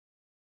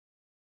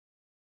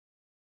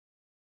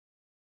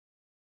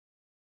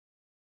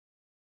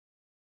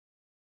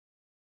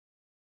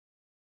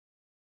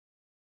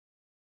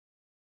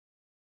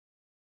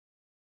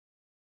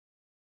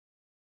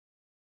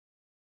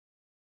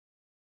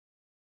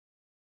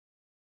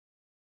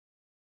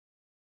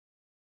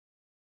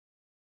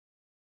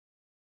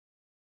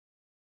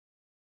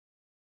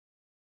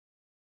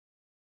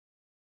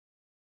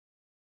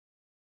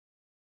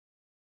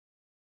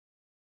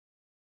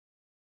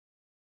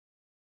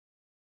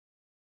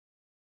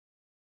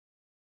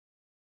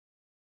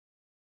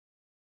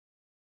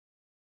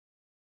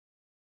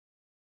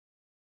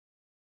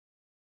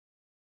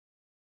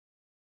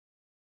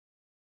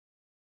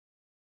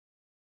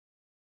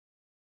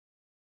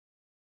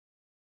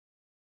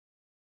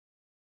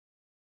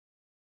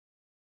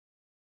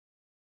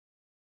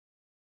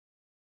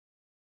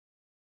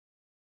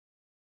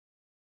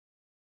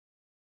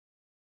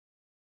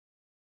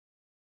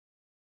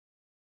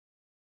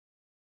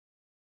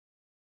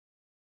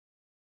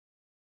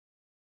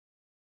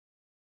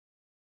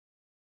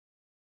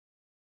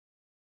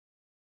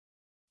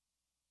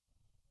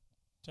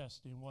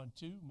Testing 1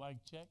 2. Mic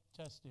check.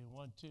 Testing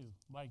 1 2.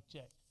 Mic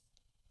check.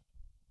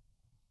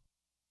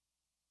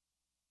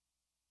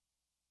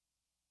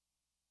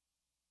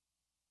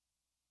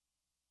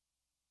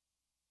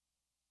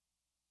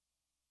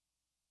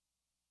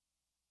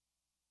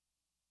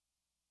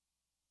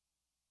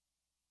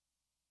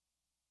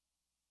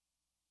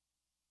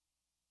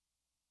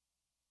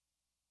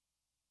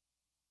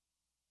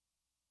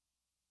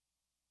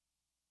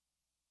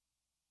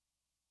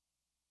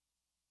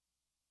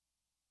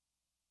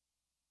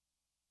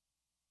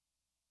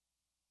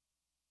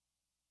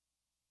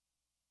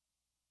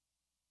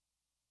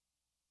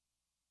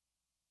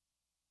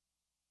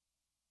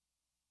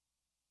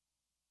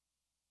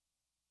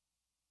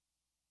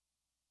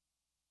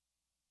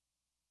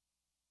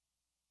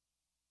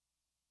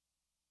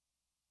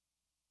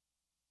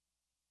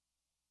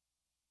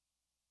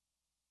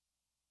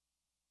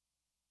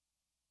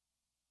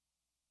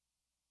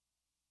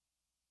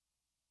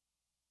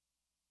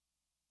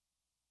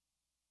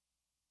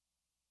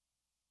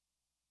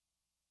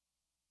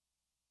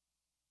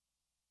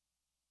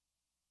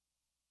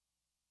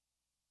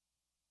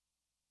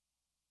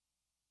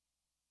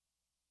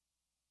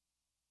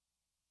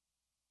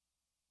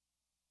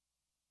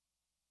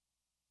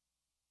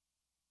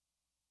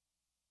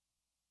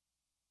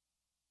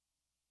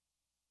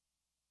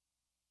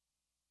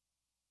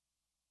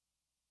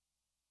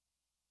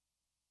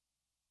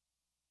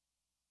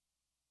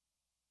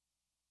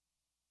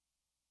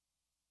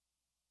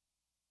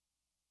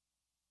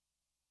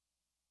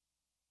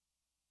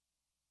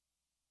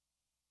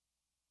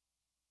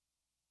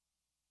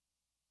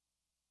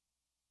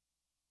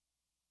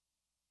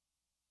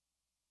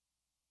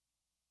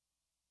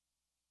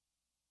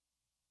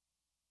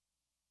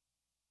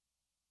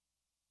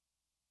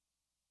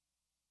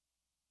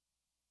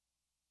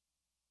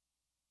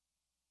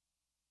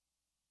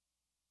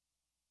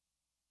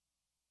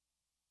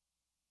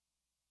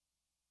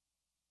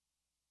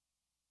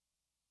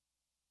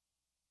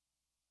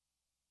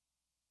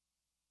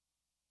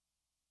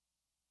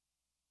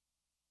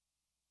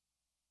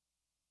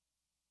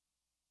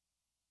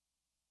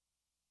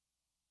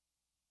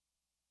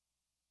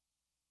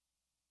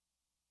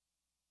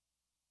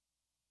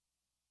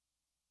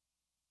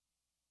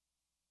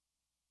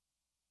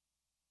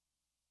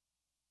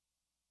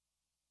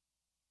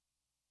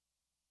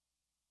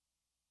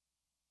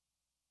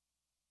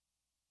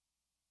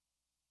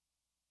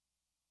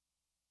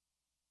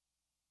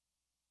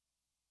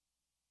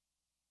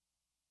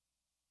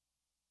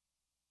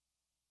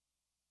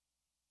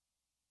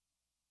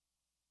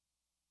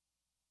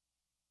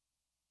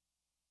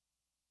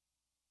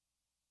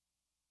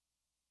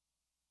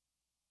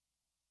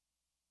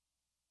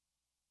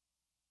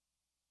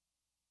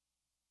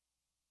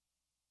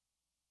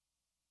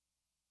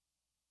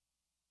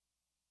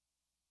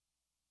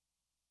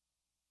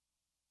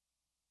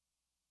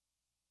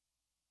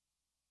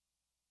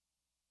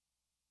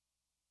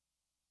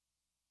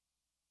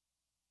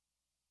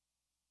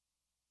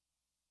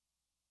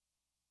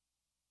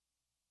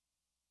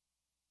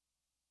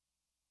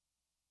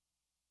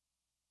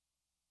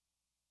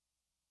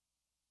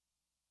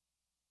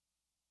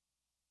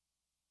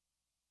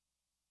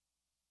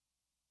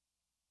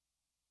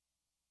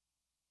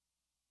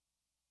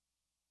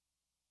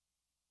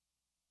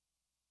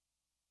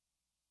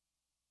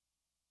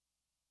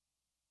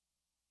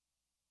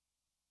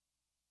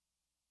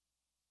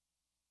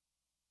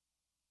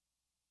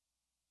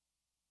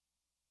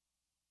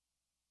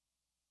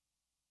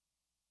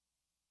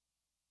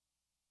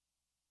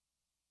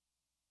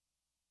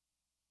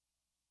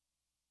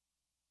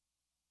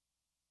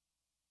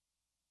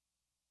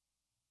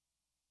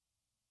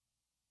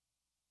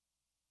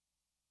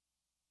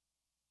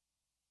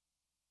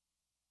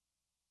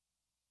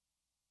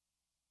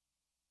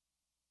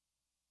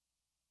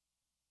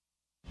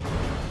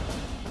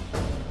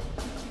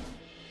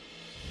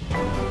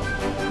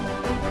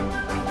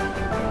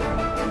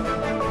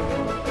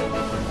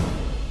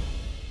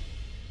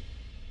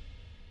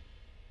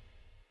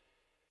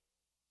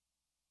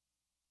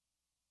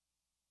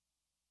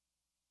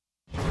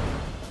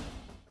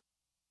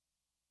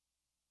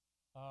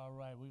 All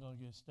right, we're going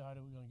to get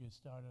started. We're going to get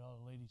started. All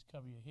the ladies,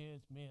 cover your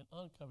heads. Men,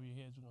 uncover your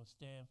heads. We're going to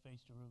stand,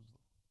 face Jerusalem.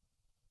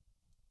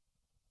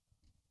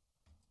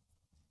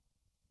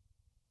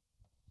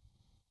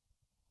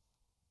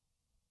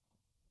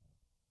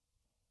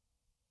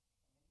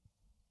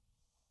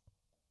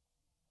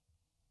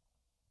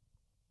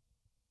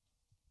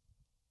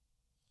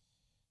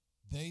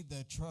 They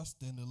that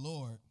trust in the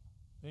Lord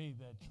They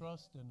that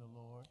trust in the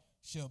Lord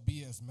shall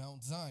be as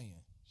Mount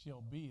Zion,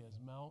 shall be as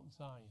Mount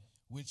Zion,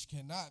 which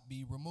cannot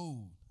be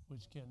removed,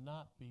 which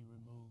cannot be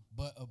removed,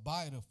 but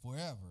abideth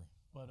forever.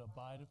 but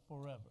abideth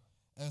forever.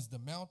 As the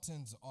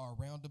mountains are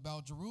round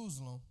about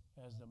Jerusalem,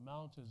 As the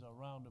mountains are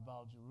round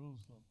about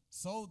Jerusalem,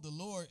 so the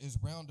Lord is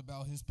round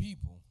about his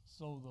people,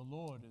 so the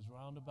Lord is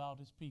round about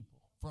his people,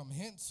 from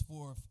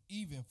henceforth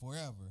even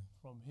forever.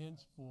 from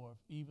henceforth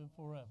even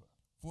forever.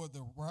 For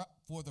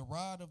the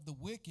rod of the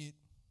wicked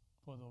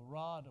For the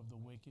rod of the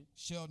wicked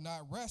shall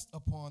not rest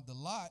upon the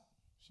lot,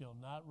 shall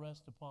not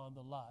rest upon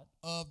the lot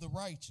of the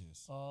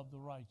righteous, of the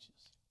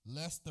righteous.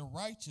 lest the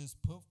righteous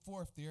put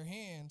forth their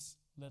hands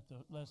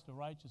Lest the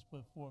righteous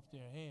put forth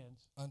their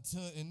hands unto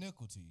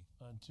iniquity.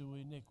 unto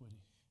iniquity.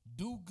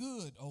 Do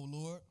good, O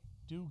Lord,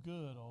 Do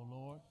good, O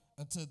Lord,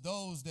 unto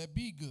those that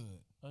be good,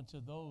 unto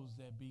those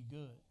that be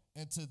good,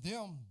 and to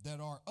them that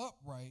are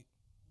upright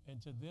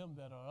and to them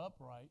that are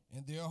upright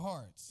in their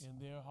hearts. in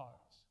their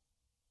hearts.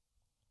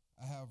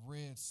 I have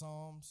read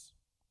Psalms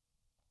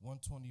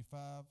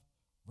 125,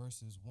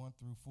 verses 1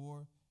 through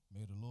 4.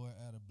 May the Lord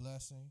add a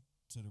blessing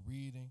to the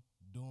reading,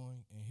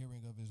 doing, and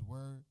hearing of his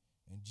word.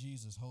 In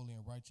Jesus' holy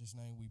and righteous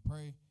name we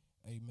pray.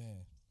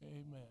 Amen.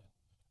 Amen.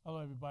 Hello,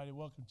 everybody.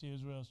 Welcome to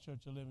Israel's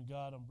Church of Living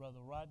God. I'm Brother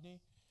Rodney,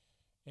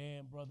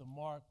 and Brother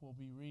Mark will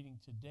be reading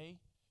today.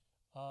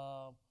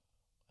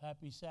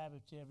 Happy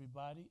Sabbath to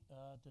everybody.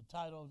 The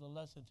title of the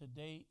lesson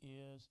today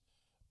is,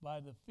 By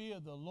the Fear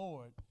of the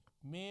Lord,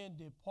 Men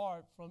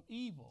Depart from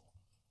Evil.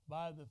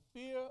 By the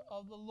fear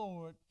of the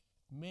Lord,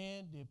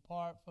 men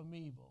depart from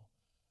evil.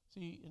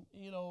 See,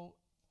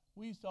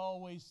 we used to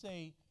always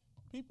say,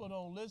 people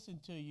don't listen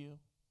to you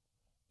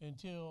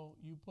until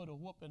you put a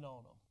whooping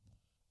on them.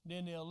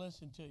 Then they'll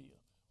listen to you.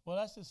 Well,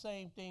 that's the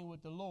same thing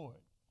with the Lord.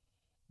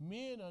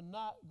 Men are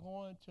not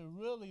going to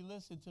really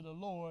listen to the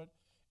Lord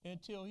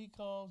until he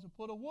comes to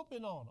put a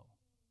whooping on them.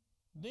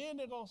 Then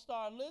they're going to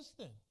start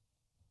listening.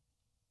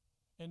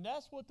 And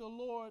that's what the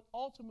Lord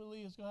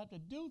ultimately is going to have to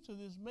do to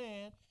this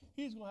man.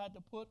 He's going to have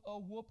to put a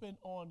whooping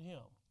on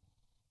him.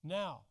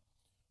 Now,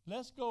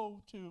 let's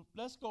go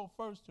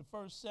first to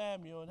 1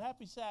 Samuel. And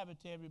happy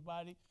Sabbath to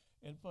everybody.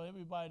 And for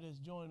everybody that's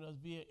joining us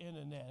via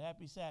internet,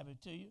 happy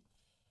Sabbath to you.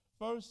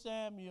 1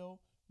 Samuel,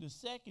 the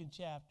 2nd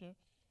chapter,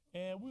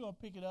 and we're going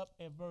to pick it up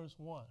at verse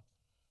 1.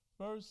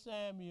 1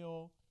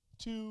 Samuel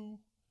 2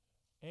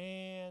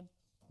 and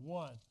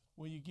 1.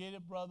 When you get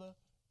it, brother,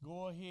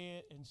 go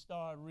ahead and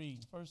start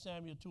reading. 1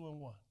 Samuel 2 and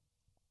 1.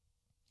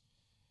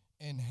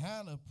 And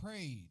Hannah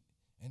prayed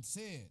and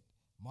said,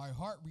 My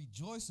heart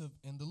rejoiceth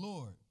in the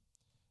Lord.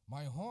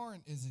 My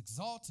horn is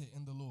exalted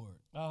in the Lord.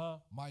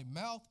 My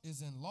mouth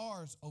is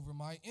enlarged over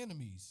my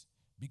enemies,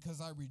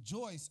 because I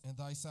rejoice in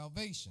thy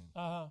salvation.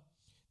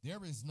 There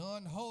is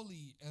none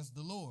holy as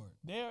the Lord.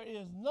 There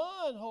is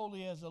none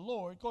holy as the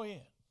Lord. Go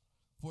ahead.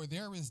 For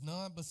there is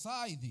none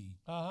beside thee.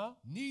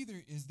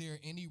 Neither is there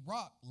any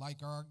rock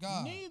like our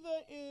God.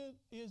 Neither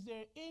is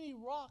there any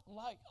rock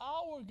like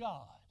our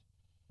God.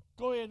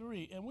 Go ahead and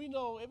read. And we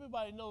know,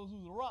 everybody knows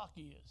who the rock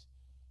is.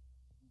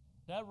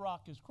 That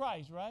rock is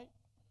Christ, right?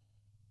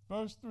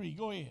 Verse 3,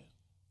 go ahead.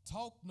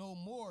 Talk no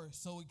more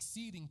so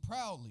exceeding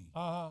proudly.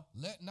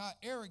 Let not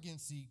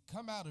arrogancy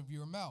come out of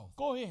your mouth.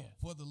 Go ahead.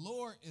 For the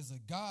Lord is a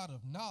God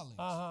of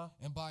knowledge,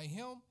 and by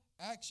him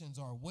actions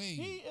are weighed.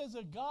 He is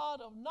a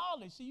God of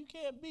knowledge. See, you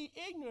can't be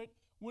ignorant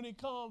when it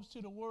comes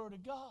to the word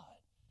of God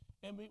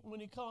and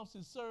when it comes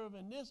to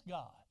serving this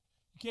God.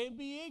 You can't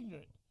be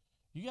ignorant.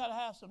 You got to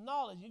have some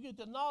knowledge. You get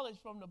the knowledge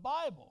from the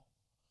Bible.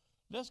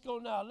 Let's go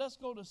now. Let's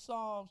go to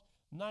Psalms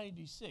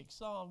 96.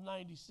 Psalms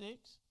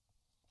 96.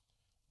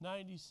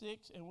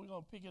 96, and we're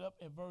going to pick it up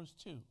at verse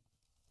 2.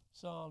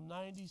 Psalm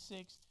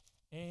 96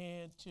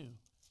 and 2.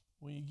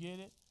 When you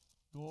get it,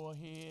 go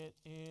ahead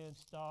and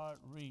start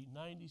reading.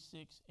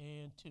 96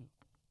 and 2.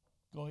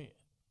 Go ahead.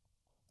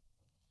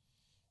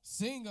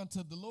 Sing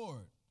unto the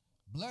Lord.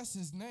 Bless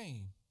his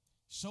name.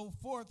 Show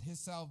forth his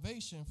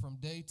salvation from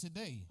day to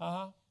day.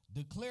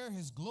 Declare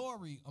his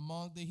glory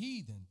among the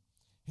heathen,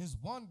 his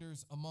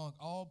wonders among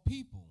all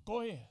people. Go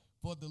ahead.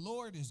 For the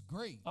Lord is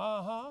great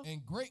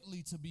and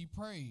greatly to be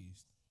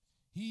praised.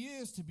 He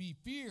is to be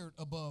feared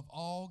above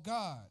all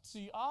gods.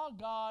 See, our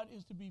God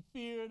is to be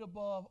feared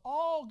above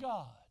all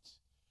gods.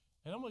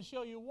 And I'm going to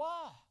show you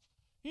why.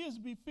 He is to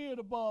be feared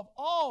above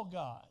all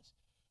gods.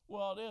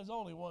 Well, there's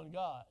only one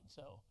God,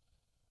 so.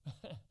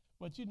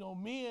 But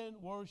men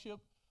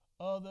worship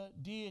other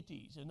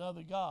deities and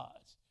other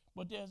gods.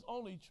 But there's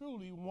only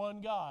truly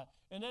one God,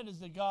 and that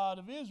is the God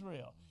of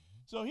Israel.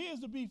 So he is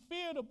to be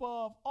feared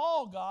above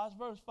all gods.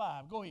 Verse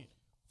 5, go ahead.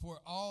 For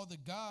all the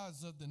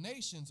gods of the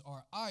nations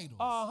are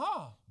idols.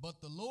 But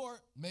the Lord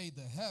made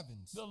the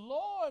heavens. The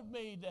Lord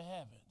made the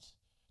heavens.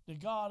 The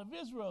God of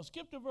Israel.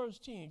 Skip to verse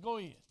 10. Go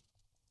ahead.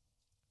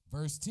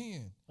 Verse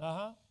 10.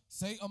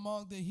 Say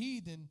among the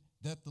heathen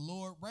that the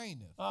Lord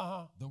reigneth.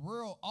 The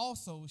world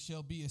also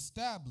shall be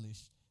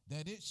established,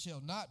 that it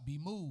shall not be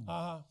moved.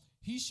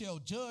 He shall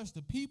judge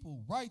the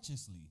people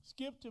righteously.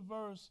 Skip to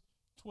verse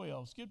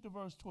 12. Skip to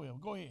verse 12.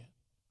 Go ahead.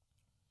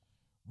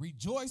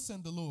 Rejoice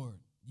in the Lord,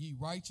 ye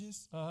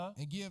righteous,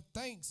 and give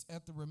thanks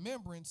at the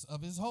remembrance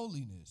of his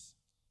holiness.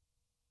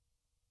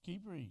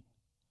 Keep reading.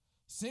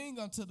 Sing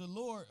unto the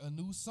Lord a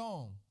new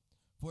song,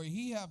 for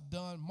he hath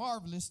done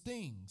marvelous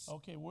things.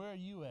 Okay, where are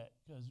you at?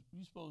 Because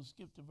you're supposed to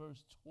skip to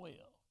verse 12.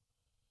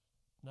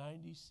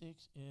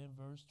 96 and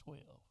verse 12.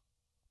 Verse 12.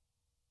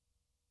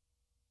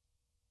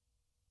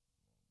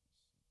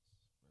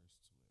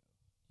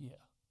 Yeah.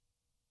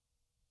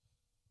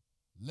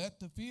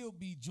 Let the field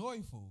be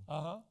joyful,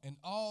 and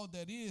all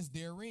that is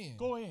therein.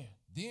 Go ahead.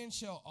 Then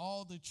shall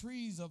all the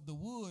trees of the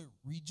wood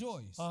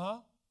rejoice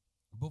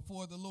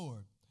before the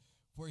Lord,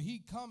 for he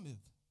cometh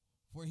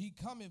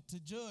to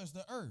judge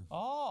the earth.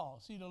 Oh,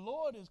 see, the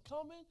Lord is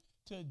coming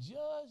to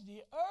judge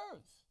the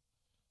earth.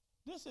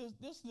 This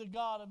is the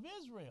God of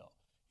Israel.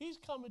 He's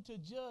coming to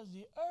judge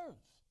the earth.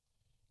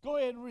 Go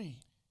ahead and read.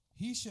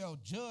 He shall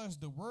judge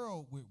the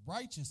world with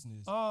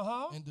righteousness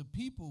and the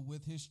people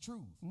with his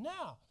truth.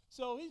 Now,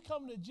 so he's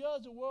coming to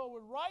judge the world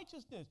with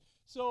righteousness.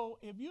 So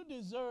if you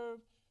deserve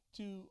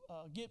to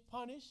get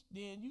punished,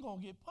 then you're going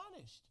to get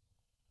punished.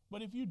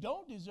 But if you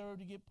don't deserve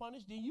to get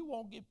punished, then you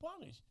won't get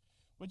punished.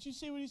 But you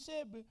see what he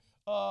said?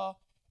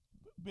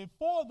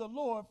 Before the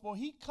Lord, for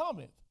he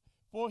cometh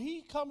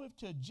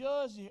to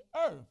judge the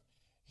earth.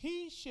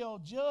 He shall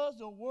judge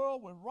the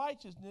world with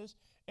righteousness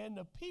and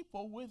the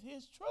people with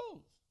his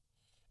truth.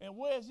 And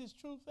where is his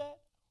truth at?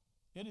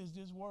 It is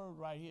this word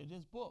right here,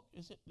 this book.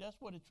 That's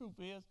where the truth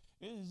is.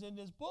 It is in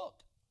this book.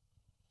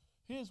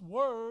 His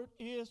word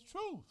is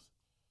truth.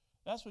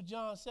 That's what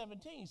John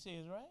 17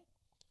 says, right?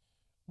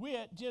 We're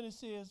at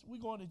Genesis.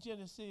 We're going to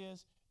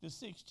Genesis, the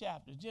 6th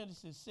chapter,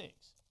 Genesis 6.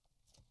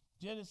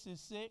 Genesis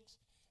 6,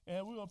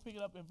 and we're going to pick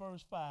it up at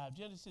verse 5.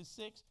 Genesis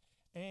 6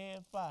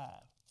 and 5.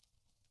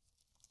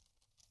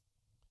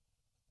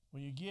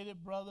 When you get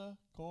it, brother,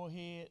 go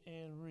ahead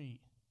and read.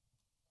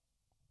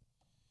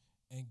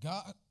 And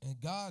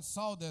God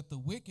saw that the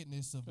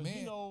wickedness of man.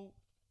 You know,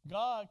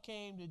 God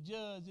came to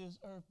judge this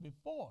earth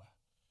before.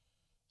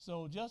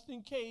 So just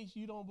in case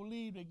you don't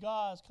believe that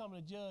God's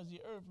coming to judge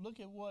the earth, look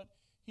at what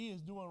he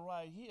is doing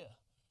right here.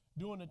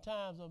 During the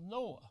times of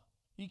Noah,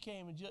 he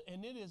came and judged,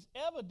 and it is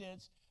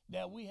evidence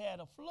that we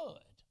had a flood.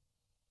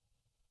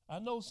 I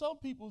know some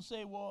people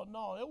say, well,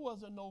 no, there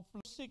wasn't no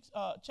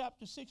flood.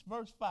 Chapter 6,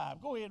 verse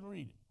 5. Go ahead and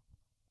read it.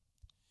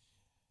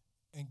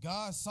 And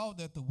God saw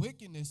that the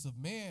wickedness of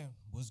man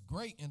was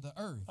great in the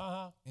earth,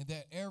 and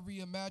that every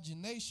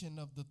imagination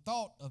of the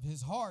thought of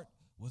his heart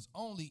was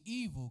only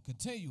evil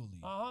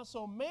continually.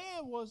 So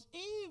man was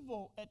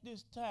evil at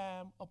this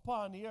time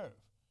upon the earth.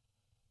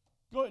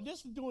 Go ahead.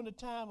 This is during the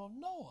time of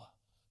Noah.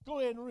 Go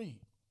ahead and read.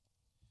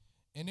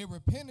 And it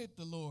repented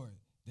the Lord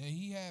that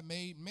he had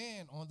made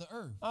man on the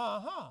earth,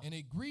 and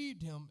it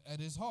grieved him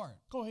at his heart.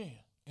 Go ahead.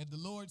 And the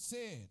Lord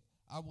said,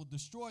 I will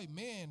destroy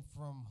man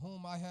from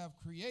whom I have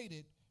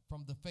created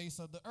from the face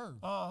of the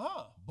earth,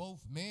 both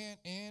man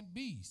and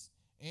beast,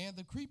 and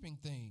the creeping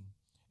thing,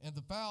 and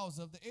the fowls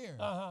of the air.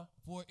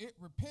 For it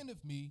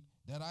repenteth me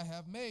that I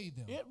have made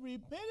them. It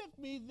repenteth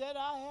me that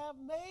I have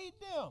made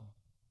them.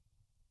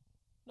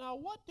 Now,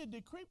 what did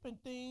the creeping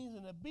things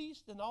and the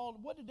beasts and all,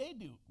 what did they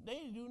do? They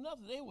didn't do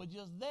nothing. They were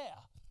just there.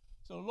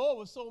 So the Lord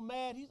was so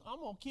mad, I'm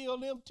going to kill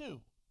them too.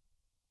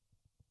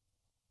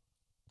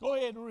 Go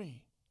ahead and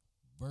read.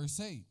 Verse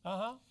 8.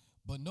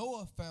 But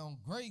Noah found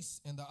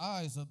grace in the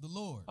eyes of the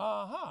Lord.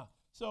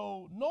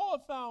 So Noah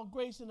found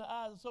grace in the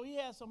eyes. So he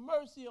had some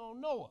mercy on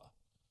Noah.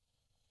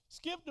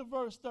 Skip to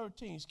verse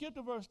 13. Skip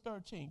to verse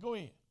 13. Go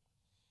ahead.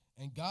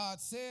 And God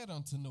said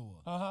unto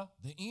Noah,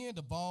 the end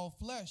of all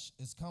flesh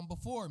is come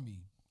before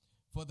me,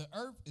 for the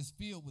earth is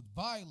filled with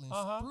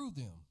violence through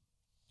them.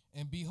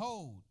 And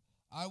behold,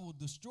 I will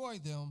destroy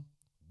them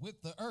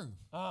with the earth.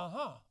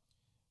 Now,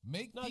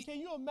 can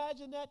you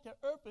imagine that? The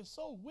earth is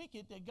so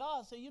wicked that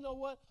God said, you know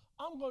what?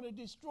 I'm going to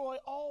destroy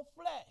all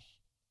flesh.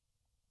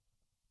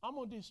 I'm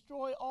going to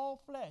destroy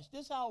all flesh.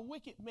 This is how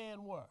wicked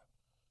men were.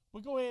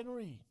 But go ahead and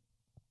read.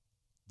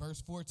 Verse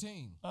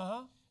 14.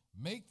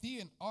 Make thee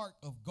an ark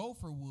of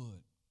gopher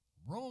wood.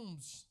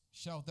 Rooms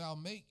shalt thou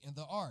make in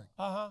the ark,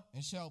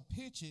 and shalt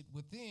pitch it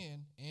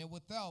within and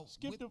without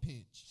with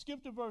pitch.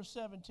 Skip to verse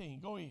 17.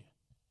 Go ahead.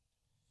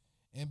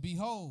 And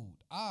behold,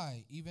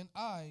 I, even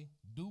I,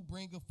 do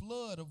bring a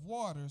flood of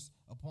waters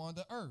upon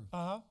the earth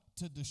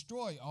to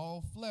destroy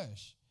all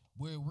flesh,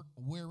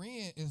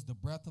 wherein is the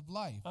breath of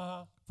life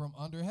from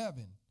under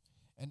heaven.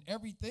 And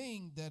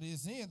everything that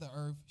is in the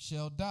earth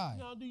shall die.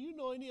 Now, do you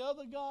know any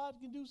other God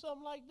can do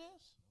something like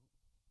this?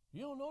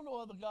 You don't know no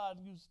other God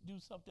can do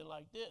something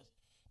like this.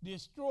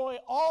 Destroy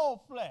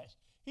all flesh.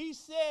 He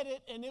said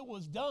it and it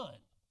was done.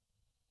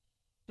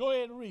 Go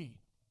ahead and read.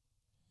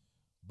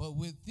 But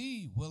with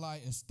thee will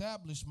I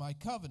establish my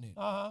covenant,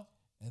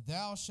 and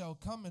thou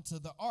shalt come into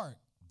the ark,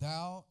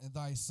 thou and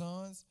thy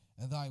sons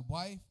and thy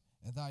wife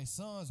and thy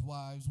sons'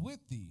 wives with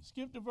thee.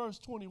 Skip to verse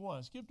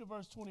 21. Skip to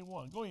verse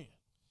 21. Go ahead.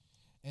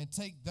 And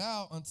take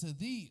thou unto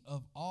thee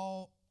of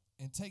all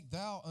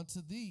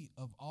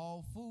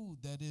food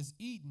that is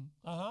eaten,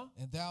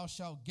 and thou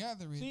shalt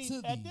gather it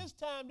to thee. At this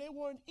time, they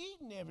weren't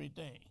eating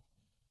everything.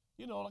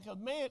 You know, like a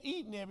man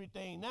eating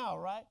everything now,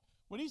 right?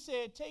 But he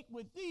said, take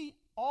with thee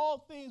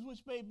all things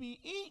which may be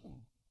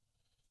eaten.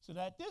 So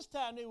that at this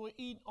time, they were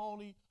eating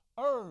only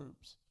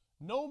herbs,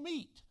 no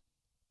meat,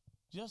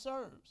 just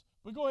herbs.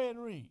 But go ahead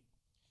and read.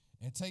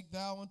 And take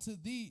thou unto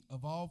thee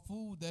of all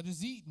food that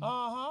is eaten,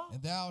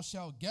 and thou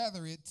shalt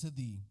gather it to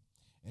thee,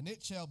 and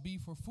it shall be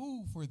for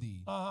food for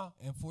thee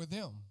and for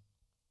them.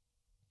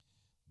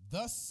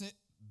 Thus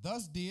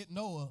did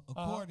Noah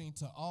according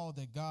to all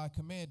that God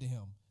commanded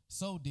him.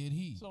 so did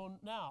he.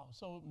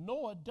 So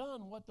Noah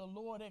done what the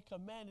Lord had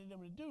commanded him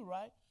to do,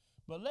 right?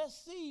 But let's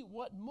see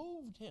what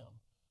moved him.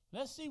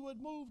 Let's see what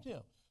moved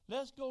him.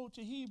 Let's go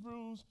to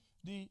Hebrews,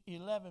 the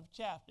 11th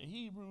chapter,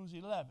 Hebrews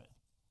 11.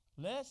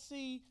 Let's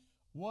see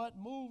what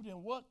moved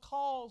him, what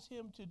caused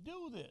him to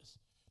do this,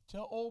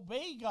 to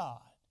obey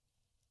God.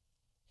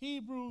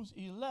 Hebrews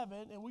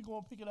 11, and we're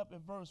going to pick it up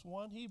at verse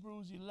 1.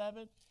 Hebrews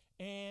 11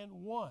 and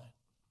 1.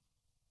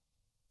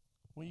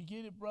 When you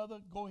get it, brother,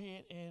 go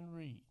ahead and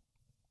read.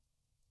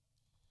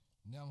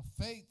 Now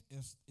faith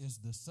is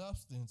the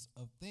substance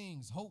of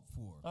things hoped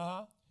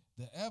for,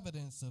 the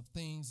evidence of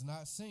things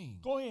not seen.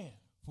 Go ahead.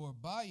 For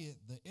by it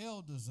the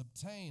elders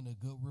obtain a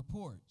good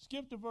report.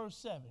 Skip to verse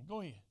 7.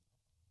 Go ahead.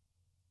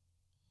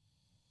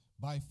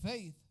 By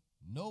faith,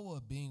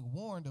 Noah, being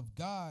warned of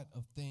God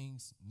of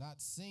things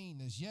not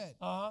seen as yet,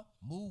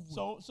 moved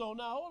with. So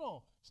now hold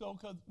on. So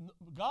because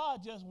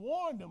God just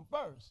warned them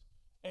first,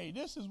 hey,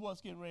 this is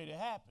what's getting ready to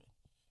happen,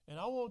 and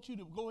I want you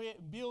to go ahead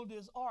and build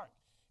this ark.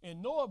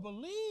 And Noah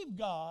believed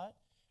God,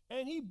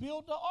 and he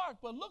built the ark.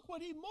 But look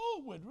what he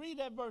moved with. Read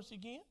that verse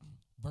again.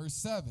 Verse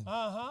 7.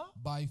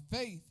 By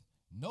faith,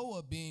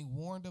 Noah, being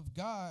warned of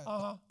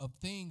God of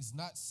things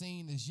not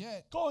seen as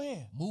yet, go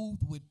ahead,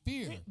 moved with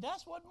fear.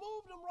 That's what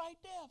moved him right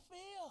there,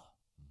 fear.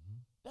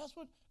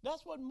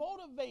 That's what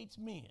motivates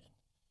men.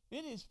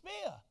 It is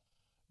fear.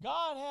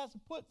 God has to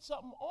put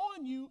something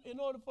on you in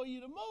order for you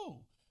to move.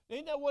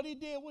 Ain't that what he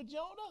did with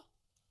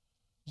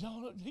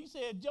Jonah? He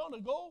said, Jonah,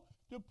 go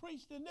to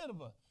preach to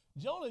Nineveh.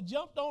 Jonah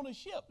jumped on a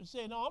ship and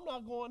said, no, I'm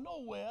not going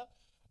nowhere.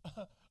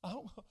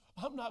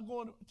 I'm not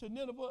going to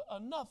Nineveh or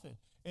nothing.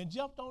 And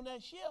jumped on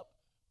that ship.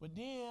 But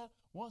then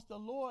once the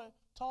Lord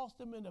tossed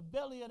him in the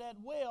belly of that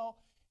well,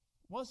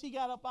 once he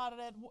got up out of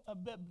that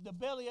the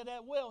belly of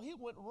that well, he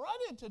went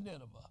running to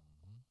Nineveh.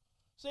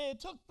 Say it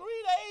took 3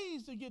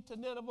 days to get to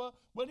Nineveh,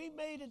 but he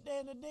made it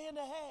there in a day and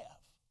a half.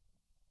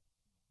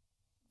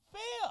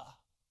 Fear.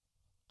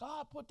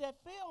 God put that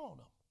fear on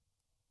him.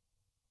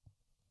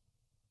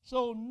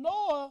 So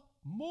Noah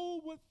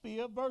moved with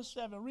fear. Verse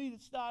 7. Read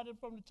it started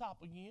from the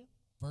top again.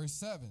 Verse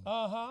 7.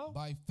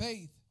 By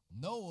faith,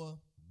 Noah,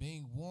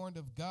 being warned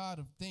of God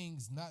of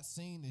things not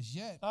seen as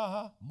yet,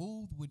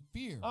 moved with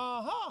fear,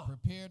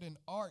 prepared an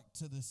ark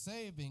to the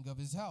saving of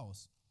his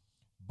house,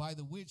 by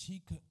the which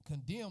he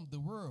condemned the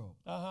world,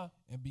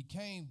 and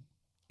became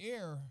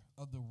heir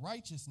of the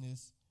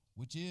righteousness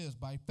which is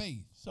by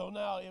faith. So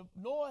now if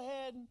Noah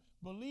hadn't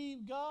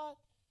believed God,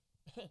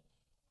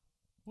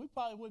 we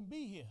probably wouldn't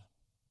be here.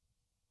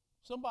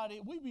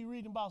 We'd be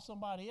reading about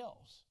somebody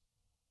else.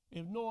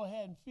 If Noah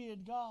hadn't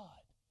feared God,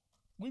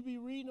 we'd be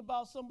reading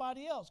about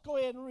somebody else. Go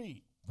ahead and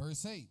read.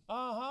 Verse 8.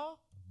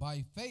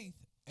 By faith,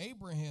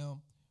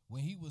 Abraham,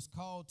 when he was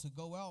called to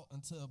go out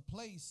unto a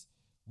place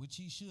which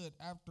he should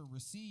after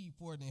receive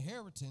for an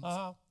inheritance,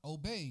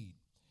 obeyed.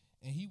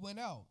 And he went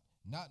out,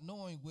 not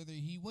knowing whither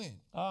he went.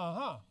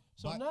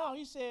 So now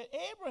he said,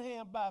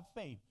 Abraham by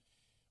faith,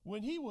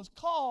 when he was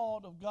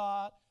called of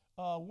God,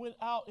 went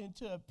out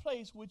into a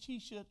place which he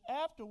should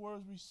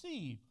afterwards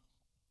receive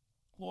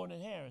for an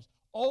inheritance.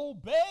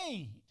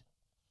 Obeyed.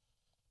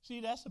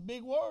 See, that's a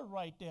big word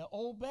right there.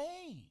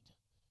 Obeyed.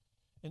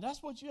 And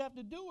that's what you have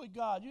to do with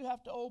God. You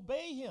have to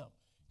obey him.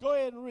 Go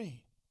ahead and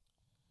read.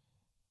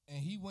 And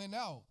he went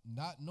out,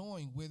 not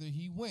knowing whither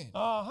he went.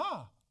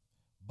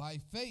 By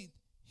faith,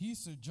 he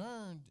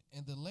sojourned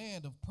in the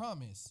land of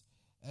promise,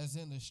 as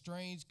in a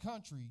strange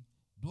country,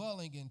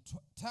 dwelling in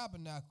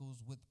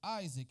tabernacles with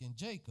Isaac and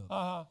Jacob,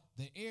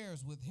 the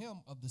heirs with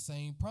him of the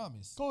same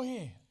promise. Go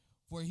ahead.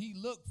 For he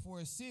looked for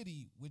a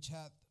city which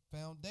hath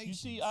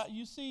foundations.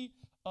 You see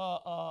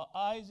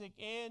Isaac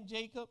and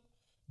Jacob.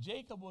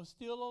 Jacob was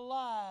still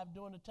alive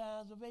during the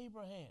times of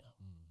Abraham.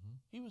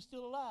 He was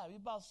still alive. He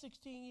was about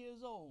 16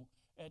 years old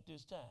at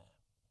this time.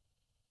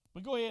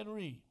 But go ahead and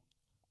read.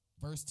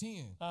 Verse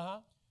 10.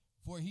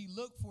 For he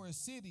looked for a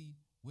city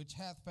which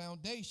hath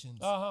foundations,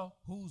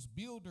 whose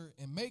builder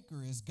and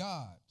maker is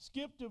God.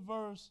 Skip to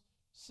verse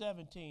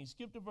 17.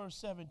 Skip to verse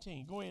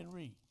 17. Go ahead and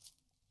read.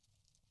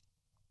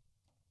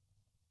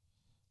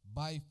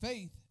 By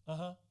faith,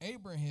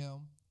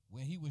 Abraham,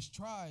 when he was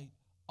tried,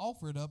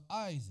 offered up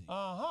Isaac.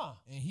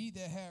 And he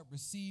that had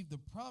received the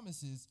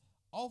promises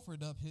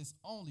offered up his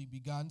only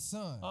begotten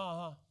son.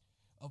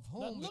 Of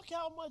whom now look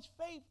how much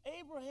faith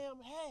Abraham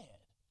had,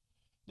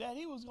 that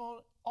he was going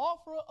to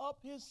offer up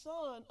his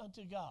son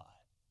unto God.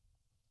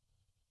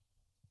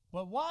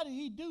 But why did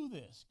he do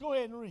this? Go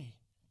ahead and read.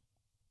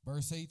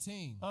 Verse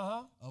 18.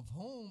 Of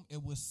whom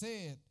it was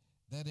said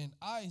that in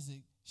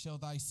Isaac shall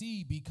thy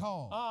seed be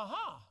called.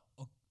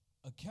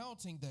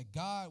 Accounting that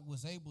God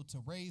was able to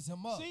raise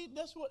him up. See,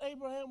 that's what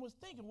Abraham was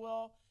thinking.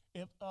 Well,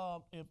 if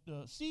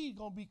the seed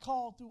going to be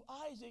called through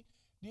Isaac,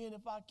 then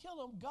if I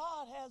kill him,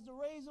 God has to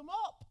raise him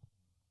up.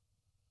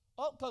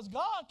 Because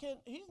God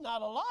he's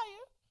not a liar,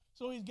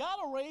 so he's got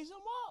to raise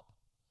him up.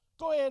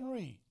 Go ahead and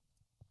read.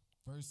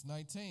 Verse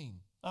 19.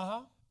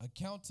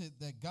 Accounted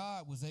that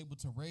God was able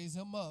to raise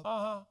him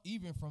up,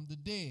 even from the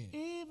dead.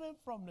 Even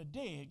from the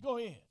dead. Go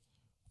ahead.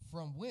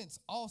 From whence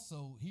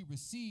also he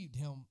received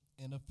him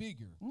in a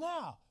figure.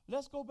 Now,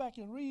 let's go back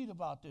and read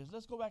about this.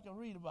 Let's go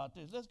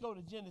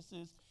to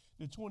Genesis,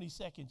 the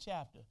 22nd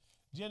chapter.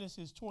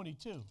 Genesis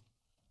 22.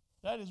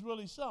 That is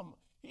really something.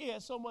 He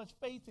had so much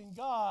faith in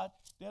God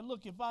that,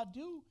 look, if I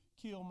do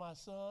kill my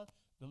son,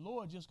 the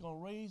Lord just going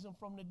to raise him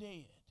from the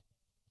dead.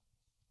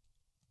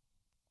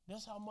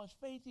 That's how much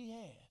faith he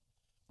had.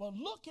 But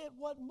look at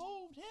what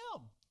moved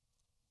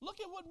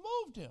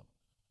him.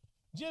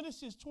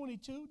 Genesis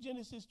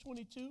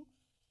 22,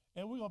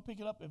 and we're going to pick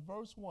it up at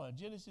verse 1.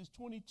 Genesis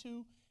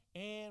 22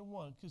 and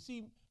 1. Because,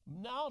 see,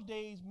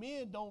 nowadays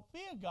men don't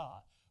fear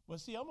God. But,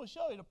 see, I'm going to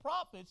show you the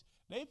prophets,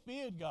 they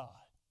feared God.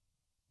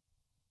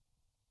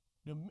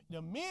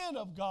 The men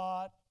of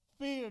God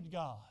feared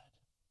God.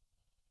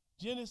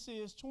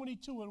 Genesis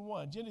 22 and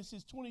 1.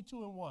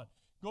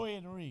 Go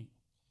ahead and read.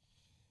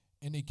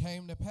 And it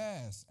came to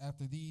pass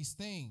after these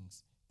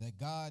things that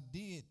God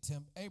did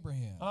tempt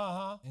Abraham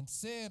and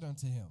said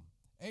unto him,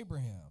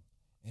 Abraham.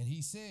 And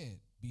he said,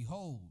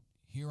 Behold,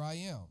 here I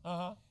am.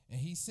 And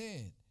he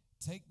said,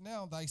 Take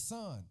now thy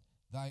son,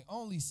 thy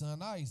only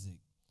son Isaac,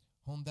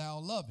 whom thou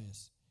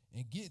lovest,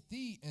 and get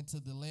thee into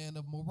the land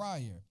of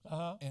Moriah,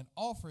 and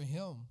offer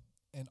him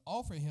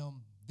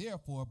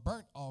therefore a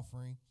burnt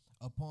offering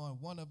upon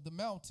one of the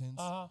mountains,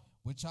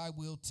 which I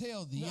will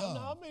tell thee of.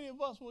 Now, how many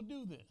of us will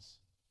do this?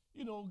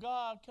 You know,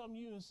 God come to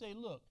you and say,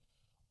 look,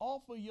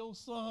 offer your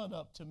son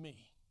up to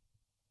me.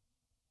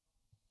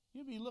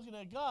 You'll be looking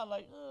at God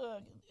like,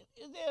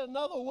 is there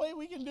another way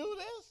we can do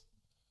this?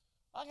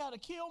 I got to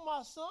kill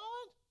my son?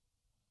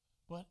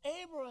 But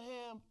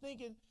Abraham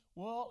thinking,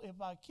 well,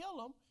 if I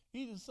kill him,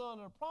 he's the son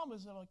of the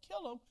promise. If I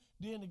kill him,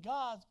 then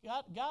God's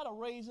got to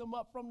raise him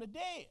up from the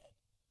dead.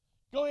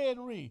 Go ahead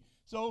and read.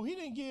 So he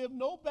didn't give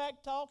no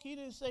back talk. He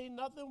didn't say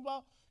nothing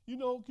about, you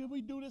know, could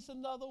we do this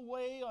another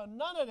way or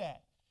none of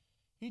that.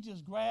 He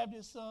just grabbed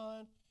his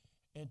son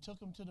and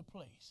took him to the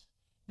place.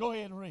 Go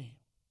ahead and read.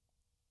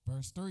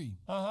 Verse 3.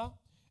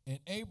 And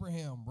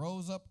Abraham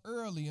rose up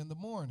early in the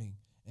morning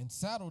and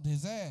saddled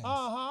his ass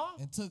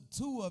and took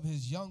 2 of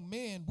his young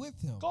men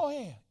with him. Go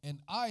ahead. And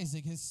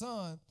Isaac his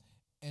son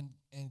and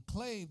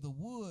clave the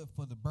wood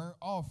for the burnt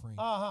offering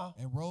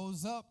and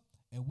rose up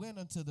and went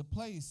unto the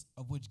place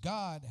of which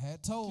God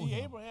had told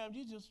him. Abraham,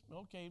 you just,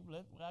 okay,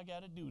 I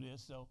got to do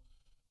this. So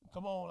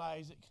come on,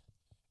 Isaac.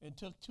 And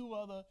took 2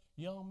 other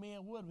young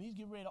men with him. He's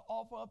getting ready to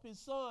offer up his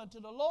son to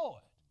the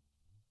Lord.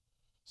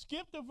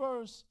 Skip to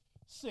verse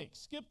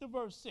 6.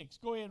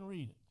 Go ahead and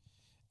read it.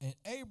 And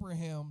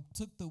Abraham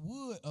took the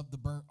wood of the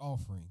burnt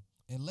offering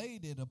and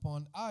laid it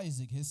upon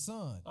Isaac his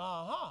son.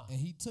 And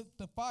he took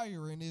the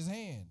fire in his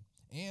hand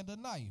and a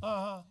knife.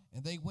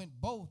 And they went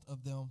both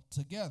of them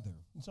together.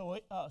 So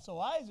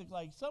Isaac,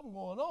 like, something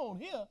going on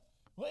here.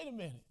 Wait a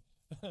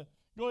minute.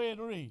 Go ahead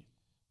and read.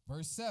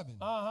 Verse 7.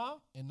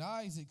 And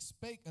Isaac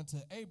spake unto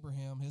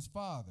Abraham his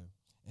father,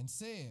 and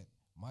said,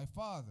 My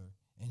father.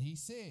 And he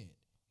said,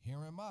 Here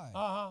am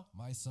I,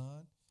 my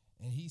son.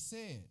 And he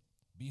said,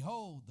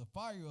 Behold, the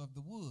fire of the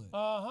wood.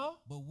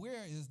 But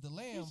where is the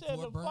lamb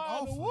for a burnt offering? The fire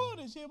of the wood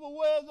is here, but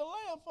where's the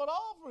lamb for the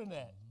offering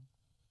at?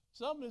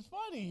 Something is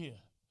funny here.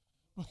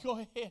 But go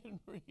ahead and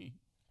read.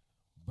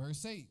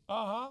 Verse 8.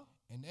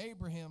 And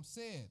Abraham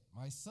said,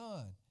 My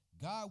son,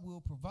 God will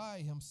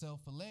provide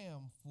himself a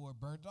lamb for a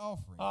burnt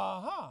offering.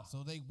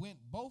 So they went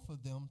both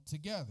of them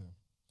together.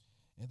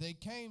 And they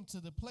came to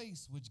the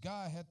place which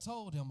God had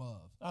told him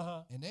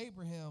of. And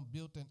Abraham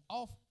built an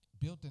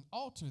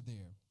altar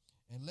there,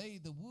 and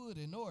laid the wood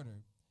in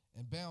order,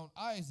 and bound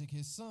Isaac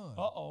his son.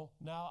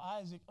 Now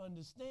Isaac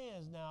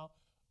understands now,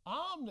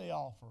 I'm the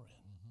offering.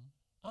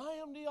 I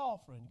am the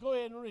offering. Go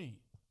ahead and read.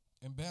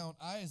 And bound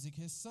Isaac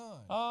his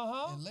son,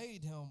 and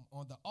laid him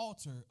on the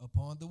altar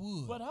upon the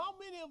wood. But how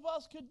many of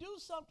us could do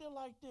something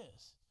like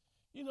this?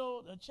 You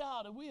know, the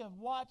child that we have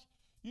watched,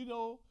 you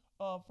know,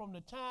 from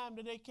the time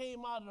that they came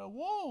out of the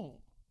womb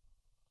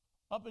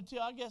up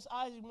until, I guess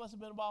Isaac must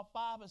have been about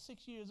 5 or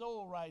 6 years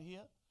old right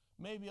here,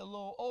 maybe a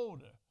little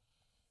older.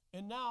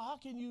 And now how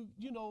can you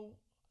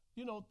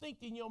think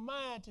in your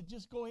mind to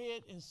just go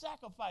ahead and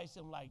sacrifice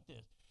him like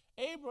this?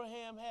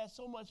 Abraham had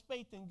so much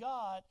faith in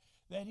God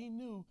that he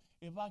knew,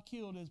 if I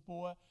kill this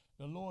boy,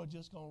 the Lord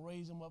just going to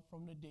raise him up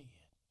from the dead.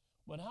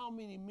 But how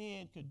many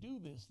men could do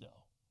this,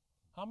 though?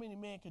 How many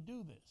men could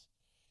do this?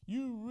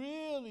 You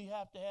really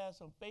have to have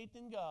some faith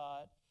in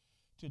God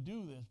to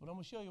do this. But I'm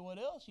going to show you what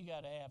else you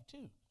got to have,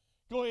 too.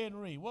 Go ahead and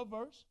read. What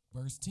verse?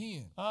 Verse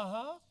 10.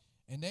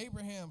 And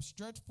Abraham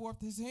stretched forth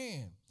his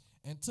hand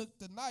and took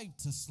the knife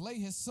to slay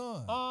his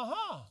son.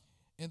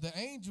 And the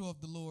angel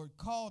of the Lord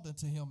called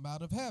unto him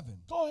out of heaven.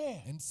 Go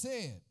ahead. And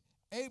said,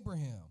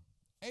 Abraham,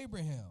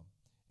 Abraham.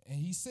 And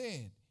he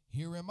said,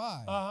 Here am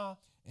I.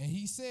 And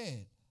he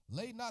said,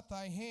 Lay not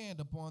thy hand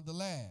upon the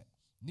lad,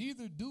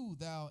 neither do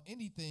thou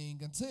anything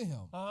unto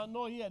him.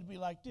 No, he had to be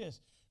like this.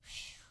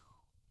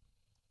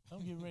 I'm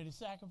getting ready to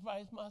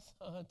sacrifice my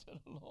son to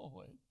the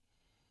Lord.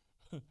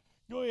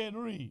 Go ahead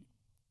and read.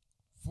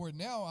 For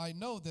now I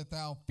know that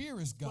thou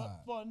fearest God.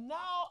 For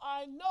now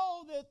I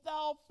know that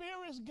thou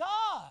fearest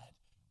God.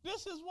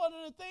 This is one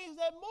of the things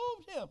that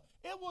moved him.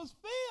 It was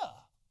fear.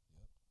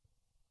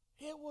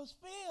 It was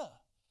fear.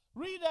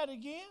 Read that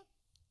again.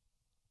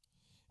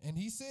 And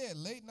he said,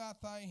 lay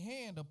not thy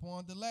hand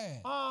upon the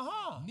lad,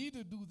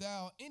 neither do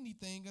thou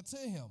anything unto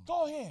him.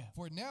 Go ahead.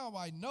 For now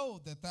I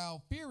know that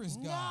thou fearest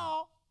God.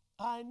 Now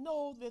I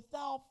know that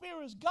thou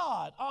fearest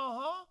God.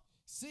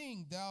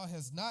 Seeing thou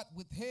hast not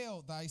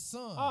withheld thy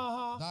son,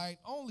 thine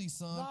only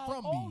son from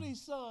me. Thine only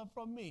son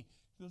from me.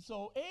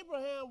 So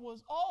Abraham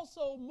was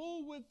also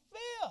moved with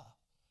fear.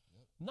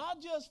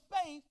 Not just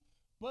faith,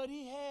 but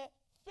he had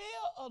fear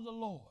of the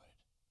Lord.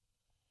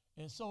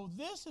 And so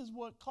this is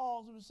what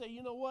caused him to say,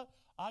 you know what?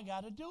 I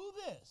got to do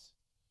this.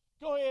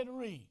 Go ahead and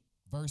read.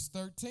 Verse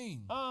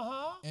 13.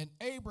 And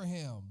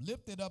Abraham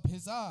lifted up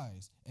his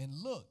eyes and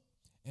looked,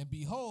 and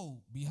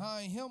behold,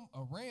 behind him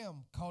a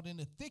ram caught in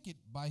a thicket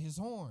by his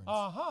horns.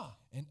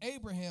 And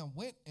Abraham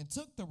went and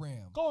took the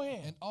ram. Go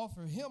ahead. And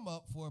offered him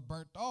up for a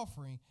burnt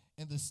offering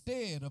in the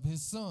stead of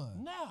his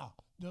son. Now,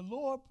 the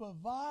Lord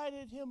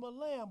provided him a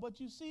lamb.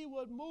 But you see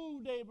what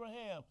moved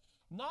Abraham?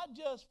 Not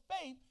just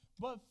faith,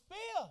 but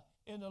fear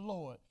in the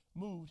Lord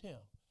moved him.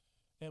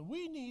 And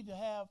we need to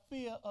have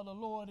fear of the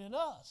Lord in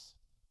us.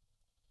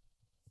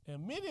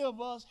 And many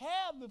of us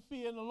have the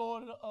fear of the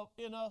Lord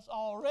in us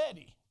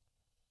already.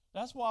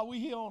 That's why we're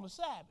here on the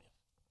Sabbath.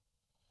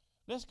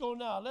 Let's go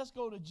now. Let's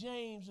go to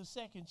James, the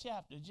 2nd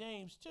chapter.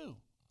 James 2.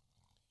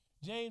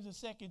 James,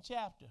 the 2nd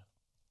chapter.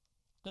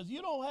 Because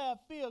you don't have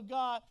fear of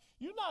God,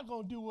 you're not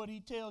going to do what he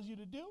tells you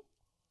to do.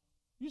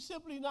 You're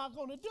simply not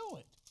going to do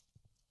it.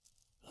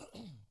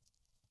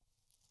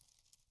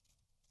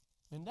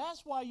 And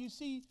that's why you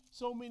see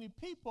so many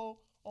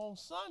people on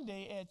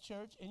Sunday at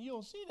church, and you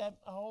don't see that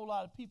a whole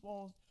lot of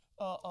people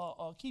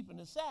on keeping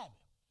the Sabbath,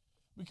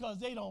 because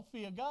they don't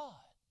fear God.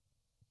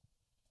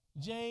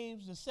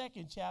 James, the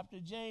 2nd chapter,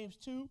 James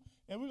 2,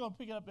 and we're going to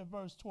pick it up at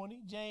verse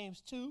 20.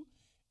 James 2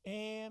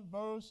 and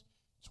verse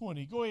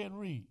 20. Go ahead and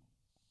read.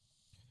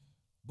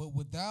 But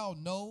would thou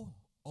know,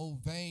 O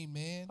vain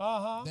man,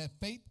 that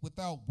faith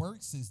without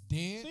works is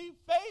dead? See,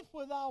 faith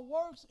without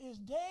works is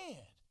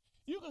dead.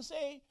 You can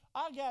say,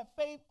 I got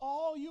faith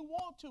all you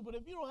want to, but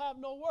if you don't have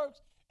no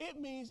works, it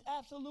means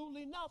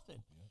absolutely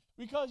nothing.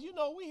 Because, you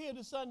know, we hear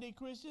the Sunday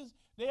Christians,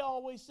 they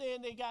always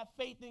saying they got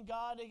faith in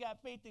God, they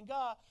got faith in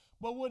God.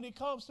 But when it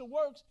comes to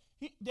works,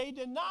 they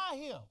deny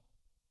him.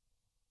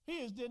 He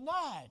is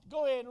denied.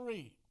 Go ahead and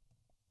read.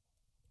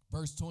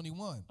 Verse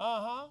 21.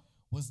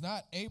 Was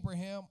not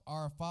Abraham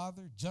our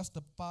father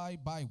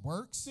justified by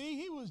works?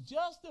 See, he was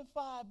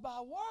justified by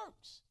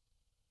works.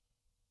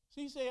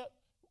 See, he said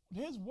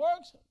his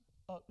works,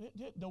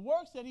 the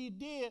works that he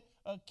did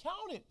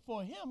accounted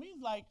for him.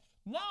 He's like,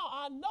 now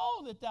I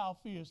know that thou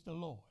fearest the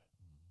Lord.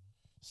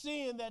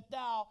 Seeing that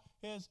thou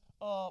has,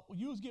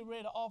 you was getting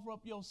ready to offer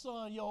up your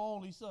son, your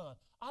only son.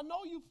 I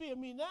know you fear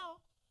me now.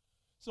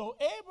 So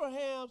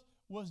Abraham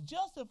was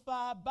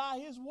justified by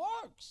his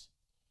works.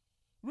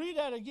 Read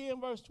that again,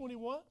 verse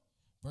 21.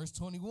 Verse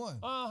 21.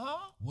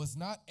 Was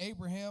not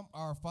Abraham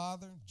our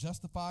father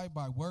justified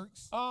by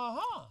works?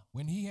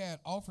 When he had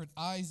offered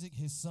Isaac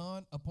his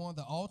son upon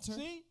the altar?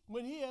 See,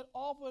 when he had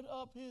offered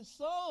up his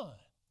son.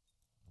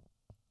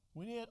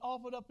 When he had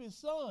offered up his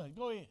son.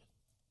 Go ahead.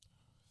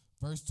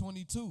 Verse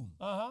 22.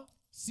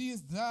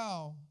 Seest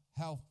thou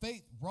how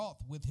faith wrought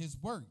with his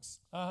works?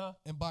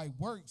 And by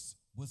works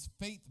was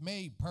faith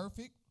made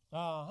perfect?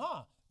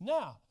 Now,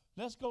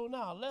 let's go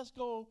now. Let's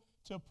go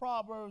to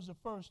Proverbs, the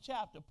 1st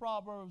chapter,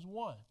 Proverbs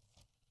 1.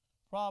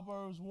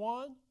 Proverbs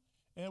 1,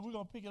 and we're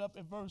going to pick it up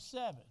at verse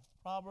 7.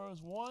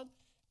 Proverbs 1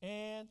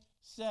 and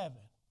 7.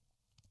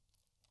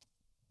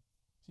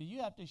 See,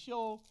 you have to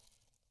show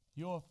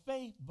your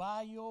faith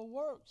by your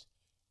works,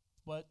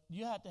 but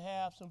you have to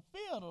have some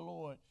fear of the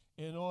Lord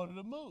in order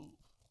to move.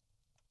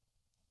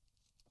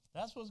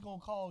 That's what's going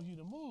to cause you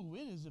to move.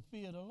 It is the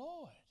fear of the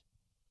Lord.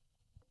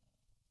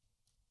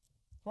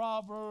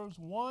 Proverbs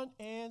 1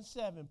 and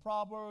 7.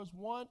 Proverbs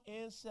 1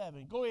 and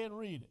 7. Go ahead and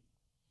read it.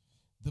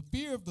 The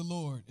fear of the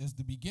Lord is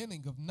the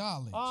beginning of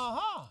knowledge.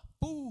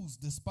 Fools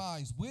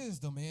despise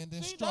wisdom and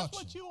instruction. See, that's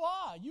what you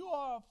are. You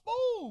are a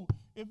fool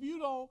if you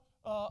don't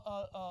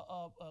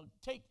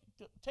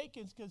take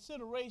into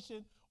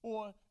consideration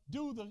or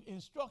do the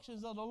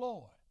instructions of the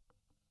Lord.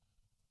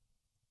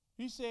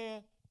 He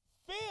said,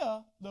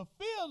 the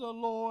fear of the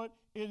Lord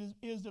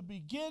is the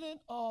beginning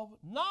of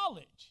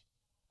knowledge.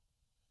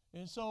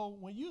 And so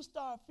when you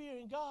start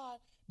fearing God,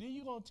 then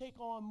you're going to take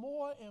on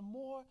more and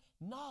more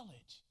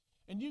knowledge.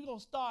 And you're going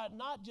to start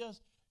not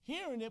just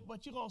hearing it,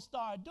 but you're going to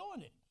start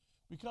doing it.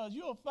 Because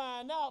you'll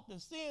find out the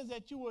sins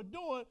that you were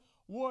doing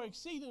were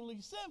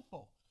exceedingly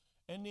sinful.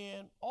 And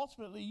then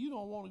ultimately you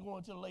don't want to go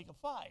into the lake of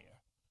fire.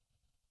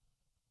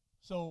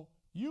 So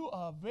you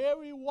are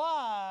very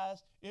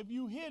wise if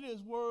you hear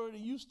this word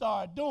and you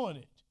start doing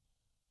it.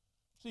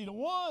 See, the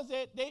ones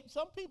that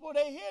some people,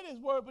 they hear this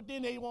word, but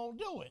then they won't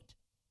do it.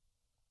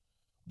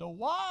 The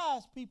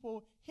wise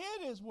people hear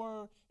this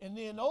word, and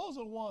then those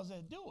are the ones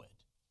that do it.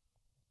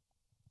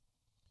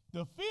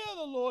 The fear of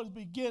the Lord is the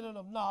beginning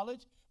of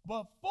knowledge,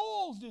 but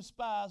fools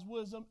despise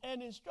wisdom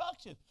and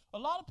instruction. A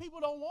lot of people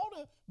don't want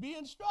to be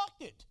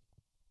instructed.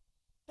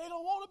 They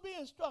don't want to be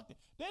instructed.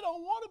 They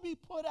don't want to be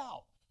put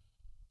out.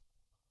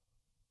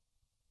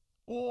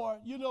 Or,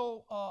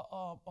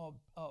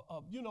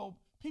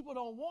 people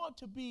don't want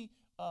to be,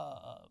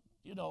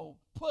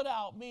 put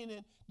out,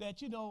 meaning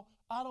that,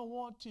 I don't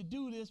want to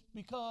do this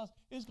because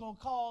it's going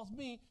to cause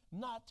me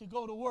not to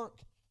go to work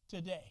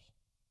today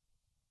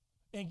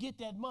and get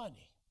that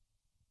money.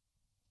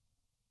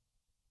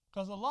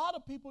 Because a lot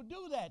of people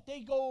do that.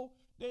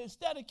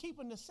 Instead of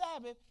keeping the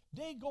Sabbath,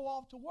 they go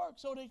off to work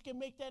so they can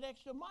make that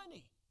extra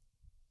money.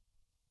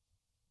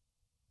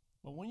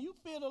 But when you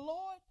fear the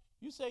Lord,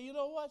 you say, you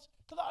know what?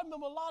 Because I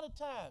remember a lot of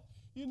times,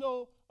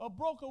 a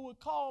broker would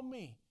call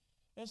me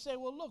and say,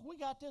 well, look, we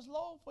got this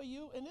loan for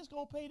you, and it's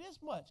going to pay this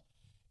much.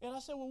 And I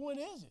said, well, when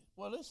is it?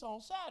 Well, it's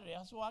on Saturday.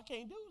 I said, well, I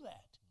can't do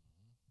that.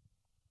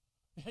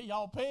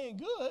 Y'all paying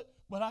good,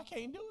 but I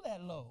can't do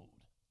that load.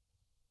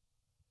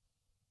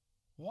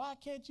 Why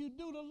can't you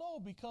do the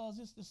load? Because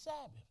it's the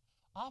Sabbath.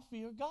 I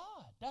fear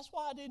God. That's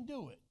why I didn't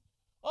do it.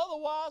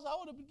 Otherwise, I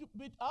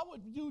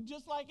would do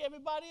just like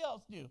everybody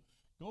else do.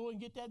 Go and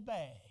get that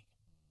bag.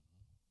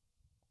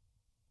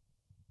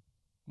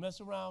 Mess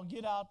around,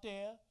 get out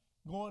there,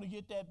 going to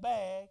get that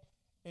bag,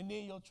 and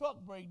then your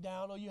truck break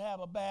down or you have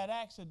a bad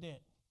accident.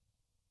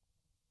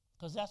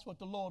 Because that's what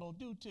the Lord will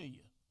do to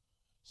you.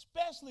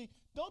 Especially,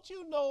 don't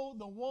you know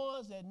the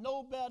ones that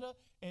know better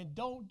and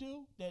don't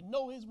do, that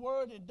know his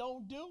word and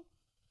don't do?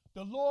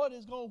 The Lord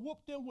is going to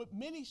whoop them with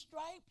many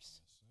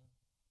stripes.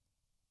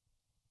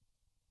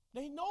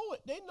 They know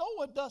it. They know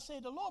what thus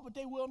saith the Lord, but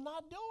they will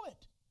not do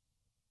it.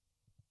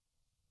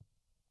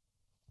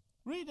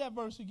 Read that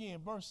verse again,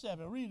 verse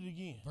 7. Read it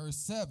again. Verse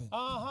 7.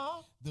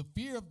 The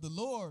fear of the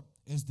Lord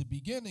is the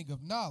beginning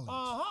of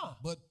knowledge.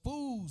 But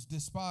fools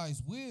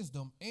despise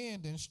wisdom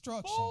and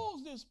instruction.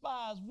 Fools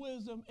despise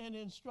wisdom and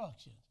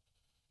instruction.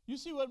 You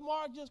see what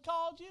Mark just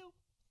called you?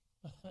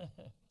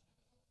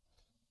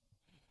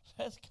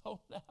 Let's go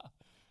now.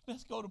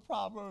 Let's go to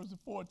Proverbs, the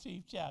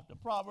 14th chapter.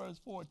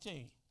 Proverbs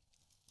 14.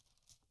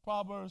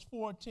 Proverbs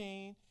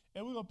 14.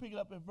 And we're going to pick it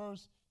up at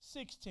verse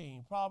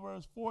 16.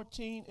 Proverbs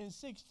 14 and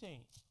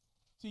 16.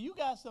 See, you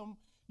got some,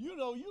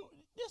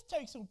 this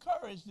takes some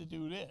courage to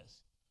do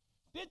this.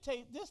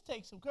 This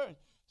takes some courage,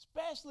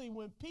 especially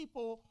when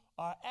people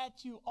are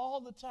at you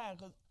all the time.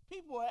 Because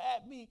people are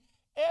at me,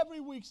 every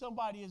week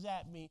somebody is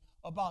at me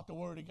about the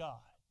Word of God.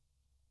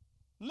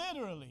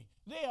 Literally,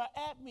 they are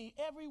at me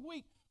every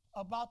week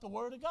about the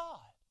Word of God.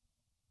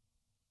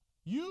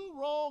 You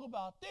wrong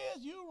about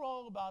this, you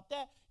wrong about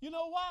that. You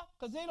know why?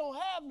 Because they don't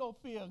have no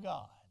fear of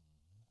God.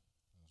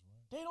 That's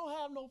right. They don't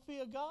have no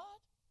fear of God.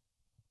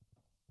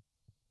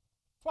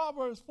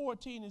 Proverbs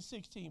 14 and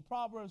 16.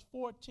 Proverbs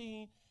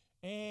 14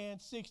 and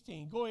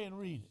 16. Go ahead and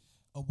read it.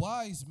 A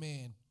wise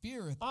man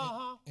feareth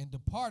and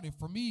departeth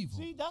from evil.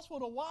 See, that's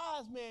what a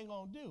wise man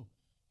going to do.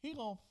 He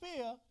going to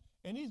fear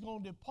and he's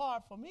going to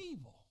depart from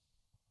evil.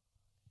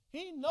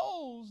 He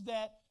knows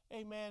that,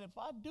 hey, man, if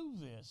I do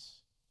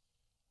this,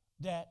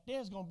 that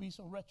there's going to be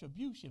some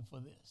retribution for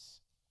this.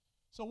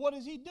 So what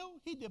does he do?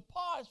 He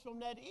departs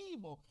from that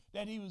evil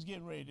that he was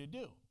getting ready to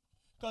do.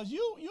 Because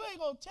you ain't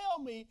going to tell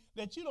me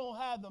that you don't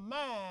have the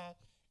mind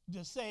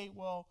to say,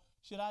 well,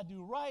 should I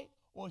do right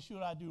or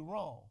should I do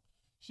wrong?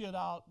 Should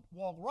I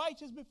walk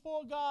righteous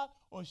before God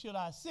or should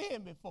I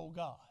sin before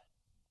God?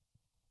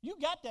 You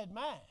got that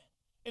mind.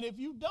 And if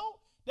you don't,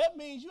 that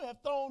means you have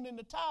thrown in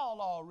the towel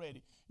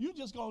already. You're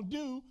just going to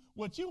do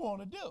what you want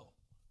to do.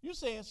 You're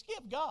saying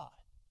skip God.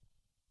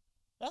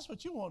 That's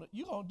what you want to do.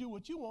 You're going to do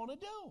what you want to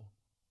do.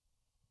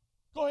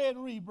 Go ahead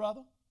and read,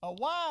 brother. A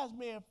wise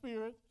man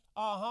feareth.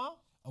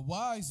 A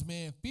wise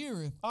man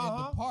feareth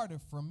and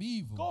departeth from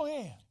evil. Go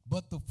ahead.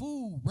 But the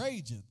fool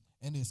rageth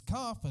and is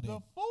confident.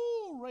 The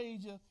fool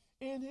rageth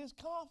in his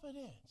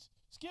confidence.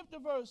 Skip to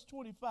verse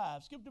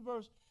 25. Skip to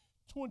verse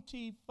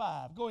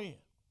 25. Go ahead.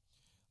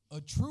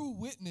 A true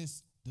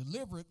witness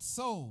delivereth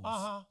souls,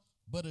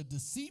 but a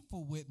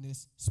deceitful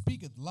witness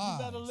speaketh lies.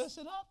 You better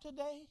listen up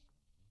today.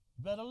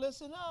 You better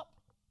listen up.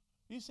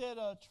 He said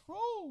a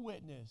true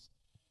witness.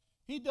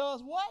 He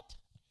does what?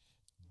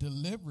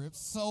 Delivereth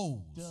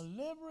souls.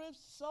 Delivereth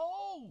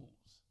souls.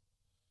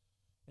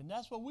 And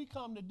that's what we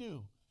come to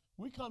do.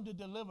 We come to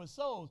deliver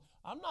souls.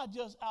 I'm not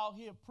just out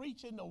here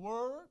preaching the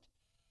word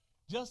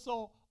just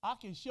so I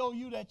can show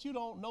you that you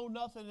don't know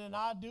nothing than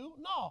I do.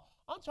 No,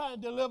 I'm trying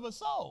to deliver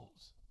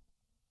souls.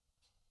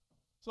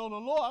 So the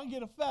Lord, I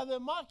get a feather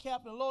in my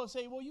cap, and the Lord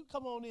say, well, you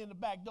come on in the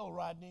back door,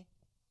 Rodney.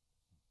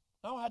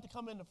 I don't have to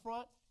come in the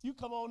front. You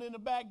come on in the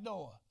back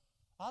door.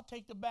 I'll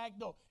take the back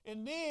door.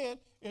 And then,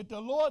 if the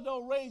Lord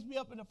don't raise me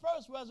up in the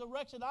first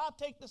resurrection, I'll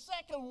take the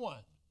second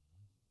one.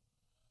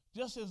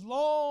 Just as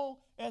long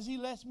as he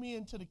lets me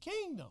into the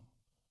kingdom.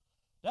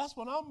 That's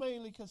what I'm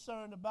mainly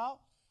concerned about,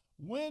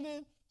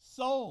 winning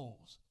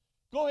souls.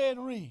 Go ahead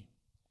and read.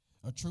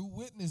 A true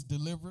witness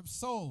delivereth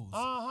souls,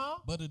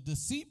 but a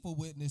deceitful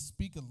witness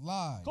speaketh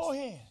lies. Go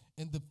ahead.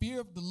 And the fear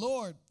of the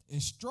Lord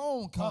is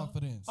strong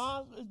confidence.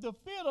 The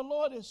fear of the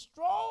Lord is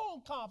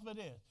strong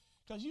confidence.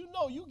 Because you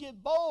know you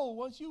get bold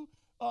once you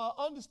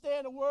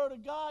understand the word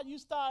of God, you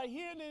start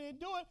hearing it and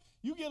do it,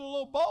 you get a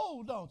little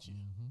bold, don't you?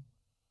 Mm-hmm.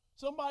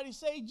 Somebody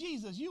say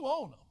Jesus, you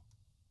own them.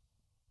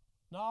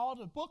 No,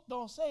 the book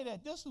don't say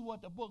that. This is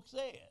what the book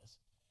says.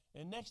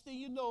 And next thing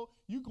you know,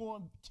 you're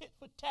going tit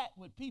for tat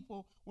with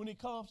people when it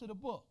comes to the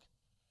book.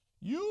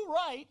 You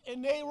right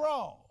and they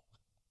wrong.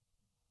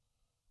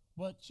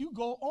 But you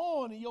go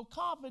on in your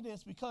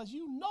confidence because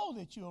you know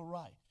that you're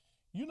right.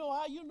 You know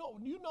how you know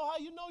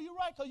you're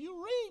right because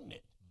you're reading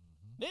it.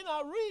 Mm-hmm. They're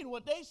not reading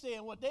what they say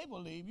and what they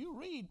believe. You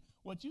read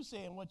what you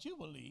say and what you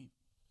believe.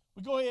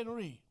 But go ahead and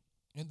read.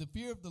 And the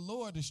fear of the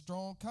Lord is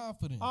strong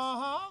confidence.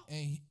 Uh-huh.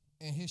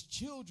 And his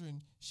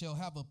children shall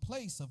have a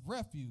place of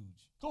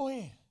refuge. Go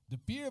ahead. The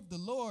fear of the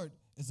Lord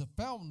is a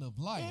fountain of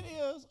life. It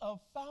is a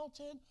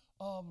fountain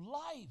of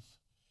life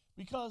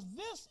because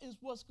this is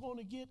what's going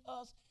to get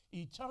us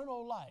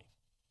eternal life.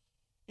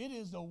 It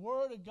is the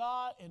word of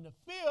God and the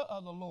fear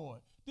of the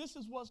Lord. This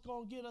is what's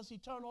going to get us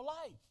eternal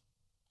life.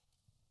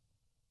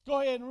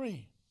 Go ahead and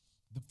read.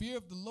 The fear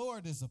of the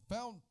Lord is a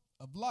fountain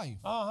of life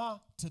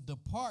to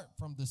depart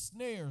from the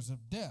snares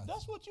of death.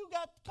 That's what you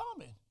got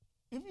coming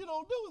if you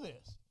don't do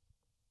this.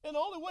 And the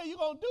only way you're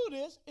going to do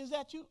this is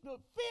that the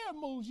fear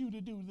moves you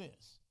to do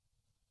this.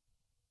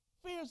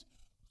 Fear's,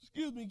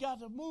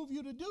 got to move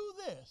you to do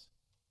this.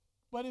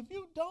 But if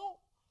you don't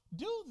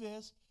do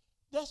this,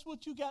 that's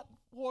what you got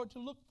to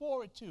look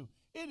forward to.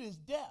 It is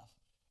death,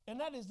 and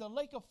that is the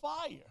lake of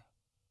fire.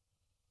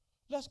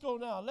 Let's go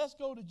now. Let's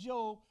go to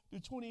Job, the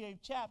 28th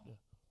chapter,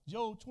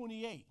 Job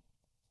 28.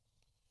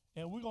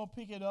 And we're going to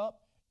pick it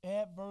up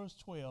at verse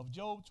 12.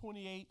 Job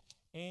 28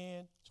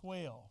 and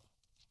 12.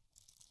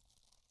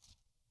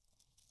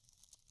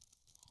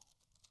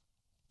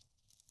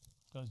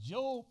 Because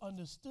Job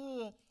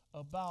understood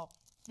about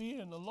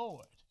fearing the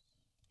Lord.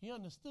 He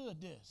understood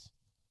this.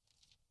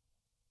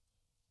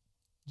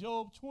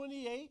 Job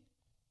 28,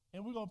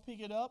 and we're going to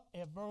pick it up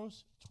at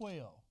verse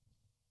 12.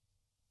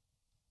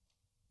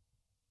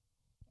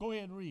 Go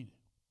ahead and read it.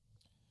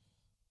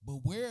 But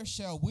where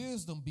shall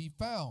wisdom be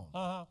found?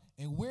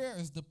 And where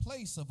is the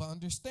place of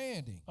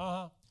understanding?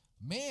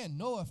 Man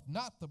knoweth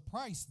not the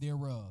price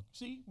thereof.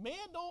 See, man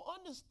don't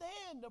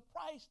understand the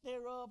price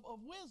thereof of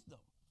wisdom.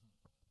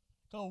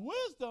 Because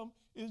wisdom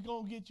is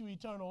going to get you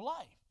eternal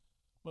life.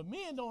 But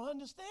men don't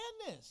understand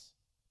this.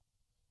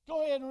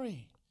 Go ahead and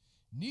read.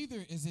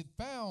 Neither is it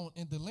found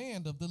in the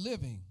land of the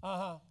living.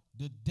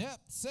 The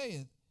depth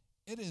saith,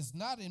 it is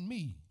not in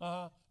me.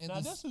 Now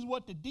this is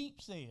what the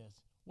deep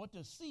says, what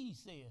the sea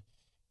says.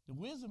 The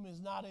wisdom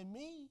is not in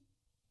me.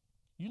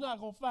 You're not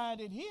going to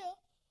find it here.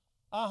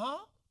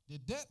 The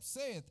depth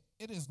saith,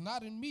 it is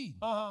not in me.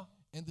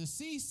 And the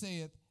sea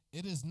saith,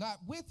 it is not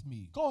with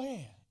me. Go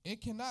ahead.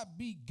 It cannot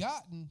be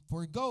gotten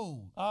for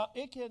gold.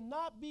 It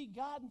cannot be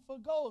gotten for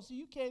gold. So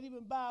you can't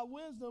even buy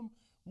wisdom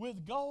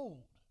with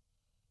gold.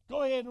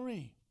 Go ahead and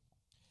read.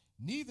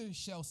 Neither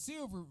shall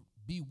silver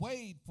be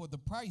weighed for the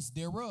price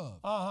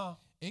thereof.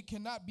 It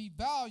cannot be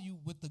valued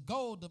with the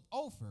gold of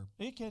Ophir.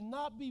 It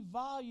cannot be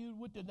valued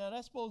with now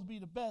that's supposed to be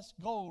the best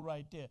gold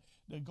right there,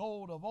 the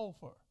gold of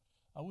Ophir.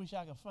 I wish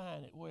I could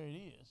find it where it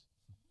is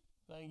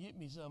so I can get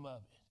me some of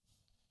it.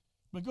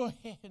 But go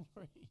ahead and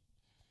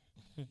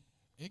read.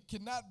 It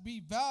cannot be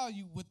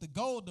valued with the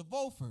gold of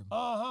Ophir,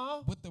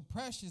 with the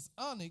precious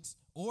onyx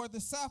or the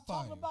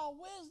sapphire. Talk about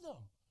wisdom.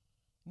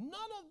 None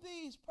of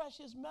these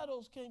precious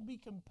metals can be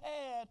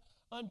compared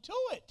unto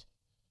it.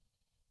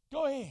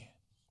 Go ahead.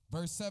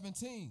 Verse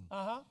 17.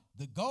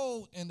 The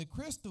gold and the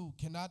crystal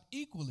cannot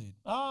equal it.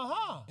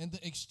 And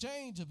the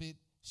exchange of it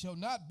shall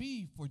not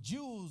be for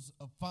jewels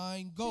of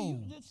fine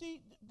gold.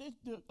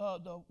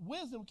 The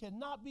wisdom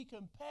cannot be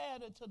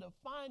compared unto the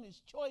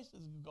finest choices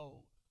of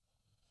gold.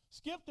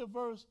 Skip to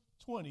verse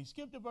 20.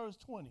 Skip to verse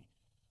 20.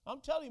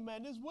 I'm telling you,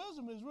 man, this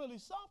wisdom is really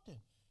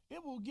something.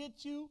 It will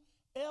get you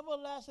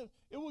everlasting.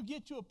 It will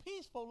get you a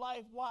peaceful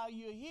life while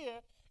you're here,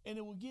 and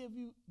it will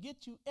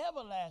get you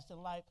everlasting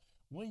life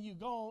when you're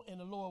gone and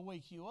the Lord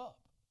wakes you up.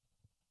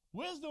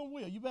 Wisdom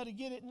will. You better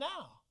get it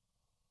now.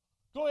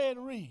 Go ahead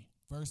and read.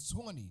 Verse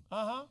 20.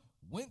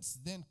 Whence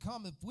then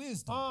cometh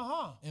wisdom?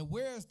 And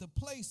where is the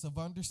place of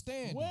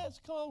understanding?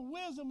 Whence comes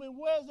wisdom and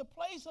where's the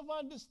place of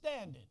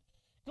understanding?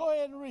 Go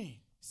ahead and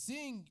read.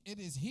 Seeing it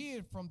is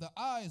hid from the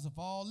eyes of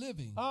all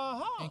living,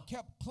 and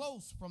kept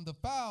close from the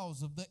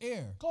fowls of the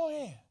air. Go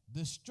ahead.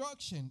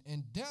 Destruction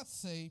and death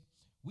say,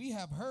 we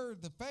have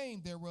heard the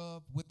fame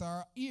thereof with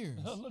our ears.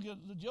 Look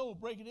at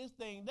Job breaking this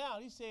thing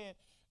down. He said,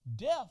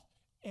 death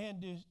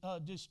and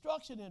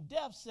destruction and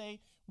death say,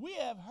 we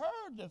have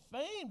heard the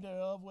fame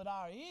thereof with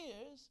our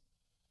ears.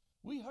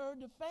 We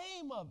heard the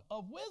fame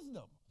of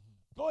wisdom.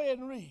 Go ahead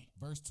and read.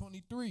 Verse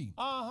 23.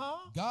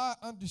 God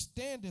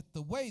understandeth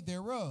the way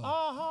thereof,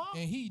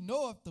 and he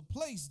knoweth the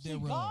place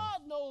thereof.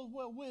 God knows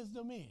where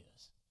wisdom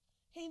is.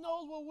 He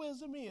knows where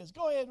wisdom is.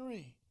 Go ahead and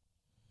read.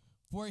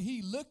 For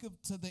he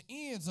looketh to the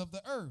ends of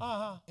the earth,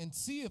 and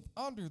seeth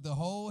under the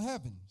whole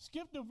heaven.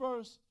 Skip to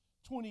verse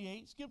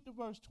 28. Skip to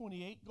verse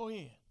 28. Go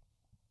ahead.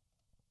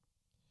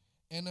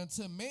 And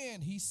unto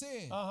man he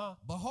said,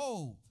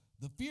 behold,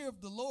 the fear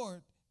of the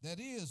Lord, that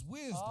is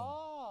wisdom.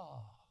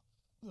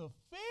 the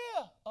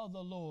fear of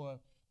the Lord,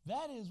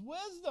 that is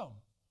wisdom.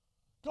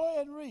 Go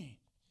ahead and read.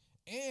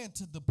 And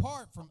to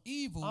depart from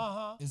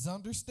evil is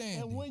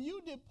understanding. And when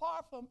you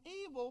depart from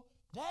evil,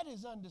 that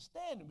is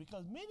understanding.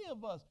 Because many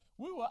of us,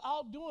 we were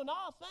out doing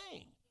our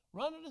thing,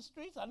 running the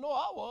streets. I know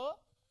I was.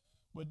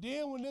 But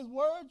then when this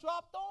word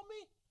dropped on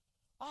me,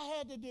 I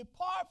had to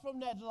depart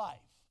from that life.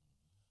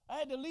 I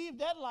had to leave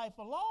that life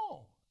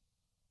alone.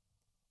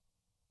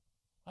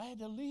 I had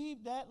to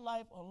leave that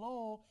life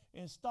alone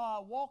and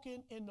start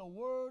walking in the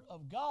word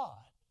of God.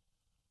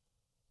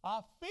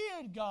 I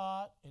feared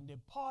God and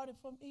departed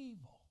from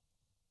evil.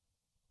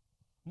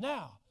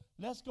 Now,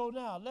 let's go to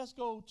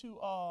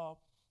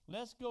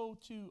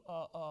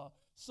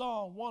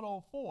Psalm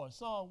 104.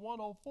 Psalm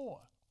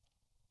 104.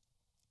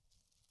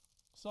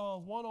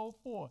 Psalm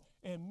 104.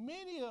 And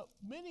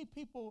many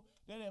people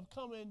that have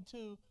come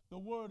into the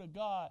word of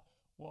God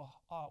were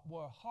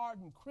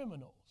hardened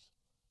criminals,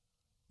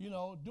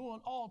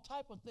 doing all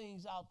type of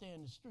things out there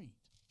in the street.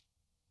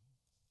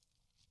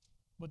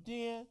 But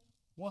then,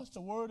 once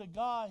the word of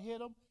God hit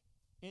them,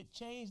 it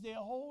changed their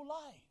whole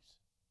lives.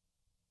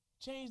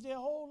 Changed their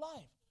whole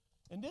life.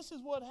 And this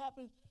is what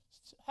happens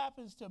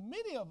to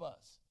many of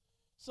us.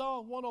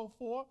 Psalm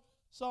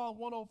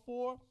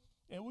 104,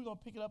 and we're going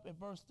to pick it up at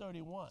verse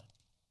 31.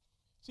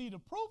 See, the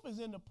proof is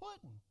in the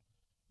pudding.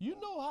 You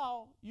know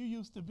how you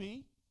used to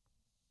be.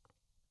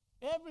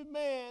 Every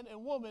man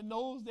and woman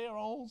knows their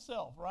own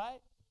self,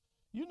 right?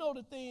 You know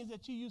the things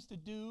that you used to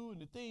do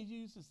and the things you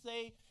used to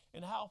say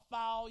and how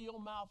foul your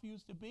mouth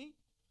used to be.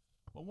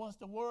 But once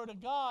the word of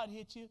God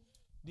hit you,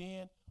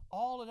 then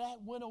all of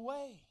that went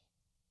away.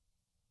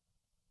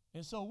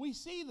 And so we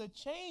see the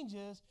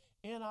changes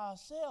in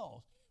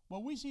ourselves.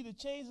 But we see the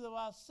changes of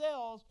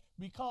ourselves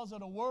because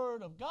of the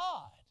word of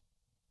God.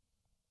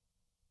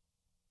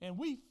 And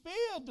we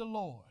feared the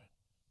Lord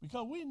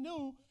because we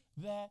knew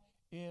that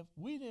if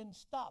we didn't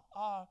stop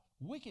our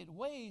wicked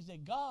ways,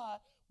 that God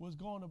was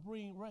going to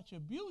bring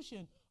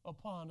retribution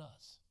upon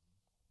us.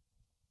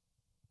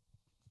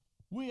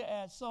 We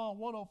are at Psalm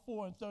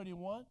 104 and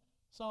 31.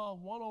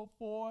 Psalm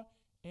 104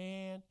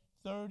 and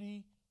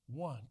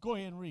 31. Go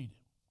ahead and read it.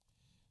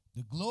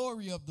 The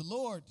glory of the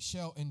Lord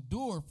shall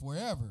endure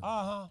forever.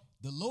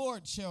 The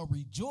Lord shall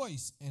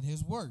rejoice in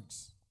his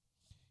works.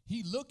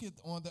 He looketh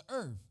on the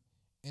earth,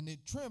 and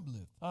it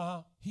trembleth.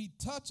 He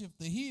toucheth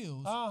the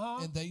hills,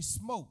 and they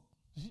smoke.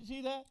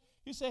 See that?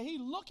 He said, he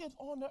looketh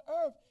on the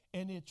earth,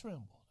 and it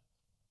trembled.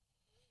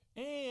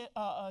 And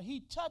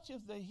he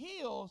toucheth the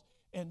hills,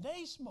 and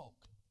they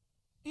smoke.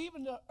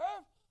 Even the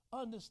earth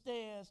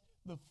understands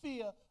the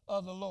fear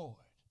of the Lord.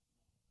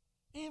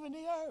 Even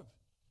the earth.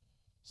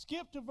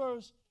 Skip to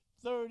verse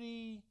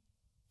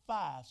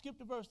 35. Skip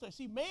to verse 30.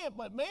 See, man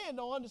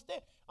don't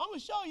understand. I'm going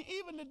to show you,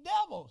 even the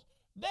devils,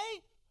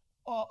 they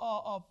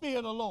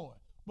fear the Lord.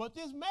 But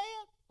this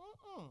man,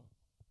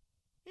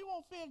 he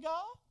won't fear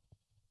God.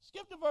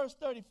 Skip to verse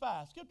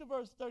 35. Skip to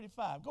verse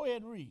 35. Go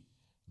ahead and read.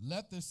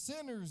 Let the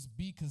sinners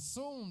be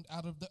consumed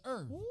out of the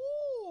earth.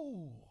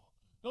 Ooh.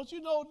 Don't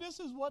you know this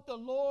is what the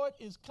Lord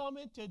is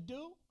coming to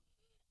do?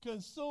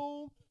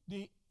 Consume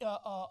the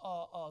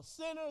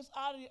sinners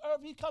out of the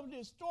earth. He's coming to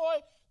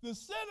destroy the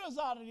sinners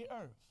out of the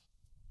earth.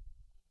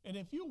 And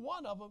if you're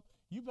one of them,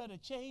 you better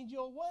change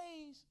your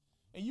ways.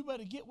 And you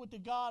better get with the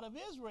God of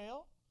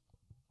Israel.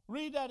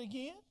 Read that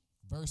again.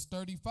 Verse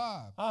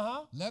 35.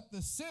 Let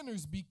the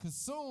sinners be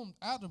consumed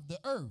out of the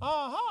earth.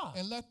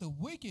 And let the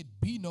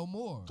wicked be no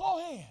more. Go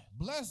ahead.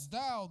 Bless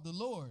thou the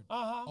Lord,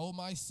 O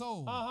my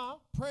soul.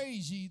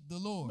 Praise ye the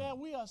Lord. Man,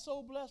 we are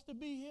so blessed to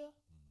be here.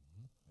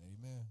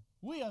 Amen.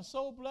 We are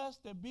so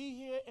blessed to be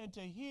here and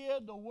to hear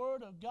the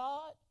word of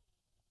God.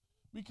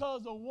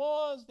 Because the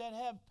ones that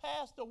have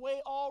passed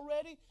away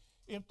already,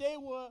 if they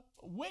were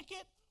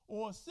wicked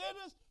or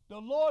sinners, the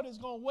Lord is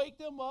going to wake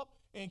them up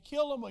and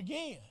kill them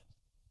again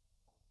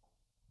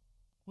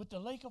with the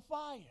lake of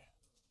fire.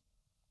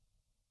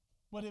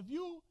 But if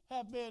you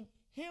have been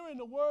hearing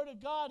the word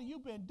of God and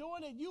you've been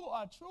doing it, you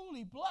are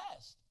truly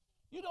blessed.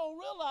 You don't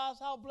realize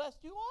how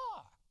blessed you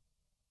are.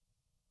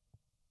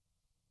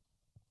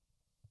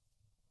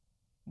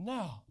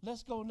 Now,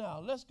 let's go to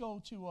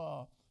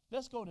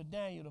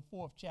Daniel, the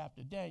 4th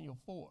chapter, Daniel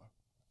 4.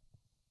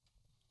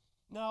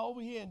 Now, over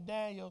here in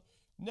Daniel,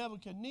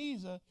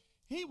 Nebuchadnezzar,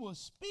 he was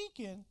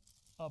speaking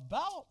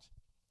about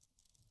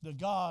the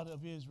God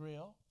of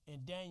Israel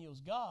and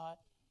Daniel's God,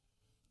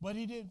 but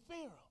he didn't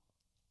fear him.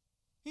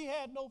 He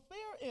had no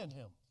fear in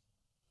him.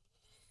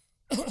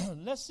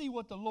 Let's see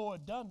what the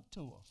Lord done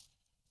to him.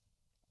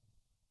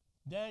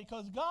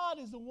 Because God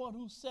is the one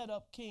who set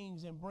up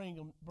kings and bring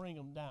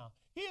them down.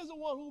 He is the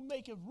one who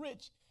maketh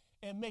rich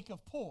and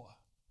maketh poor.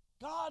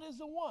 God is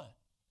the one.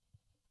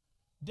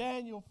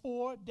 Daniel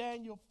 4, and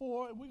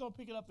we're going to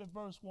pick it up at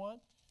verse 1.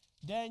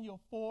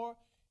 Daniel 4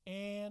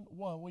 and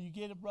 1. When you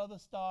get it, brother,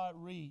 start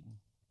reading.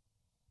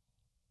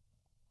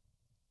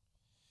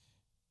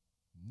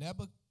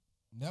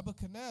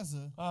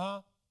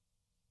 Nebuchadnezzar,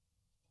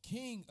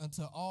 king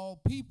unto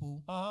all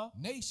people,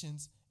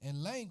 nations,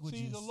 and languages.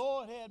 See, the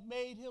Lord had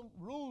made him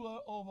ruler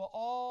over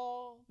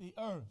all the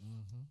earth.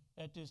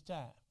 at this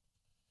time.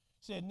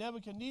 Said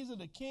Nebuchadnezzar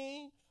the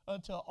king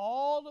unto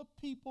all the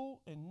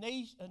people and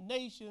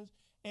nations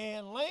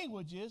and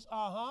languages,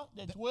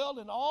 that dwell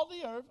in all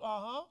the earth,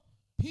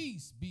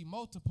 peace be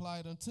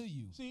multiplied unto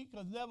you. See,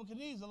 because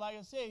Nebuchadnezzar, like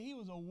I said, he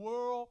was a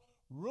world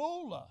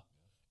ruler.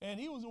 And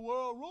he was a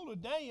world ruler.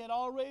 Daniel had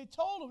already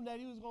told him that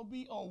he was going to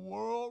be a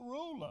world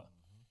ruler.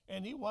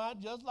 And he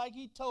wanted, just like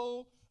he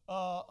told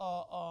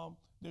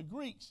the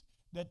Greeks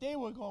that they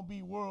were going to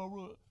be world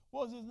rulers.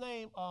 What was his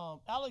name?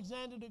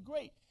 Alexander the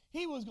Great.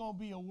 He was going to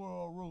be a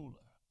world ruler.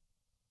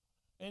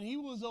 And he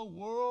was a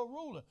world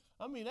ruler.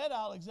 I mean, that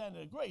Alexander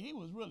the Great, he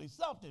was really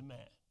something,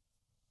 man.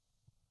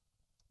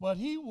 But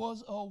he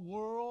was a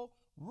world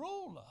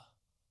ruler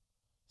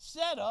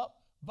set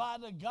up by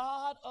the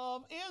God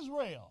of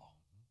Israel.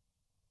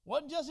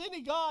 Wasn't just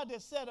any God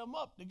that set him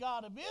up. The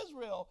God of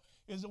Israel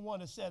is the one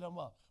that set him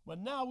up. But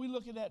now we're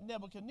looking at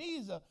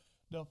Nebuchadnezzar,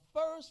 the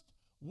first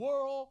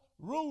world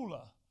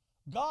ruler.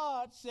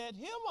 God set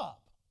him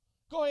up.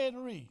 Go ahead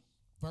and read.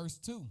 Verse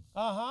 2.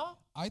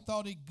 I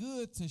thought it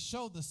good to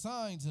show the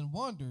signs and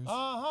wonders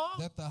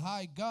that the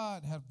high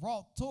God had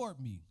wrought toward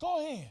me. Go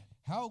ahead.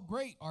 How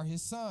great are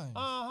his signs,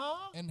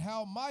 and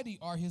how mighty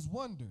are his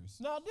wonders.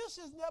 Now this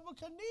is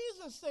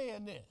Nebuchadnezzar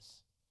saying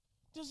this.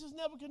 This is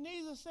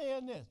Nebuchadnezzar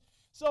saying this.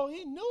 So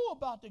he knew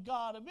about the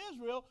God of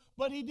Israel,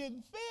 but he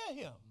didn't fear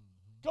him.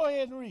 Go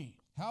ahead and read.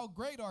 How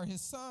great are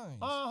his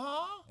signs,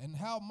 and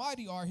how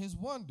mighty are his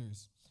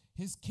wonders.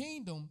 His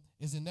kingdom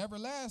is an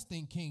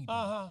everlasting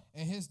kingdom,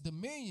 and his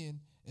dominion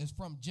is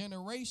from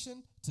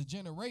generation to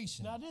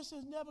generation. Now this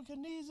is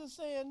Nebuchadnezzar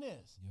saying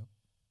this. Yep.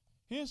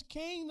 His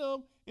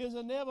kingdom is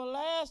an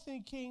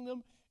everlasting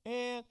kingdom,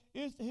 and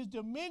it's his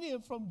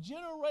dominion from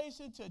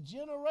generation to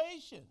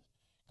generation.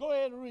 Go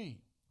ahead and read.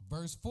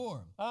 Verse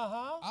 4.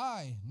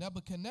 I,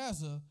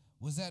 Nebuchadnezzar,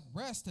 was at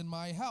rest in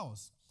my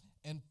house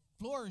and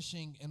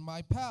flourishing in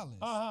my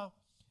palace.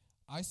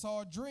 I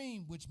saw a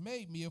dream which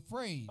made me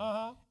afraid,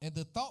 and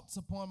the thoughts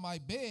upon my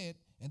bed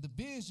and the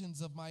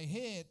visions of my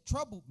head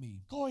troubled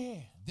me. Go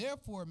ahead.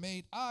 Therefore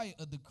made I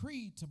a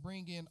decree to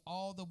bring in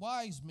all the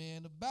wise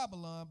men of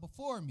Babylon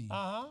before me,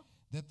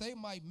 that they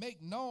might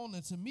make known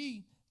unto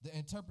me the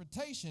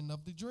interpretation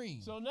of the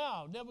dream. So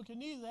now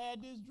Nebuchadnezzar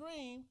had this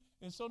dream,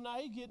 and so now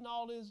he's getting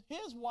all his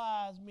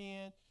wise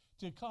men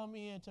to come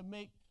in to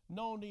make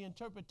known the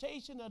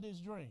interpretation of this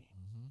dream.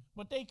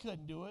 But they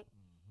couldn't do it.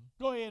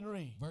 Go ahead and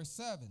read. Verse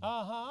 7.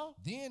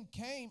 Then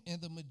came in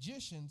the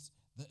magicians,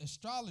 the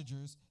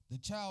astrologers, the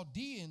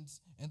Chaldeans,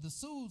 and the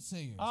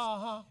soothsayers.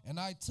 And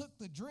I took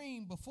the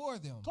dream before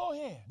them. Go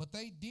ahead. But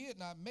they did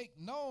not make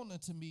known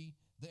unto me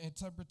the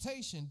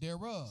interpretation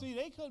thereof. See,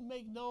 they couldn't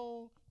make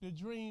known the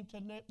dream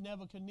to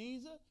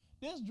Nebuchadnezzar.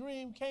 This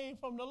dream came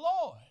from the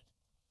Lord.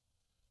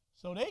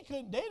 So they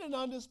didn't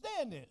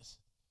understand this.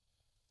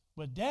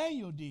 But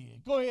Daniel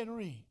did. Go ahead and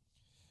read.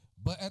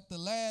 But at the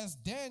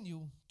last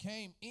Daniel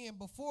came in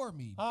before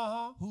me,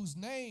 whose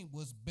name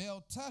was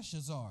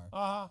Belteshazzar,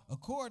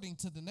 according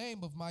to the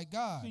name of my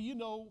God. See, you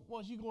know,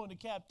 once you go into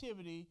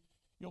captivity,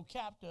 your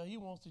captor, he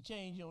wants to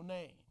change your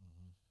name.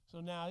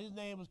 So now his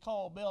name is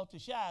called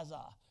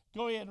Belteshazzar.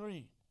 Go ahead and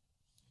read.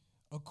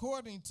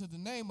 According to the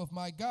name of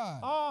my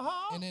God,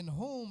 and in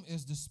whom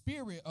is the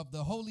spirit of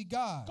the holy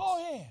God. Go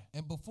ahead.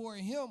 And before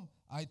him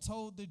I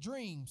told the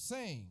dream,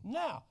 saying.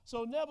 Now,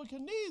 so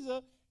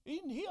Nebuchadnezzar,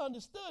 he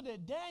understood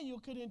that Daniel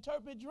could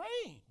interpret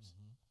dreams.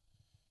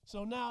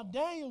 So now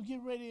Daniel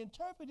get ready to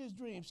interpret his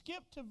dream.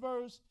 Skip to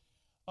verse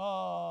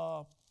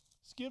 24.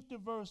 Skip to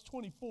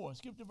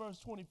verse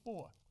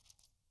 24.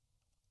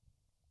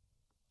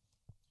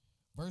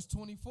 Verse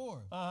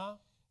 24.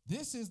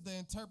 This is the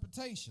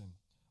interpretation,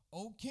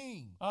 O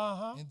king,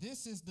 and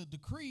this is the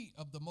decree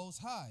of the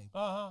Most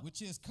High,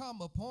 which is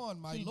come upon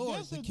my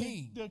Lord the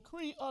king. The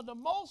decree of the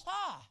Most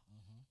High.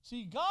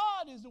 See,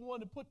 God is the one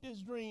that put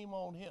this dream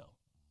on him.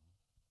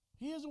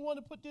 He is the one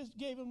that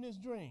gave him this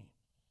dream.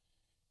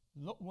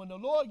 When the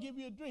Lord give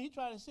you a dream, he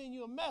trying to send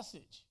you a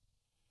message.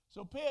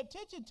 So pay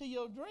attention to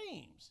your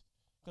dreams,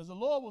 because the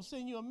Lord will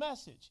send you a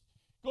message.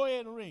 Go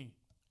ahead and read.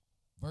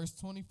 Verse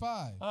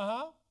 25.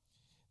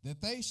 That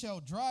they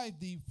shall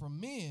drive thee from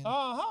men,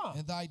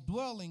 and thy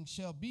dwelling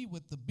shall be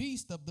with the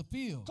beast of the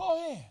field.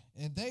 Go ahead.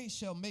 And they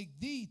shall make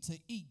thee to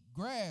eat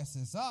grass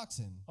as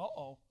oxen.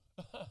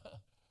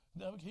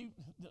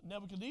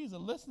 Nebuchadnezzar,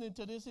 listening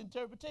to this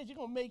interpretation, he's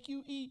going to make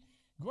you eat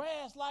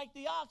grass like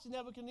the oxen,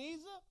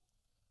 Nebuchadnezzar.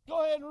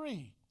 Go ahead and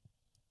read.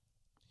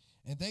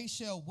 And they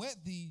shall wet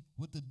thee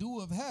with the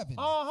dew of heaven,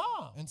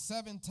 and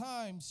 7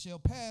 times shall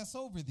pass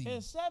over thee.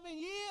 And 7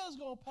 years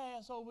going to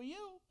pass over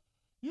you.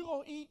 You're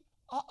going to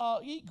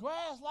eat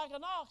grass like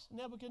an ox,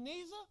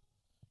 Nebuchadnezzar.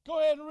 Go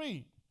ahead and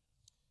read.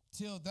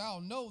 Till thou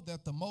know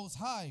that the Most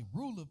High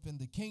ruleth in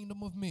the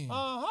kingdom of men,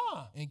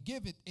 and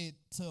giveth it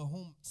to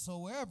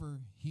whomsoever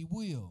he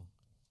will.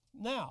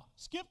 Now,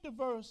 skip to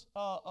verse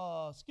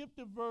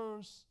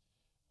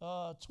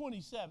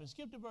 27.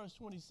 Skip to verse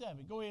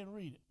 27. Go ahead and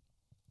read it.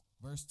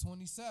 Verse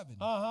 27.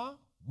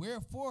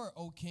 Wherefore,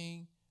 O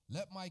king,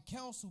 let my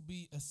counsel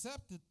be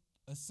accepted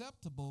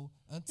acceptable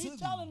unto thee. He's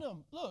telling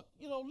them, look,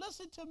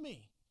 listen to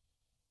me.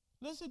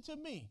 Listen to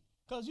me,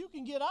 because you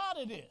can get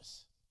out of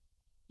this.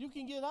 You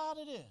can get out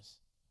of this.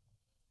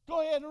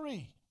 Go ahead and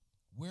read.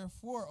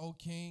 Wherefore, O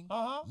king,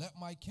 let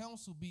my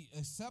counsel be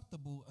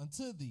acceptable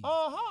unto thee,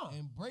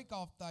 and break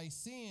off thy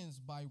sins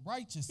by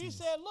righteousness. He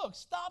said, look,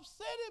 stop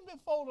sinning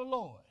before the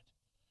Lord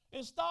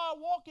and start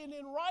walking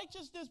in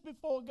righteousness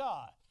before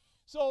God.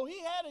 So he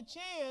had a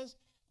chance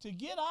to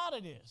get out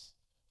of this.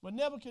 But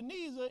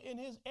Nebuchadnezzar, in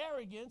his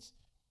arrogance,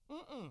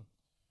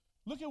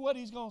 look at what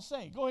he's going to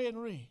say. Go ahead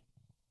and read.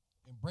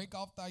 And break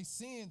off thy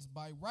sins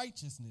by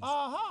righteousness,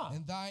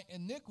 and thy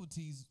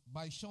iniquities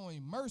by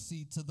showing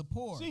mercy to the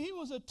poor. See, he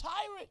was a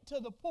tyrant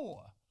to the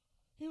poor.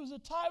 He was a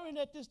tyrant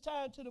at this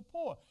time to the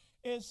poor.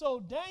 And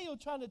so Daniel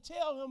trying to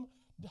tell him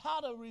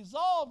how to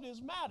resolve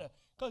this matter,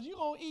 because you're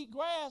going to eat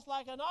grass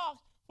like an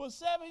ox for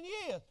 7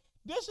 years.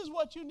 This is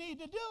what you need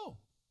to do.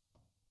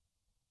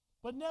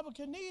 But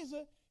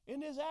Nebuchadnezzar,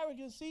 in his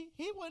arrogancy,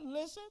 he wouldn't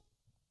listen.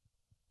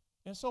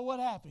 And so what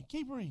happened?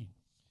 Keep reading.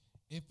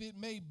 If it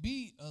may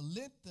be a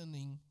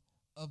lengthening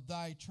of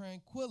thy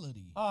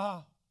tranquility.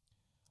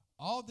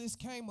 All this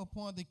came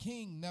upon the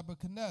king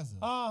Nebuchadnezzar.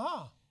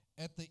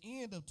 At the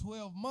end of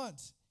 12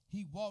 months,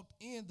 he walked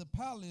in the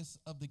palace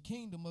of the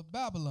kingdom of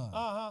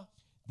Babylon.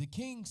 The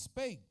king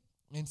spake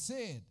and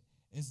said,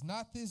 is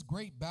not this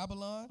great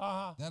Babylon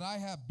that I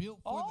have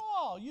built for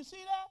you see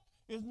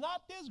that? Is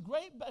not this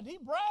great, but he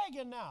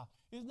bragging now.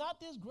 Is not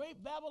this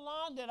great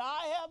Babylon that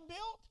I have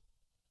built?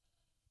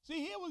 See,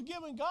 he was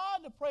giving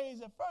God the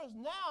praise at first.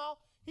 Now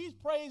he's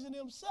praising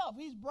himself.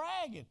 He's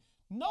bragging.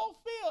 No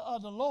fear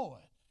of the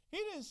Lord. He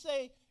didn't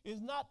say, is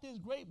not this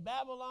great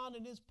Babylon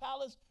in this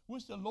palace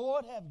which the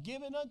Lord have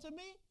given unto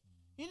me?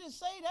 He didn't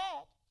say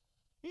that.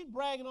 He's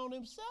bragging on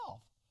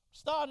himself.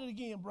 Start it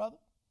again, brother.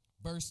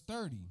 Verse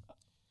 30.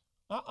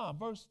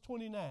 Verse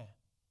 29.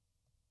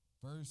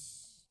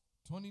 Verse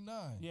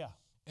 29. Yeah.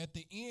 At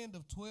the end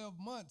of 12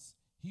 months,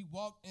 he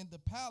walked in the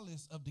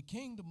palace of the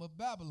kingdom of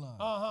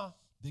Babylon.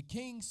 The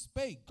king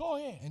spake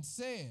and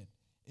said,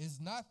 is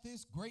not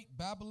this great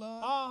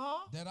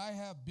Babylon that I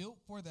have built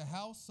for the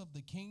house of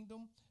the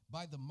kingdom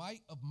by the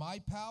might of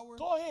my power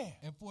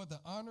and for the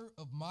honor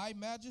of my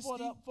majesty?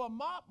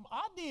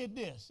 I did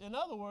this. In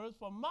other words,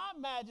 for my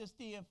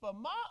majesty and for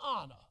my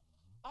honor,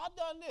 I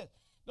done this.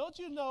 Don't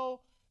you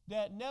know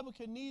that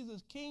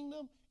Nebuchadnezzar's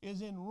kingdom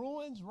is in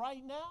ruins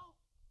right now?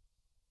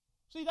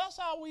 See, that's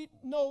how we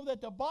know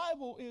that the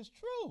Bible is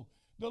true.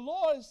 The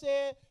Lord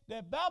said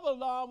that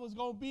Babylon was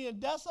going to be in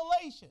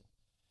desolation.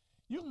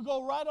 You can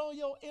go right on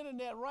your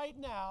internet right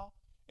now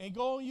and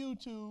go on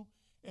YouTube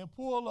and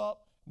pull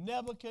up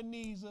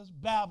Nebuchadnezzar's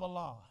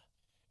Babylon.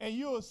 And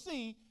you'll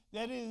see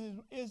that it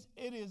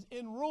is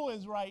in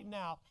ruins right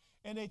now.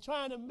 And they're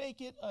trying to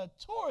make it a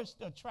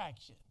tourist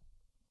attraction.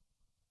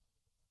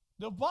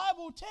 The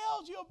Bible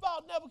tells you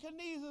about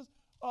Nebuchadnezzar's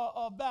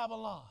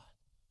Babylon.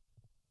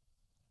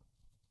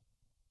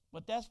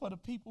 But that's for the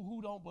people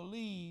who don't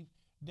believe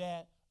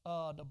that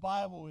the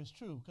Bible is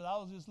true. Because I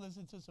was just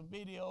listening to some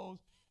videos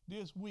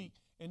this week,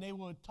 and they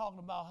were talking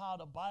about how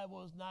the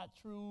Bible is not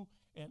true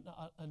and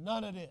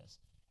none of this.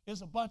 It's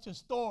a bunch of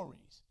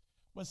stories.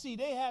 But see,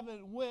 they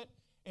haven't went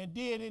and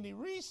did any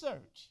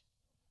research.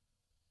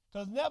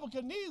 Because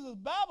Nebuchadnezzar's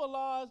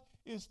Babylon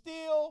is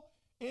still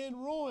in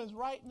ruins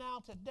right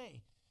now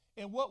today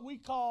in what we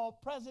call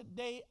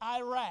present-day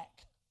Iraq.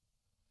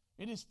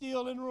 It is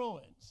still in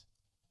ruins.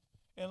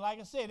 And like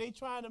I said, they're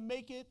trying to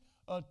make it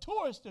a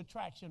tourist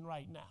attraction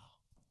right now.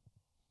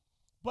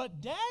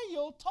 But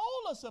Daniel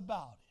told us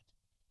about it.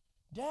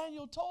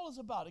 Daniel told us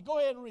about it. Go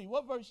ahead and read.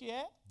 What verse you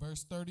at?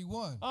 Verse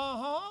 31.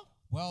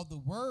 While the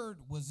word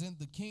was in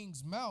the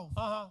king's mouth,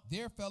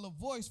 there fell a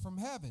voice from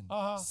heaven,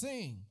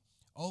 saying,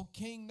 O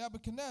King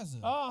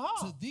Nebuchadnezzar,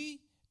 to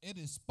thee it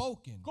is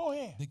spoken. Go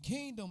ahead. The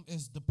kingdom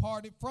is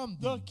departed from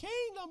thee. The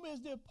kingdom is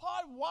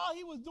departed. While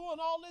he was doing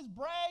all this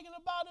bragging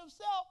about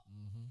himself,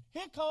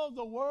 here comes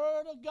the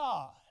word of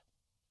God.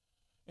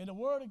 And the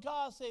word of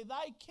God says,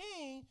 thy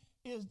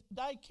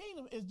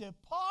kingdom is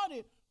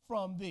departed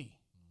from thee.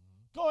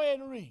 Go ahead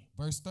and read.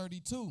 Verse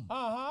 32.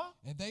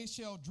 And they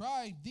shall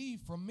drive thee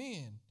from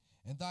men,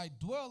 and thy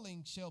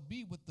dwelling shall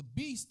be with the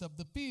beast of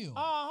the field.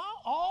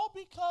 All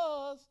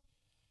because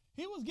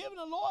he was giving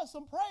the Lord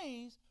some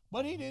praise,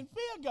 but he didn't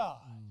fear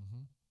God.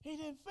 He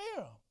didn't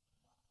fear him.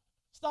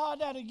 Start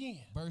that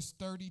again. Verse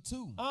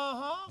 32.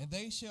 And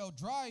they shall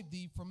drive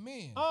thee from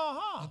men,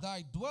 and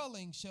thy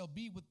dwelling shall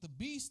be with the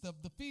beast of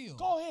the field.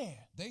 Go ahead.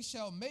 They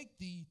shall make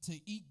thee to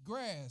eat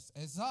grass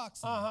as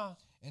oxen,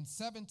 and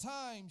 7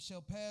 times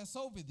shall pass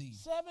over thee.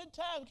 7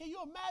 times. Can you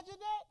imagine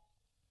that?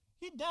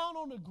 He down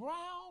on the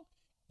ground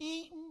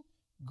eating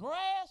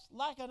grass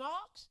like an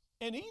ox,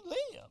 and he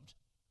lived.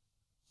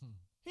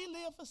 He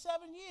lived for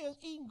 7 years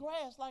eating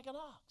grass like an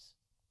ox.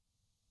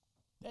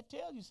 That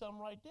tells you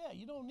something right there.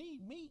 You don't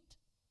need meat.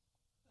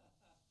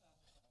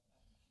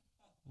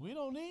 We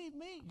don't need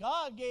meat.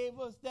 God gave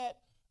us that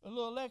a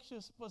little extra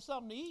for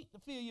something to eat to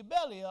fill your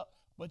belly up,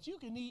 but you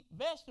can eat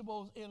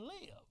vegetables and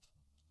live.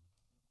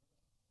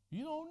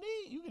 You don't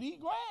need, you can eat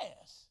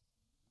grass.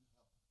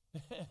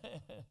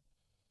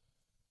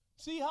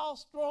 See how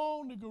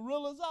strong the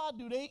gorillas are?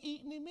 Do they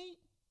eat any meat?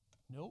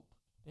 Nope.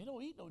 They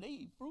don't eat no. They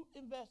eat fruit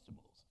and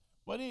vegetables.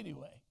 But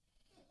anyway.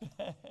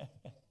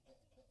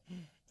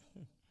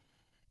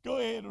 Go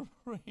ahead and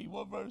read.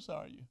 What verse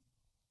are you?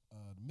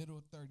 Middle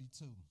of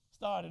 32.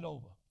 Start it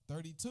over.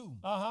 32.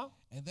 Uh-huh.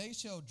 And they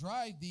shall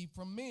drive thee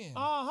from men.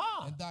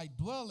 Uh-huh. And thy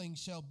dwelling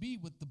shall be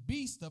with the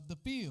beasts of the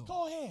field.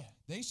 Go ahead.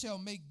 They shall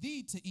make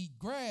thee to eat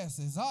grass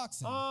as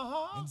oxen.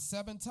 Uh-huh. And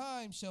 7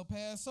 times shall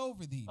pass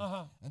over thee.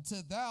 Uh-huh.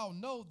 Until thou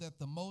know that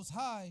the Most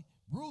High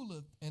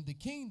ruleth in the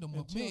kingdom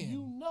of men. Until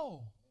you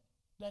know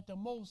that the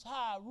Most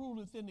High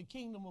ruleth in the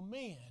kingdom of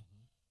men.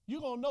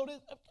 You're going to know this.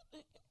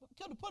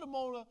 Could have put them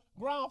on the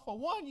ground for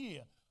 1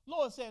 year.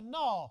 Lord said,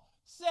 no,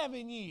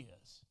 7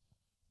 years.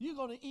 You're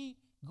going to eat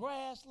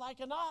grass like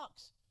an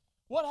ox.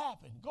 What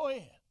happened? Go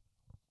ahead.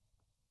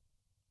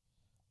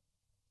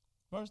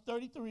 Verse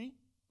 33.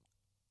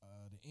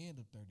 The end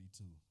of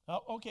 32.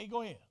 Okay,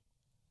 go ahead.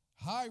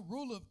 High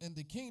ruleth in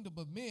the kingdom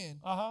of men,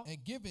 and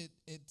giveth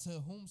it to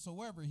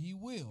whomsoever he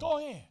will. Go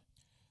ahead.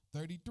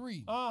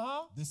 33.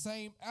 Uh-huh. The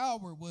same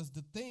hour was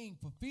the thing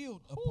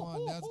fulfilled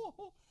upon that.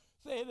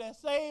 Say that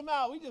same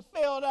hour. He just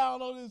fell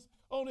down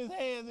on his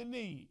hands and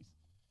knees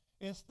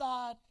and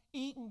started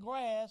eating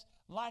grass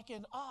like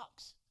an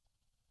ox.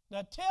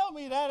 Now tell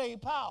me that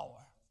ain't power.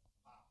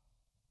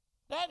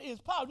 That is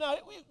power. Now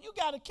you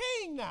got a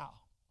king now.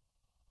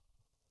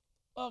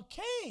 A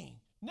king.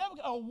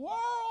 A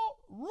world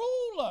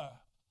ruler.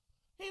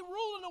 He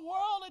ruling the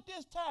world at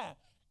this time.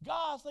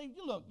 God said,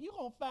 look, you're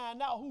going to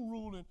find out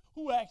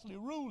who actually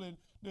ruling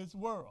this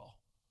world.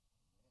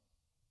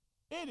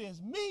 It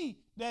is me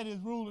that is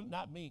ruling,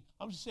 not me.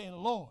 I'm just saying the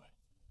Lord.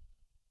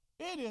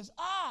 It is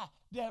I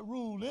that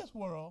rule this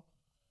world.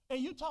 And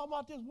you talking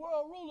about this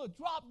world ruler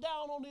dropped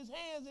down on his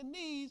hands and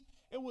knees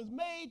and was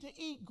made to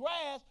eat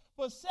grass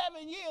for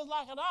 7 years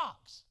like an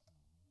ox.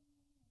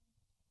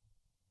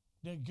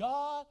 The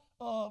God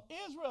of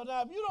Israel.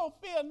 Now, if you don't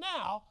fear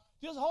now,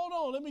 just hold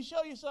on. Let me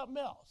show you something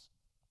else.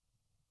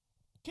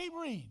 Keep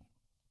reading.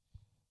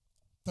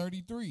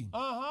 33.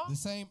 Uh-huh. The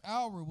same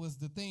hour was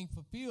the thing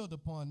fulfilled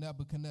upon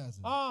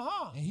Nebuchadnezzar.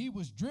 Uh-huh. And he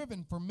was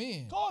driven from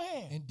men. Go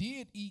ahead. And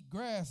did eat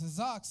grass as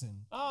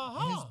oxen. Uh-huh.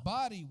 And his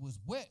body was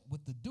wet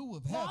with the dew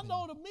of heaven. Now,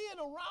 I know the men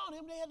around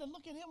him, they had to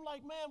look at him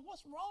like, man,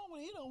 what's wrong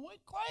with him? He done went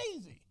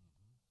crazy.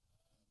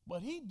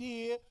 But he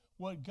did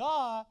what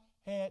God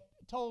had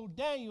told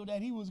Daniel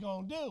that he was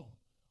going to do.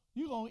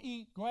 You're going to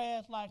eat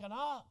grass like an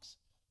ox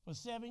for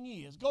 7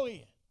 years. Go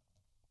ahead.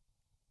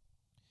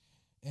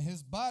 And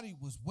his body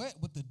was wet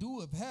with the dew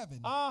of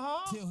heaven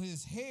till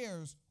his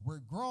hairs were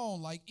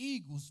grown like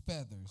eagle's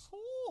feathers.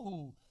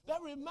 Ooh, that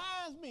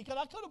reminds me, because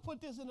I could have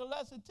put this in the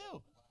lesson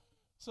too.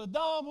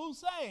 Saddam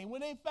Hussein,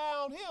 when they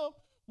found him,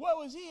 where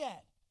was he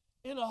at?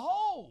 In a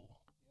hole.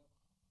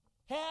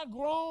 Hair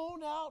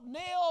grown out,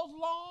 nails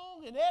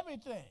long, and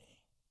everything.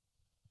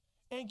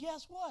 And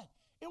guess what?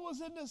 It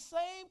was in the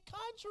same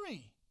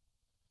country.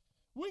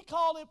 We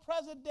call it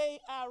present-day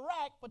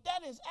Iraq, but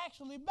that is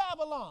actually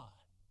Babylon.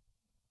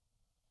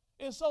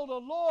 And so the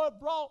Lord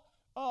brought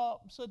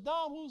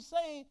Saddam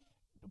Hussein,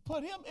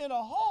 put him in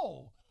a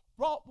hole,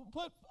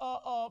 put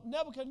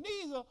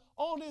Nebuchadnezzar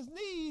on his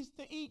knees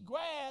to eat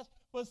grass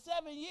for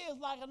 7 years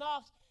like an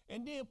ox,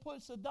 and then put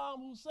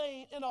Saddam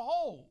Hussein in a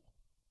hole.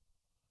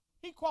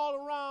 He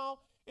crawled around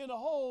in a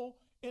hole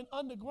in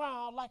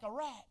underground like a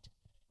rat.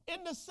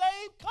 In the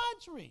same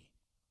country.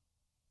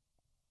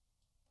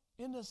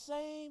 In the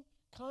same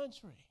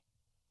country.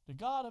 The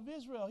God of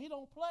Israel, he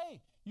don't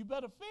play. You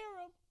better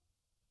fear him.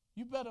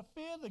 You better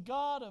fear the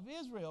God of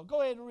Israel.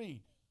 Go ahead and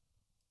read.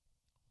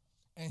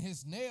 And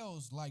his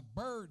nails like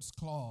birds'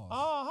 claws.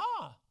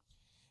 Uh-huh.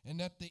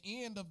 And at the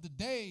end of the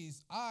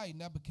days, I,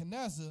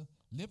 Nebuchadnezzar,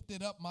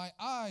 lifted up my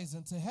eyes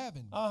into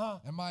heaven.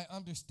 And my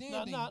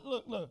understanding. Now,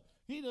 look.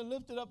 He done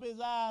lifted up his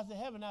eyes to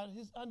heaven. Now,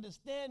 his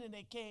understanding,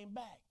 they came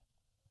back.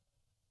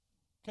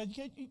 Can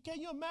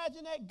you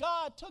imagine that?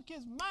 God took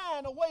his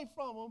mind away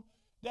from him,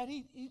 that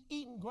he's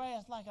eating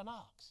grass like an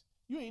ox.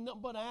 You ain't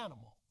nothing but an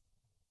animal.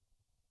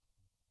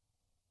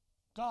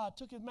 God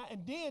took his mind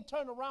and then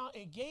turned around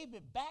and gave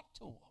it back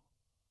to him.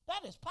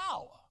 That is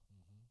power.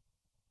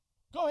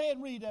 Go ahead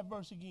and read that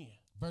verse again.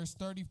 Verse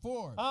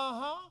 34.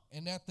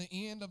 And at the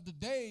end of the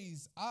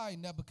days, I,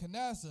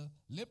 Nebuchadnezzar,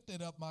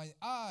 lifted up my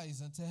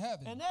eyes unto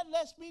heaven. And that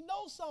lets me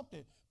know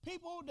something.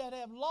 People that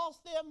have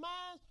lost their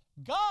minds,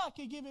 God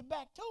can give it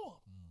back to them.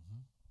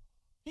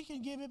 He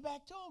can give it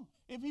back to them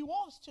if he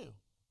wants to.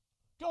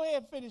 Go ahead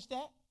and finish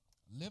that.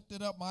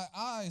 Lifted up my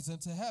eyes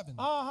unto heaven,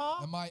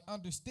 and my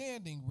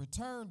understanding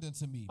returned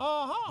unto me.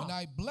 And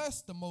I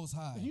blessed the Most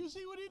High. You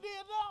see what he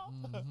did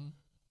now?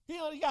 He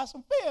only got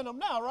some fear in him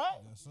now, right?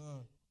 Yes,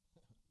 sir.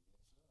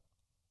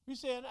 He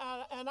said,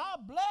 and I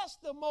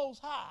blessed the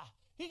Most High.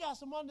 He got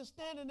some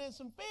understanding and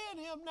some fear in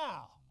him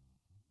now.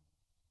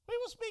 He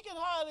was speaking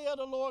highly of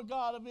the Lord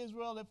God of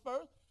Israel at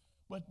first,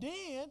 but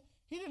then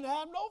he didn't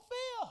have no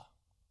fear.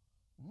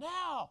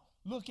 Now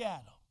look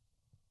at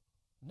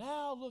him.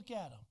 Now look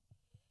at him.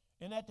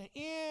 And at the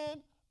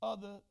end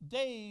of the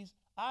days,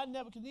 I,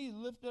 Nebuchadnezzar,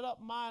 lifted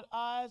up mine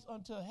eyes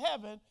unto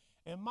heaven,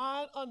 and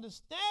mine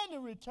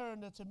understanding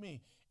returned unto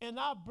me. And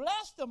I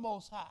blessed the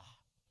Most High.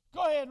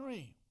 Go ahead and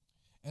read.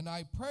 And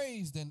I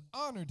praised and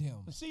honored him.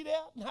 See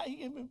that? Now you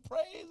give him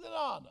praise and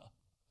honor.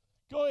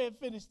 Go ahead and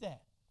finish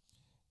that.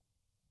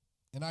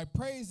 And I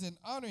praise and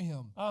honor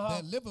him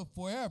that liveth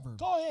forever.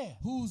 Go ahead.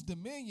 Whose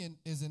dominion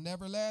is an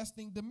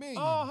everlasting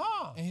dominion.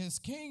 And his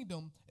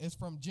kingdom is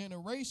from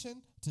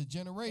generation to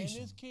generation.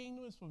 And his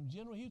kingdom is from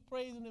generation. He's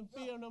praising and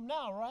fearing him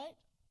now, right?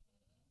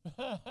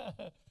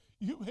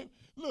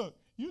 Look,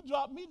 you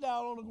dropped me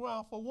down on the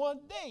ground for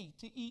one day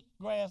to eat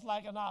grass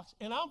like an ox,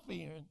 and I'm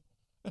fearing.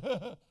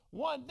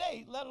 One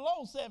day, let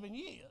alone 7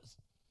 years.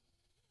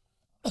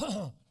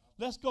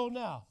 Let's go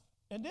now.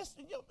 And this,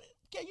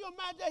 can you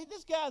imagine?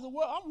 This guy's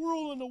I'm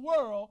ruling the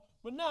world,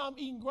 but now I'm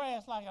eating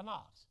grass like an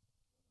ox.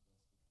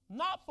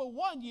 Not for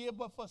 1 year,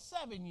 but for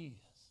 7 years.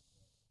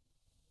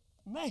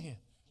 Man,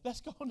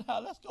 let's go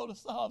now. Let's go to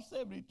Psalm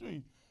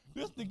 73.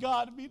 This the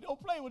God to be, don't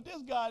play with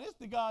this God. This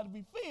the God to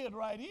be feared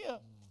right here.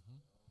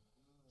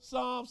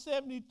 Psalm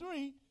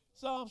 73,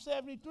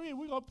 and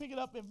we're going to pick it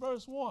up at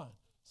verse 1.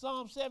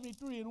 Psalm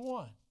 73 and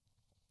 1.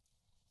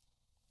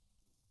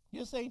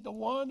 This ain't the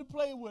one to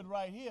play with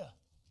right here.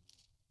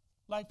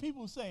 Like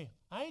people say,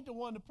 I ain't the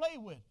one to play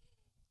with.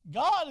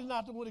 God is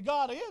not the one, the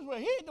God of Israel.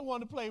 He ain't the one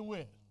to play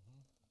with.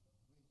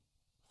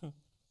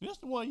 This is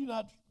the one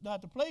you're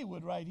not to play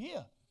with right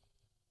here.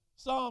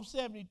 Psalm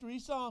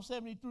 73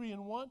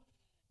 and 1.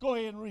 Go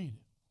ahead and read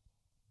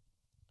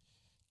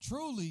it.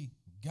 Truly,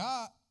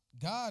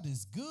 God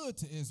is good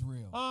to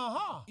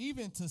Israel,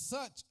 even to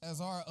such as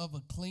are of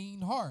a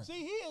clean heart. See,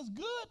 he is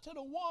good to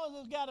the ones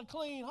that's got a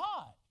clean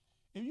heart.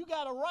 If you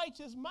got a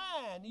righteous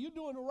mind and you're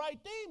doing the right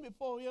thing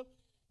before him,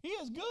 he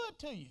is good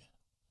to you.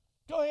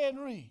 Go ahead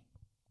and read.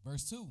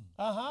 Verse 2.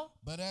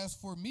 But as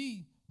for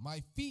me,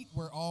 my feet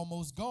were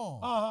almost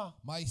gone.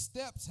 My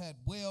steps had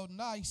well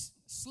nigh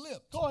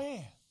slipped. Go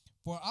ahead.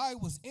 For I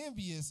was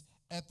envious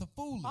at the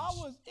foolish. I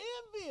was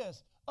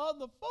envious of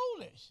the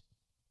foolish.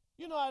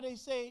 You know how they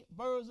say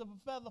birds of a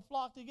feather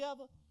flock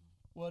together?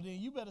 Well, then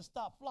you better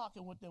stop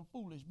flocking with them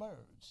foolish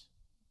birds.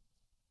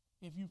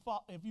 If you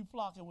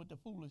flocking with the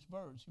foolish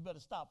birds, you better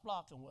stop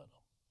flocking with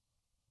them.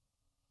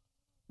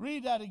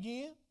 Read that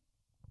again.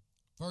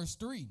 Verse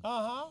 3.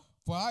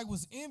 For I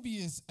was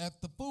envious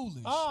at the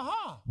foolish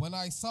when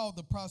I saw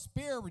the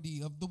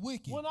prosperity of the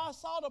wicked. When I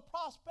saw the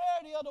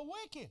prosperity of the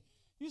wicked.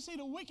 You see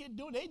the wicked,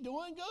 they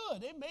doing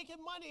good. They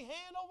making money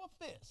hand over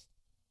fist.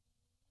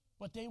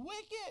 But they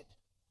wicked.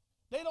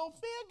 They don't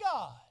fear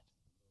God.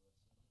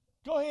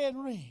 Go ahead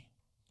and read.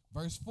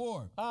 Verse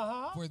 4.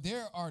 For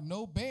there are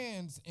no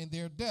bands in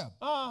their depth,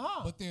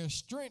 but their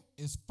strength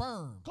is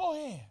firm. Go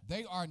ahead.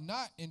 They are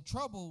not in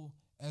trouble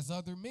as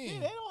other men. See,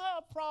 they don't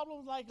have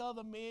problems like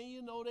other men.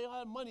 You know, they don't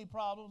have money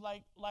problems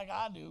like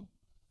I do.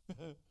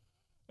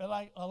 And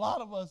like a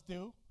lot of us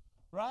do,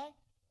 right?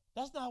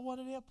 That's not one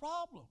of their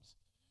problems.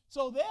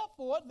 So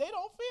therefore, they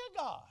don't fear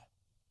God.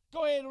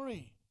 Go ahead and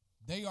read.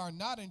 They are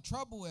not in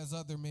trouble as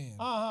other men,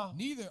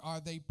 neither are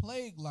they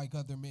plagued like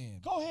other men.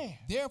 Go ahead.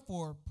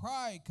 Therefore,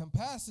 pride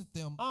compasseth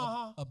them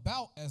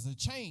about as a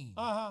chain.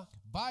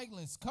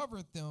 Violence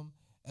covereth them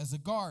as a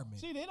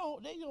garment. See, they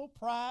don't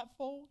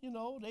prideful. You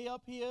know, they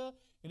up here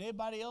and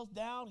everybody else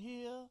down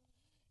here.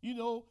 You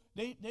know,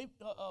 they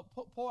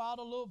pour out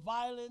a little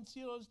violence.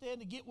 You know,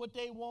 understand, to get what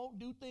they want,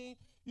 do things.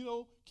 You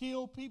know,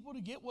 kill people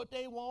to get what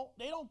they want.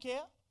 They don't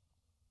care.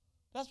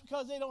 That's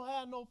because they don't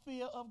have no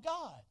fear of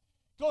God.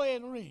 Go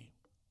ahead and read.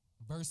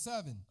 Verse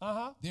 7.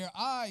 Their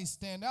eyes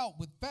stand out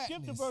with fatness.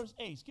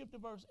 Skip to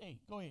verse 8.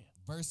 Go ahead.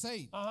 Verse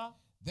 8.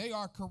 They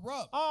are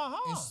corrupt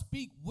and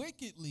speak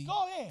wickedly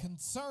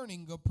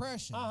concerning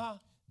oppression.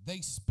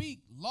 They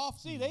speak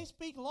lawfully. See, they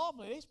speak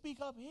lawfully. They speak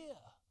up here.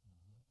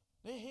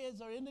 Their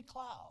heads are in the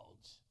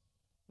clouds,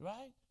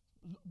 right?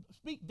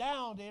 Speak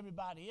down to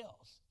everybody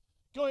else.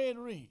 Go ahead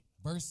and read.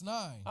 Verse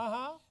 9.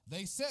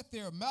 They set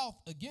their mouth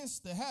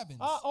against the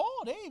heavens.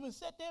 They even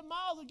set their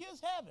mouths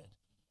against heaven.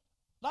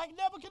 Like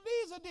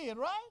Nebuchadnezzar did,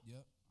 right?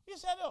 Yep. He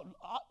said,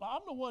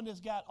 I'm the one that's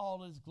got all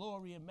this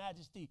glory and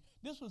majesty.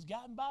 This was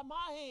gotten by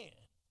my hand.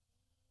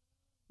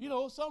 You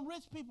know, some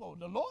rich people,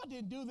 the Lord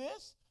didn't do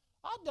this.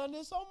 I've done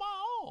this on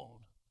my own.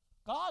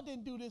 God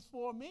didn't do this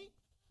for me.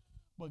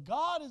 But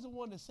God is the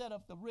one that set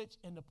up the rich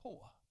and the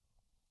poor.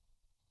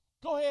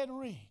 Go ahead and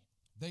read.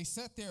 They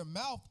set their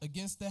mouth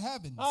against the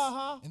heavens,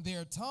 and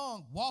their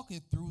tongue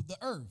walketh through the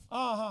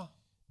earth.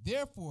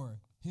 Therefore,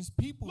 his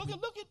people... Look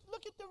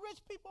at the rich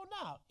people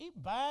now. He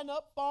buying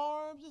up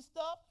farms and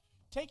stuff,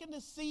 taking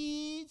the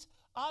seeds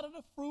out of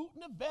the fruit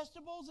and the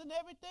vegetables and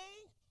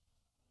everything.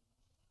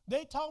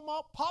 They talking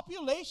about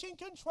population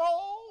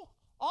control,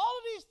 all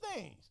of these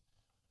things.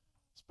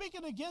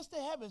 Speaking against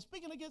the heavens,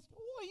 speaking against...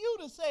 Who are you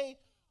to say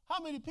how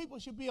many people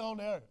should be on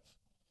the earth?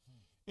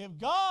 If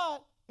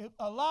God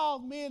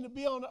allows men to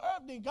be on the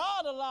earth, then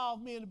God allows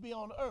men to be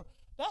on the earth.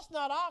 That's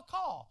not our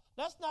call.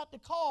 That's not the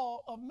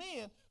call of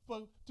men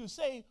to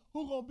say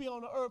who's going to be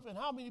on the earth and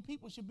how many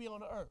people should be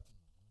on the earth.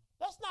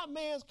 That's not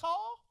man's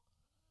call.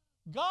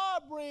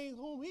 God brings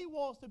whom he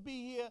wants to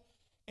be here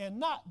and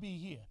not be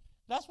here.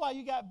 That's why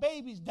you got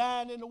babies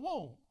dying in the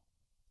womb.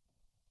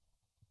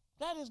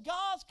 That is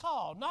God's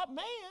call, not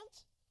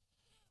man's.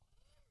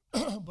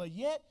 But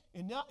yet,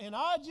 in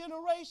our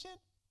generation,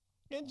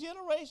 in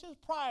generations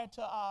prior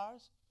to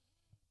ours,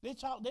 they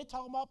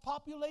talking about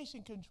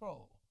population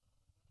control.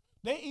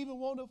 They even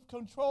want to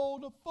control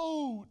the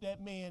food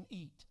that men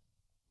eat.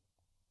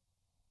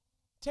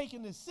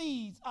 Taking the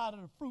seeds out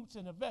of the fruits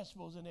and the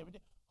vegetables and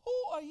everything. Who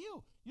are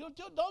you?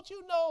 Don't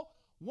you know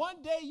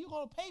one day you're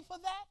going to pay for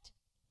that?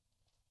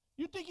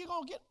 You think you're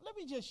going to get, let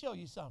me just show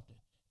you something.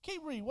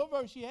 Keep reading. What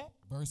verse you at?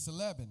 Verse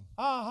 11.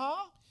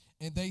 Uh-huh.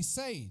 And they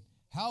say,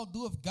 how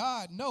doeth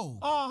God know?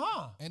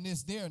 Uh-huh. And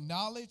is there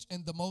knowledge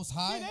in the Most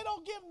High? See, they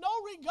don't give no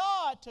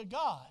regard to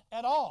God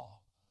at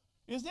all.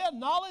 Is there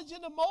knowledge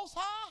in the Most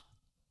High?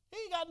 He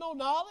ain't got no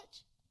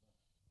knowledge.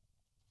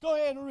 Go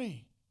ahead and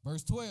read.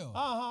 Verse 12.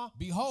 Uh-huh.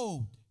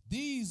 Behold,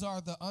 these are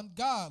the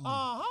ungodly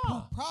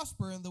who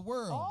prosper in the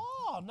world.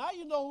 Oh, now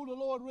you know who the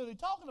Lord really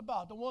talking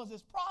about, the ones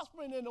that's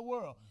prospering in the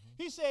world.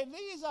 He said,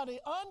 these are the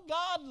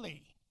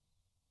ungodly.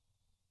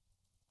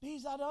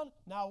 These are the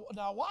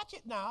now watch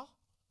it now,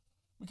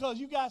 because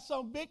you got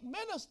some big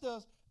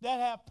ministers that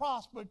have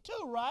prospered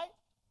too, right?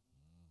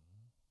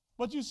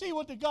 But you see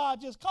what the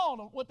God just called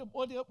them,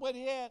 what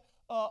he had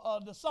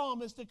the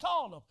psalmist to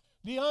call them,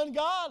 the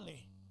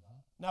ungodly.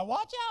 Now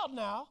watch out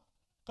now,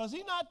 because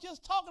he's not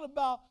just talking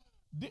about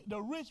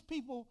the rich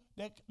people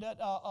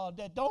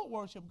that don't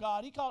worship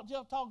God. He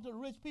just talking to the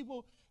rich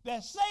people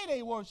that say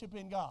they worship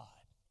in God.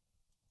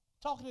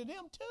 Talking to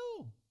them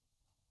too.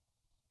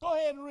 Go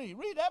ahead and read.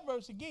 Read that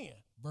verse again.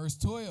 Verse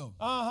 12.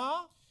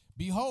 Uh-huh.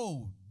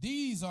 Behold,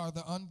 these are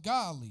the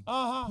ungodly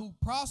who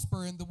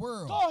prosper in the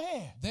world. Go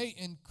ahead. They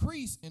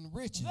increase in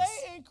riches.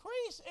 They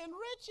increase in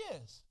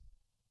riches.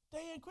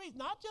 They increase.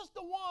 Not just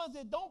the ones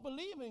that don't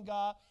believe in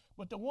God,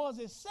 but the ones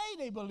that say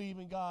they believe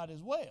in God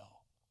as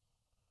well.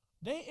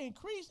 They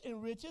increase in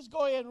riches.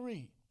 Go ahead and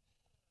read.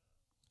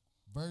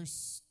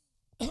 Verse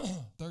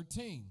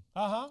 13.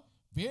 Uh-huh.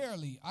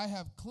 Verily, I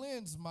have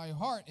cleansed my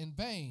heart in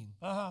vain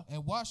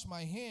and washed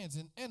my hands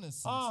in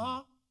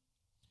innocence.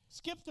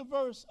 Skip to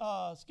verse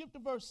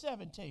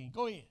 17.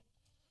 Go ahead.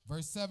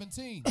 Verse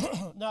 17.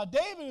 Now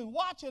David is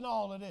watching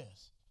all of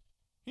this.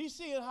 He's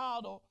seeing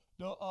how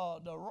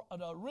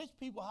the rich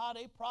people, how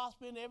they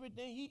prosper and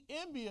everything. He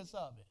envious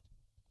of it.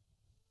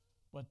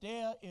 But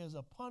there is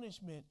a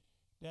punishment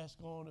that's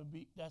going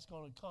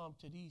to come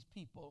to these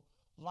people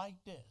like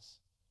this.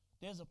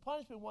 There's a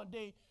punishment one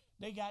day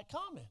they got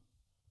coming.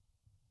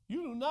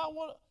 You do not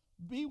want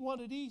to be one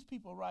of these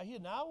people right here.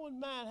 Now, I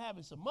wouldn't mind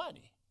having some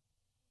money,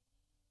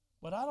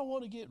 but I don't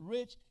want to get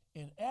rich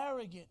and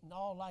arrogant and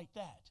all like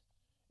that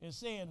and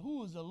saying,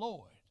 who is the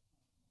Lord?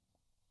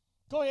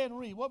 Go ahead and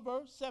read. What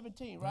verse?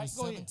 17, right? Verse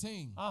Go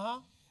 17.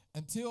 ahead.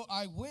 Until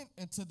I went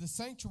into the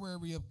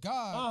sanctuary of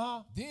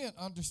God, then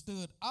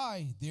understood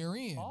I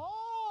therein.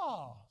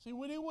 Oh, see,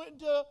 when he went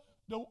into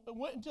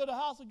the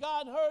house of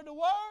God and heard the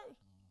word,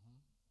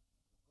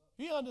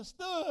 he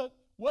understood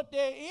what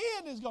their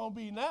end is going to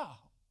be now.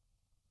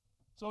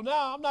 So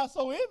now I'm not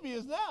so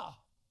envious now.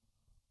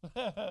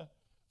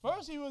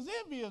 First he was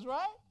envious,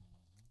 right?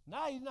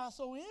 Now he's not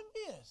so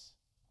envious.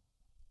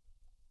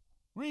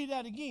 Read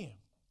that again.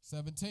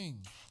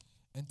 17.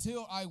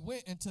 Until I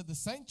went into the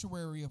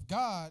sanctuary of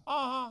God,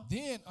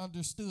 then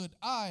understood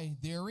I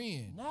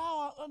therein.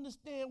 Now I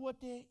understand what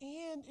their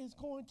end is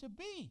going to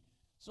be.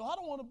 So I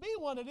don't want to be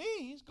one of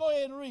these. Go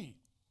ahead and read.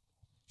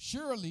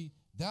 Surely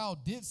thou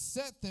didst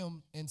set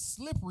them in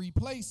slippery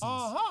places.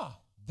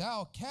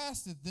 Thou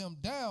castest them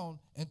down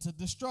into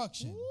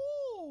destruction.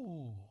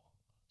 Ooh.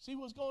 See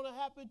what's going to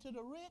happen to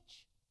the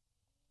rich?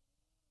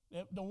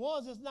 The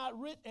ones that's not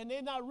rich, and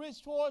they're not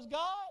rich towards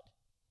God,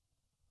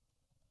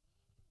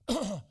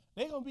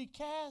 they're going to be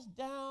cast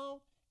down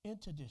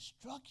into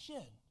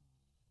destruction.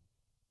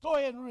 Go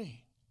ahead and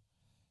read.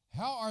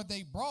 How are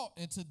they brought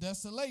into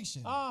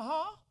desolation?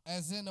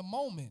 As in a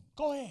moment.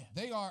 Go ahead.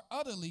 They are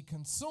utterly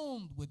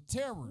consumed with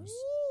terrors.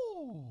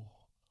 Ooh.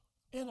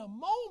 In a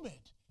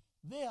moment,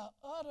 they are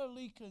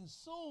utterly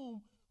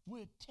consumed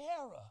with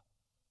terror,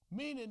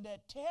 meaning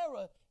that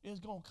terror is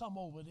going to come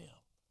over them.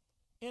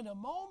 In a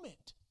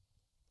moment.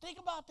 Think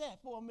about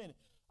that for a minute.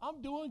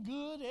 I'm doing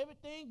good,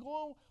 everything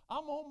going,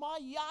 I'm on my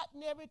yacht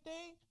and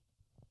everything.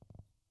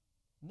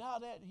 Now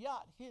that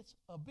yacht hits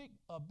a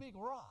big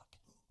rock.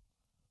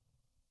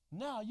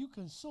 Now you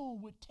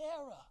consumed with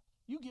terror.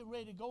 You get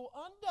ready to go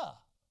under.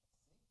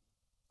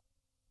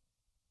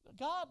 The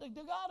God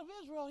of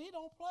Israel, he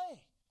don't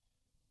play.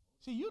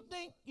 See, you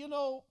think,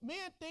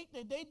 men think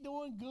that they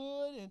doing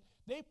good and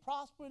they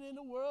prospering in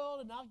the world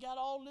and I got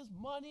all this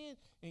money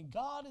and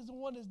God is the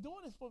one that's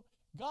doing this for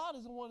God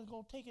is the one that's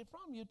going to take it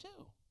from you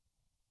too.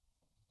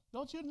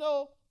 Don't you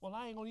know? Well,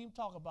 I ain't going to even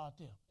talk about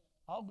them.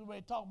 I'll be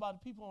ready to talk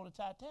about the people on the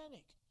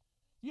Titanic.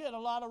 You had a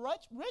lot of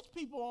rich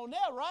people on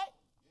there, right?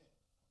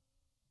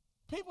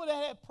 People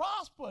that had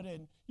prospered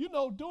and,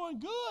 doing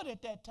good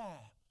at that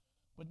time.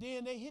 But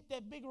then they hit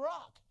that big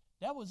rock.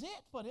 That was it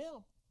for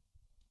them.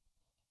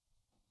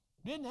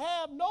 Didn't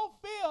have no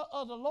fear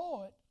of the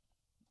Lord.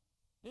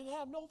 Didn't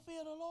have no fear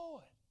of the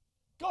Lord.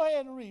 Go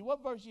ahead and read.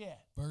 What verse you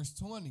at? Verse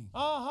 20.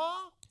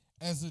 Uh-huh.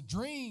 As a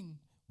dream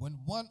when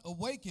one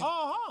awaketh,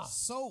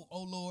 so,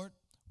 O Lord,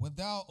 when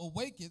thou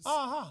awakest,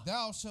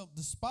 thou shalt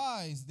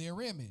despise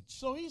their image.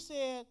 So he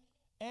said,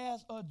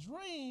 as a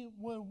dream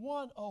when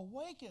one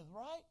awaketh,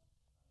 right?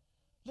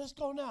 Let's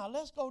go now.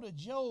 Let's go to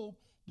Job,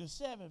 the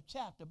 7th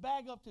chapter.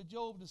 Back up to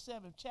Job, the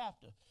 7th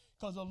chapter.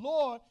 Because the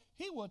Lord,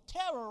 he will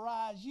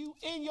terrorize you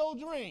in your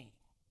dream.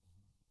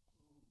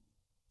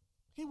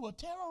 He will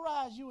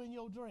terrorize you in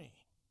your dream.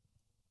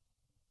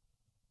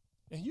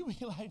 And you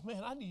be like,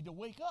 man, I need to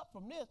wake up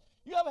from this.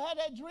 You ever had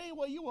that dream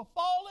where you were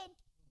falling?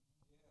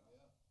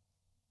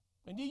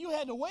 And then you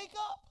had to wake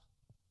up?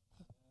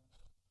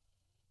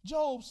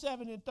 Job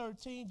 7 and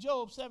 13,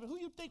 Job 7. Who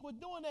you think was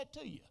doing that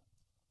to you?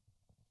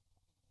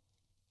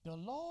 The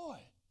Lord.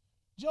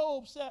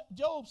 Job 7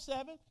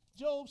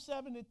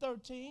 and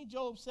 13,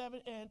 Job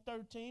 7 and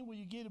 13. When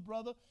you get it,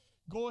 brother,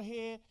 go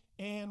ahead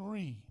and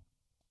read.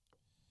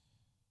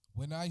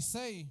 When I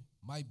say,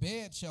 my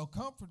bed shall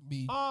comfort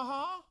me,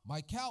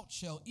 my couch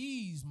shall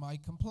ease my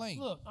complaint.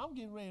 Look, I'm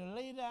getting ready to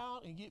lay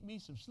down and get me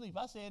some sleep.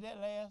 I said that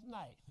last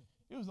night.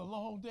 It was a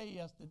long day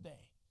yesterday.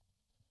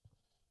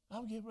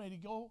 I'm getting ready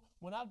to go.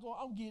 When I go,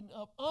 I'm getting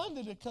up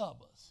under the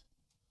covers.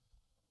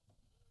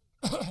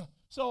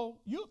 So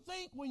you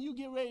think when you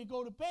get ready to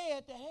go to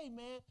bed that, hey,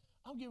 man,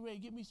 I'm getting ready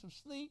to get me some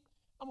sleep.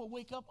 I'm going to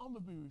wake up. I'm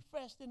going to be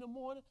refreshed in the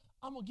morning.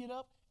 I'm going to get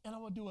up, and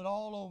I'm going to do it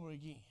all over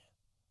again,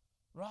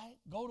 right?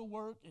 Go to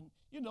work and,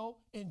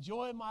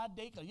 enjoy my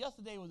day, because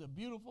yesterday was a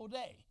beautiful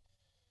day,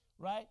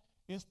 right?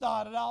 It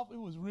started off, it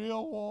was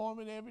real warm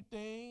and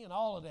everything and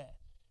all of that.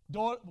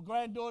 My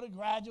granddaughter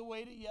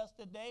graduated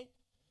yesterday.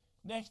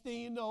 Next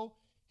thing you know,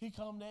 here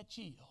come that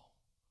chill.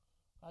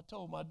 I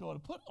told my daughter,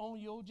 put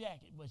on your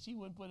jacket, but she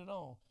wouldn't put it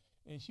on.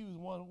 And she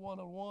was one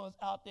of the ones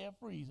out there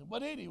freezing.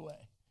 But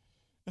anyway,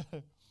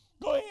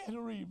 go ahead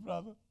and read,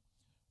 brother.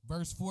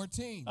 Verse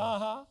 14.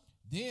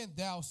 Then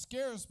thou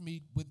scarest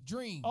me with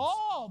dreams.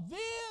 Oh, then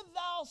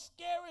thou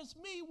scarest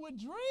me with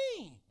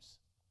dreams.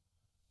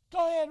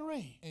 Go ahead and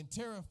read. And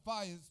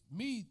terrifiest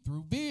me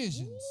through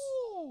visions.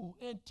 Ooh,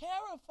 and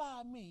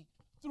terrify me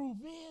through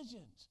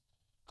visions.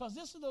 Because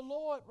this is the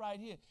Lord right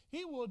here.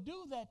 He will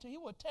do that to you. He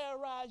will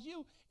terrorize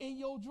you in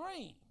your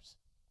dreams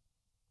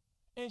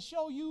and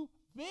show you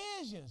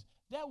visions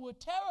that will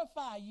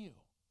terrify you.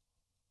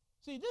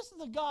 See, this is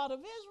the God of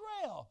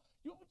Israel.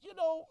 You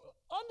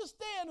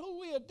understand who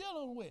we are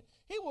dealing with.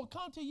 He will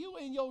come to you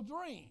in your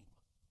dream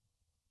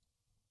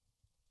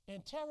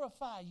and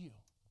terrify you.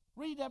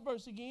 Read that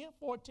verse again,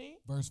 14.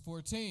 Verse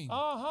 14.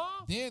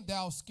 Then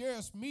thou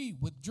scarest me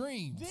with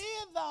dreams.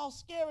 Then thou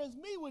scarest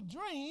me with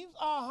dreams.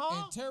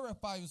 And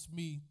terrifiest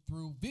me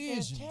through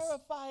visions. And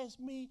terrifiest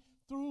me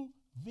through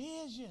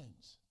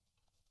visions.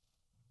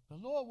 The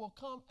Lord will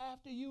come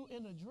after you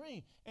in a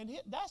dream. And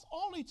that's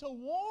only to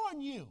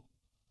warn you.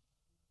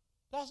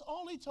 That's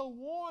only to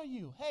warn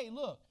you. Hey,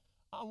 look,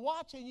 I'm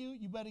watching you.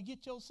 You better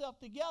get yourself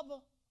together.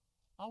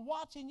 I'm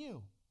watching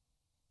you.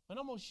 And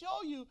I'm going to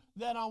show you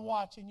that I'm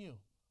watching you.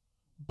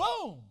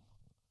 Boom!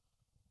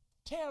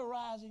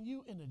 Terrorizing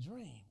you in a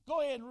dream.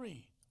 Go ahead and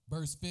read.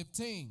 Verse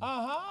 15.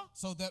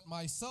 So that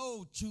my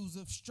soul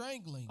chooseth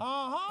strangling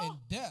and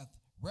death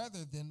rather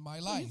than my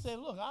life. He said,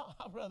 look,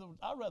 I'd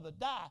rather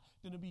die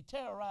than to be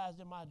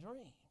terrorized in my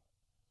dream.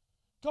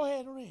 Go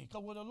ahead and read.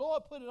 Because when the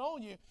Lord put it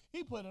on you,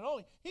 he put it on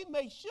you. He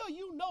makes sure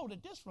you know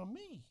that this from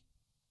me.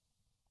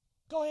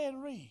 Go ahead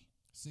and read.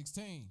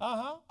 16.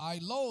 I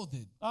loathe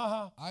it.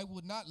 I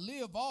would not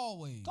live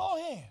always. Go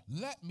ahead.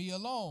 Let me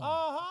alone.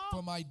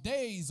 For my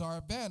days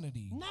are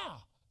vanity.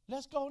 Now,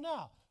 let's go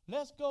now.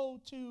 Let's go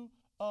to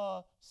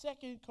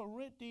 2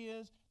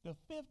 Corinthians, the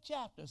 5th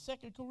chapter,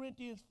 2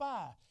 Corinthians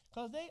 5.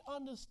 Because they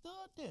understood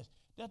this,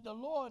 that the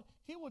Lord,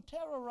 he will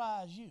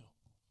terrorize you.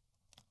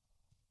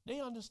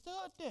 They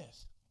understood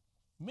this.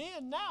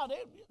 Men now, they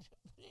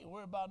ain't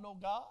worried about no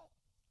God.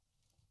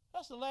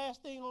 That's the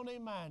last thing on their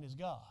mind is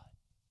God.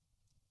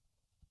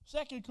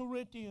 2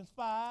 Corinthians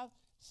 5,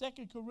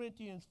 2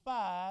 Corinthians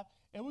 5,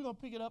 and we're going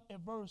to pick it up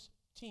at verse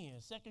 10.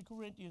 2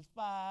 Corinthians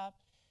 5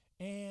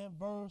 and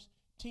verse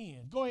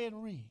 10. Go ahead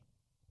and read.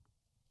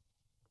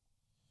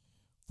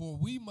 For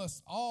we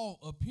must all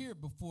appear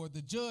before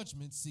the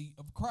judgment seat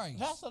of Christ.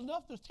 That's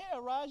enough to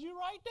terrorize you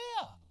right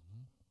there.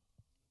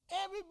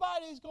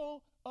 Everybody's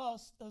going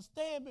to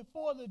stand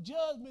before the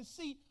judgment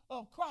seat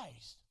of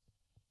Christ.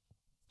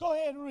 Go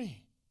ahead and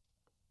read.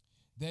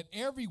 That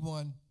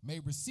everyone may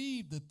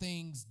receive the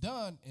things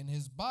done in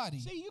his body.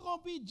 See, you're going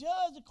to be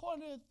judged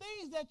according to the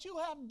things that you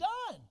have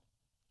done.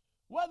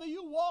 Whether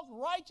you walked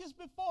righteous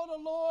before the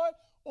Lord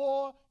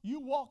or you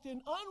walked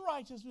in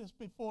unrighteousness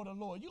before the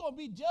Lord. You're going to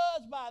be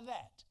judged by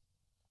that.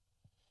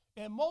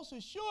 And most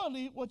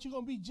assuredly, what you're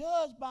going to be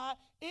judged by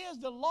is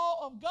the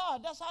law of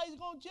God. That's how he's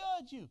going to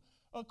judge you,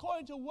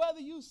 according to whether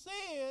you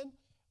sinned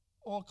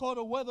or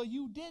according to whether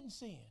you didn't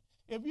sin.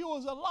 If you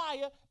was a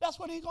liar, that's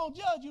what he's going to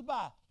judge you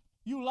by.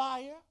 You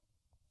liar.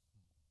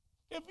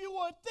 If you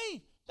were a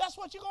thief, That's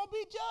what you're going to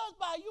be judged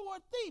by. You were a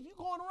thief. You're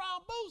going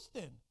around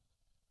boasting.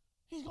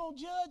 He's going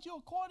to judge you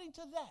according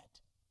to that.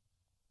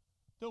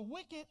 The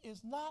wicked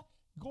is not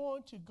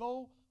going to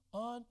go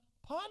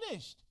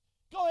unpunished.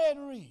 Go ahead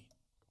and read.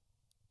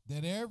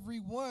 That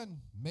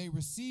everyone may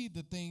receive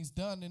the things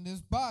done in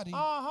this body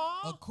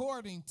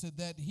according to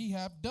that he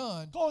have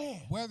done. Go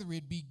ahead. Whether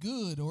it be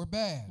good or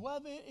bad.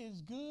 Whether it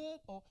is good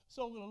or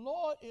so, the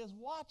Lord is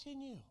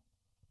watching you.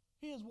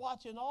 He is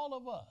watching all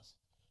of us.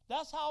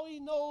 That's how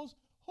he knows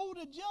who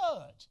to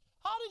judge.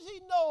 How does he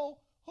know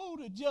who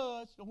to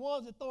judge? The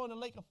ones that throw in the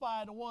lake of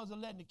fire, the ones that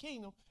let in the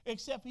kingdom,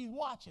 except he's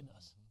watching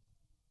us.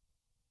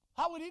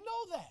 How would he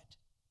know that?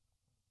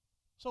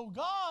 So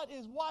God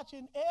is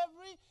watching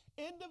every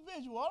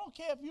individual. I don't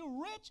care if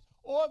you're rich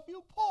or if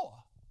you're poor.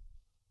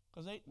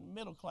 Because they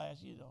middle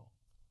class, you know.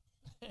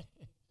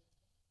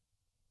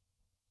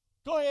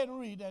 Go ahead and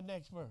read that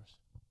next verse.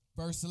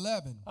 Verse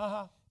 11.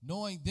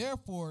 Knowing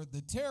therefore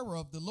the terror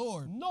of the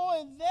Lord.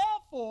 Knowing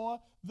therefore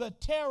the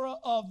terror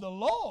of the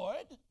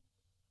Lord,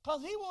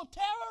 because he will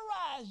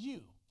terrorize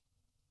you.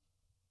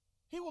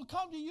 He will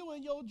come to you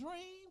in your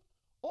dream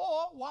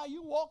or while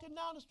you're walking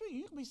down the street.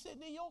 You can be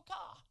sitting in your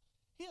car.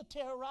 He'll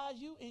terrorize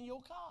you in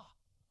your car.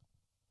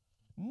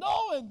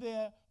 Knowing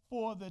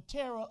therefore the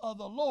terror of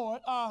the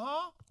Lord,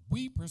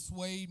 we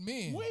persuade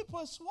men. We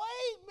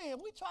persuade men.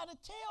 We try to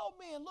tell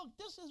men, look,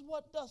 this is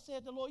what thus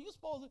said the Lord. You're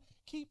supposed to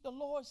keep the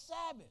Lord's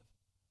Sabbath.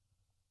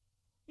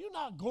 You're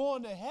not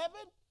going to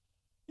heaven.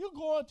 You're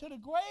going to the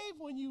grave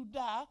when you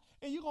die,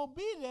 and you're going to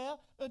be there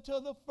until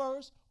the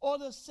first or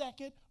the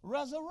second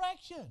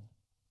resurrection.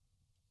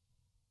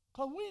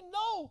 Because we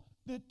know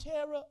the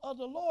terror of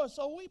the Lord,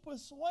 so we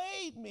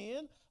persuade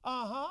men,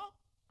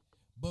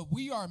 But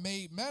we are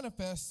made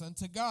manifest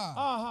unto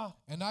God.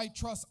 And I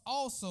trust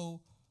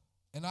also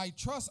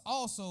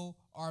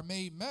are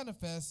made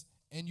manifest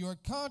in your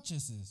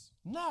consciences.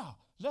 Now.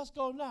 Let's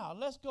go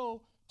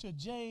to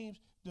James,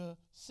 the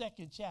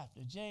 2nd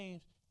chapter,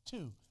 James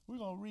 2. We're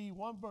going to read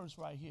one verse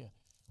right here,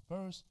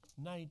 verse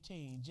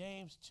 19.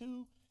 James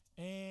 2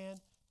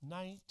 and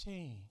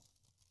 19.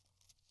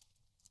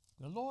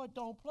 The Lord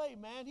don't play,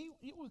 man.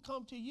 He will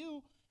come to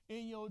you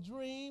in your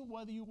dream,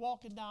 whether you're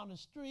walking down the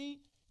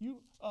street,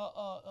 you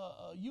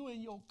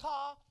in your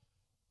car.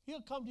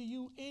 He'll come to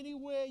you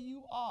anywhere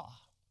you are,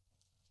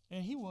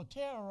 and he will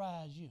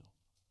terrorize you.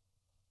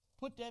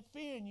 Put that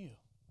fear in you.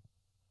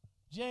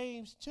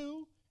 James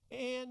 2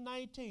 and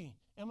 19.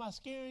 Am I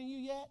scaring you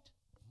yet?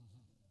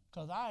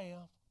 Because I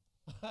am.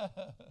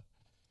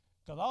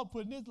 Because I was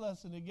putting this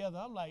lesson together.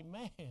 I'm like,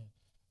 man,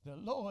 the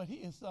Lord, he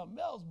is something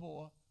else,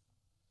 boy.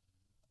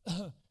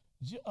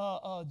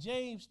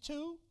 James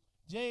 2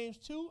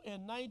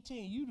 and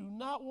 19. You do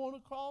not want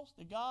to cross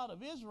the God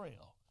of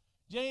Israel.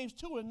 James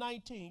 2 and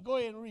 19. Go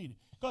ahead and read it.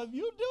 Because if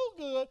you do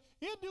good,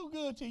 he'll do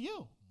good to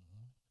you.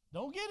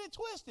 Don't get it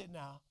twisted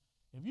now.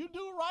 If you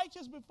do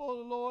righteous before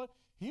the Lord,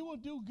 he will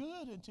do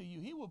good unto you.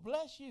 He will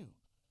bless you.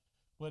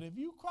 But if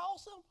you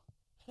cross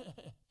him,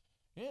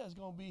 it's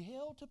going to be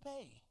hell to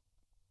pay.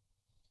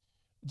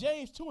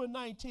 James 2 and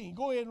 19.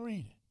 Go ahead and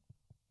read it.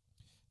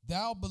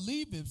 Thou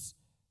believest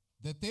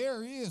that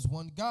there is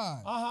one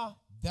God.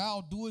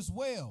 Thou doest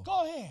well.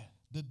 Go ahead.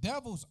 The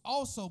devils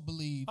also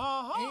believe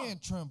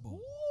and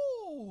tremble.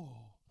 Ooh,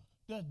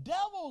 the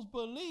devils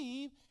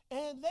believe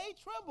and they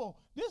tremble.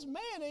 This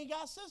man ain't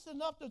got sense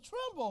enough to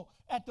tremble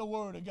at the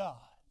word of God.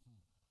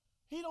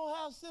 He don't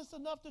have sense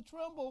enough to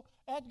tremble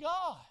at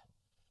God.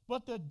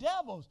 But the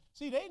devils,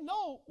 see, they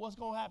know what's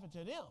going to happen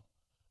to them.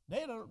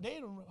 They done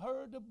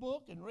heard the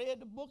book and read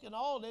the book and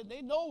all that.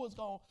 They know what's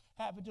going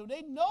to happen to them.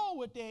 They know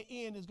what their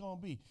end is going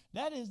to be.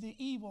 That is the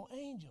evil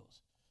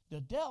angels, the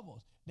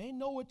devils. They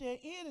know what their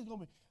end is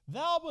going to be.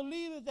 Thou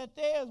believest that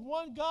there is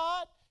one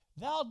God,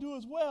 thou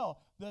doest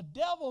well. The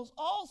devils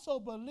also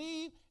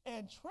believe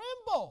and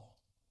tremble.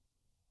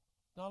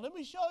 Now let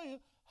me show you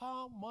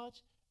how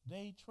much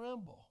they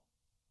tremble.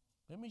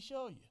 Let me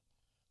show you.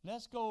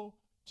 Let's go,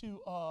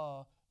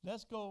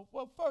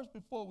 well, first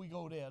before we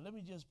go there, I'm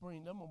going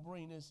to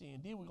bring this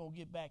in. Then we're going to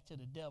get back to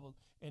the devil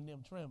and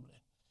them trembling.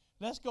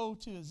 Let's go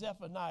to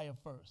Zephaniah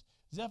first.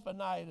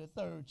 Zephaniah, the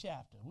 3rd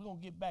chapter. We're going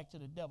to get back to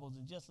the devils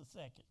in just a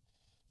second.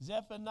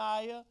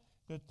 Zephaniah,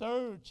 the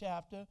 3rd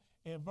chapter,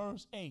 and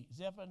verse 8.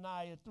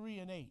 Zephaniah 3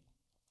 and 8.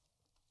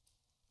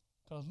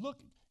 Because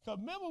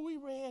remember we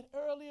read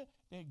earlier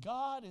that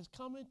God is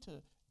coming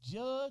to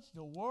judge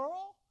the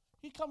world?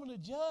 He's coming to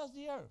judge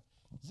the earth.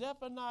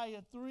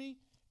 Zephaniah 3,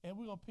 and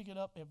we're going to pick it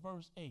up at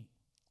verse 8.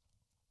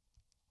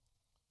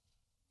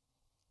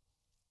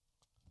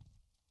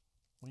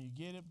 When you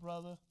get it,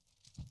 brother,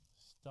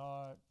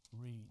 start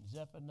reading.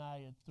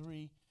 Zephaniah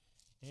 3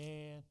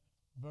 and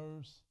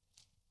verse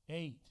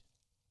 8.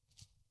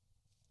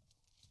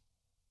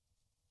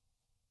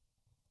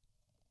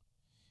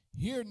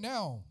 Hear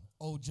now,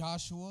 O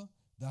Joshua,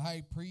 the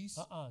high priest.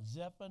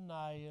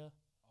 Zephaniah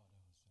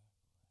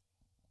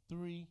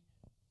 3.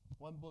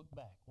 One book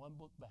back.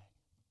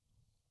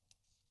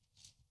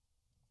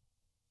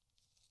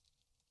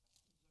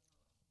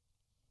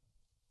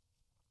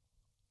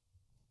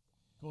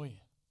 Go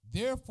ahead.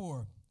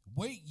 Therefore,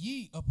 Wait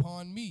ye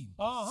upon me,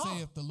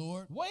 saith the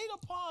Lord. Wait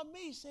upon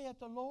me, saith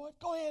the Lord.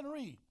 Go ahead and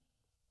read.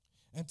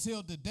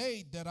 Until the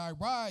day that I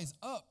rise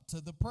up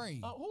to the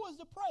prey. Who is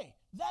the prey?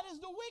 That is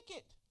the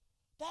wicked.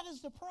 That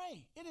is the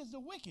prey. It is the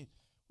wicked.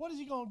 What is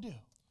he going to do?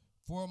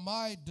 For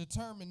my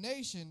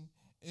determination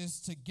is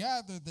to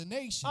gather the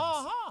nations,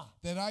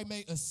 that I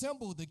may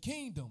assemble the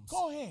kingdoms.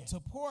 Go ahead. To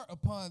pour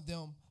upon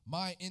them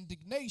my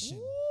indignation.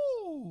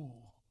 Ooh.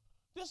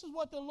 This is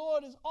what the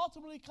Lord is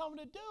ultimately coming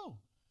to do.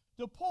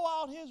 To pour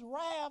out his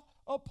wrath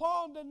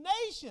upon the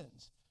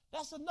nations.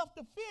 That's enough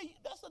to fear.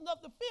 That's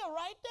enough to fear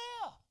right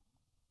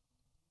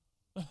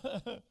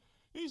there.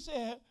 He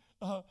said,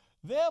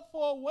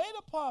 therefore wait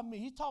upon me.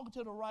 He's talking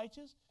to the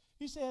righteous.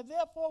 He said,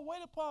 therefore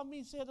wait upon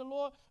me, said the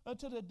Lord,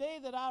 until the day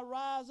that I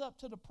rise up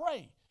to the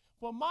prey.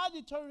 For my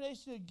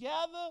determination to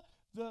gather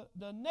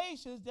the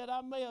nations, that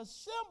I may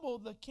assemble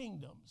the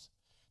kingdoms,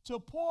 to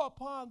pour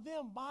upon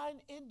them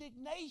mine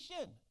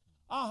indignation.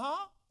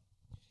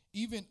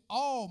 Even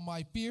all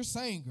my fierce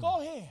anger. Go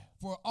ahead.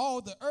 For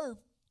all the earth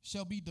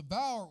shall be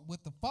devoured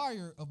with the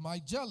fire of my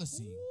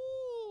jealousy.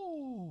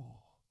 Ooh.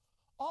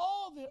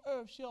 All the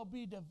earth shall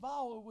be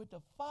devoured with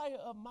the fire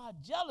of my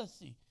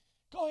jealousy.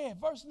 Go ahead,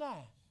 verse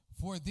 9.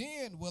 For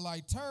then will I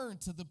turn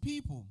to the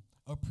people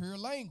a pure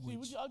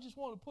language. See, I just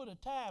want to put a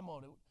time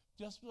on it,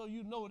 just so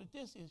you know that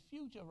this is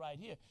future right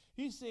here.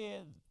 He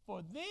said,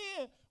 for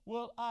then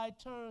will I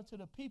turn to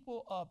the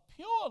people a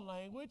pure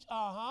language,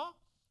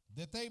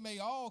 that they may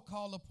all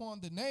call upon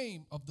the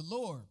name of the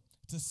Lord,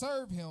 to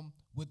serve him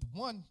with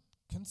one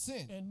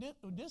consent. And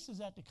this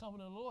is at the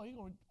coming of the Lord. He's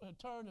going to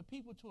turn the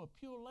people to a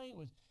pure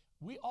language.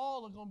 We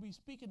all are going to be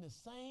speaking the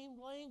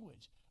same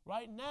language.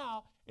 Right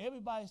now,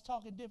 everybody's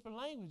talking different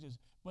languages.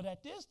 But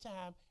at this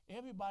time,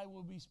 everybody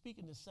will be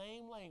speaking the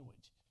same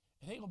language.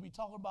 And they're going to be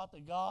talking about the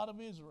God of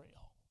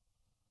Israel.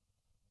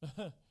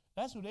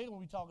 That's what they're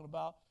going to be talking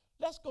about.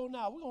 Let's go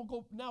now.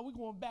 We're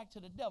going back to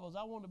the devils.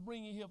 I want to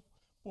bring you here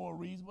for a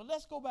reason. But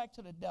let's go back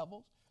to the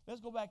devils. Let's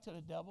go back to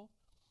the devils.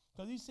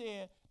 Because he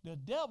said the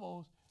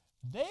devils,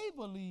 they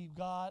believe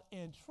God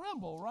and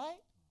tremble, right?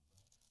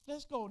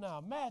 Let's go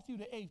now. Matthew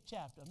the 8th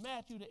chapter.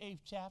 Matthew the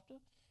 8th chapter.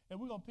 And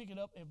we're going to pick it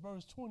up at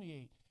verse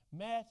 28.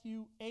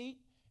 Matthew 8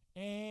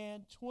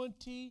 and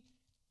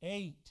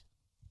 28.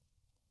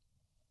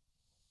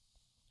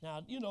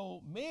 Now, you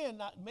know, man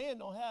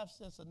don't have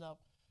sense enough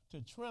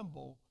to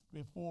tremble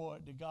before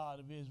the God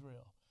of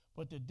Israel.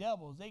 But the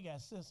devils, they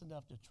got sense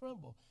enough to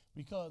tremble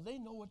because they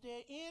know what their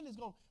end is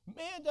going to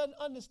be. Man doesn't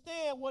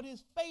understand what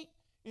his fate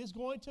is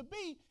going to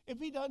be if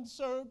he doesn't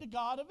serve the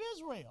God of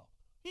Israel.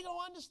 He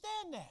don't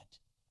understand that.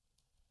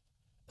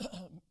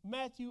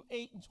 Matthew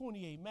 8 and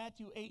 28.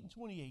 Matthew 8 and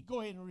 28.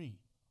 Go ahead and read.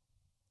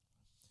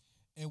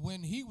 And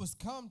when he was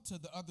come to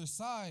the other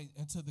side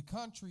and to the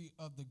country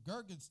of the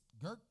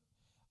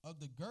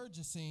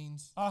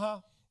Gergesenes,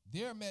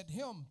 there met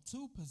him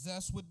two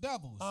possessed with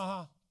devils,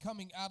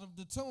 coming out of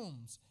the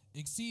tombs,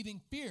 exceeding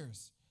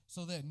fierce,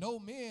 so that no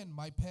man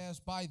might pass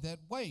by that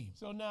way.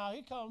 So now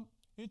here come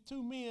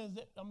two men,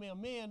 a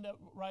man that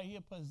right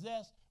here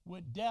possessed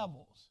with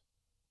devils.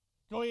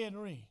 Go ahead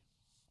and read.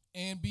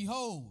 And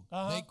behold,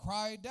 they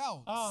cried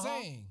out,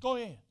 saying, go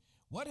ahead.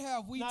 What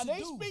have we to do? Now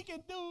they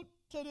speaking through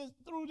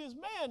this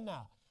man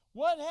now.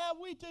 What have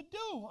we to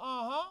do?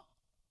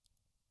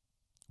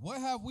 What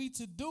have we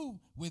to do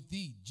with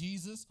thee,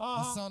 Jesus,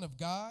 the Son of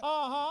God?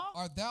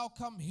 Art thou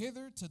come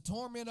hither to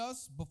torment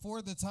us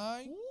before the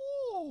time?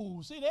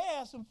 Ooh, see, they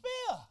had some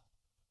fear.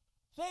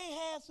 They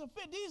had some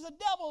fear. These are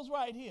devils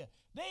right here.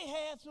 They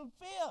had some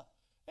fear.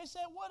 They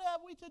said, what have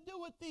we to do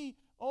with thee,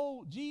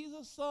 O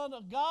Jesus, Son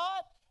of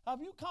God? Have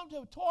you come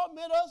to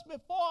torment us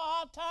before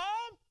our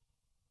time?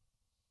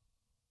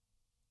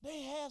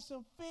 They had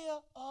some fear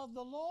of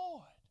the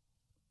Lord.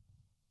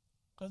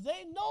 Because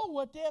they know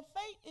what their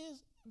fate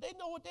is. They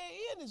know what their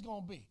end is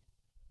going to be.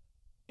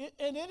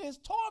 And it is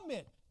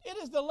torment. It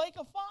is the lake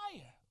of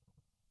fire.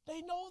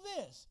 They know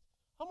this.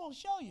 I'm going to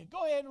show you.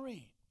 Go ahead and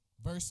read.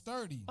 Verse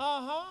 30.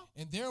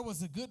 And there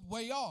was a good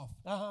way off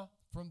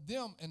from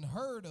them an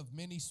herd of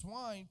many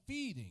swine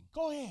feeding.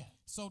 Go ahead.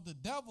 So the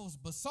devils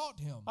besought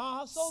him.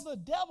 So the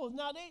devils,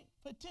 now they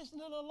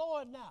petitioning the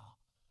Lord now.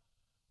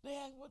 They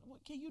ask, what,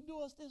 can you do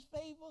us this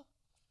favor?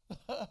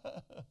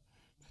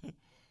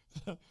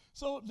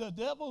 So the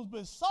devils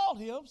besought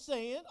him,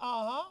 saying,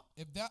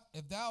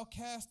 If thou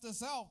cast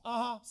us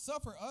out,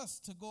 suffer us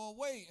to go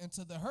away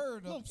into the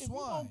herd of swine. If you're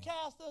going to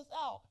cast us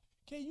out,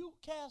 can you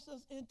cast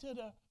us into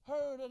the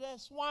herd of that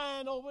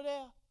swine over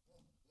there?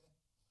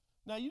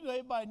 Now, you know,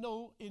 everybody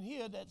know in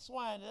here that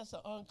swine, that's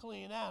an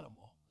unclean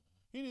animal.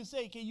 He didn't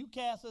say, can you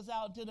cast us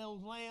out into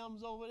those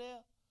lambs over there?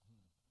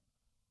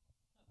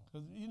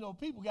 Because, you know,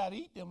 people got to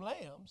eat them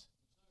lambs.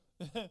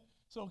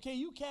 So can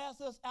you cast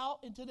us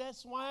out into that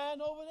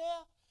swine over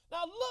there?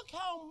 Now, look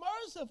how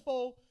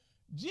merciful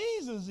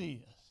Jesus is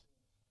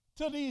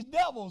to these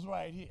devils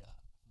right here.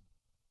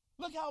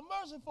 Look how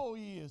merciful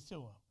he is to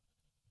them.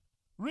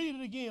 Read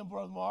it again,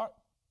 Brother Mark.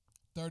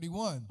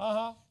 31.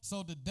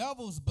 So the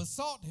devils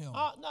besought him.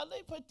 Now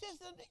they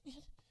petitioned,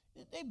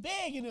 they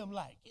begging him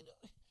like,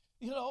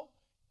 you know,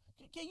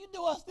 Can you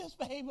do us this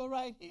favor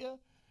right here?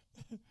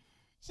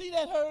 See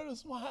that herd of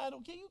swine?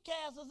 Can you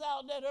cast us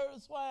out that herd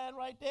of swine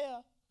right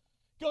there?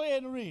 Go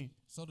ahead and read.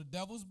 So the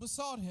devils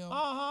besought him,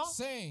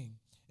 saying,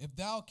 if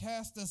thou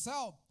cast us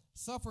out,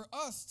 suffer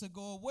us to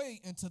go away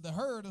into the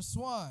herd of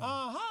swine.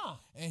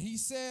 And he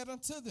said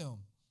unto them,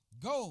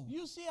 go.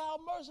 You see how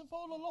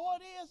merciful the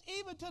Lord is,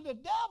 even to the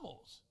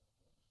devils.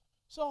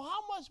 So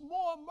how much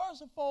more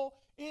merciful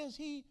is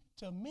he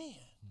to men?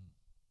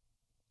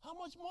 How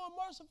much more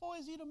merciful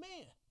is he to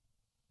men?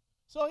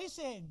 So he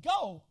said,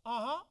 go.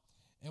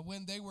 And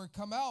when they were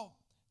come out,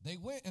 they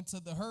went into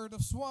the herd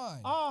of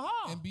swine.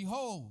 And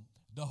behold,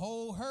 the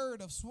whole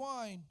herd of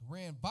swine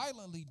ran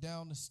violently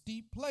down the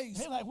steep place.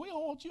 They're like, we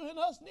don't want you and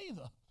us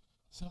neither.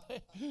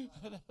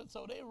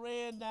 So they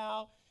ran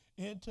down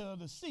into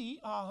the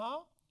sea.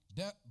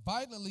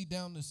 Violently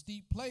down the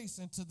steep place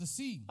into the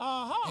sea.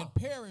 And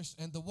perished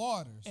in the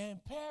waters.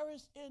 And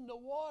perished in the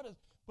waters.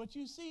 But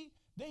you see,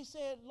 they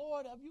said,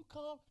 Lord, have you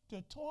come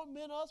to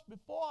torment us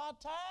before our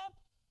time?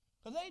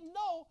 Because they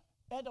know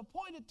at the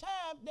point of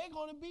time they're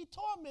going to be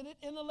tormented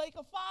in the lake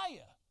of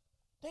fire.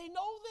 They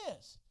know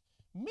this.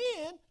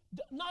 Men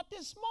not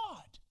this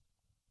smart.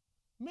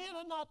 Men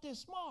are not this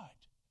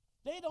smart.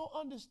 They don't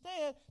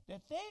understand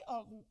that they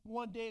are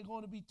one day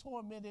going to be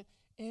tormented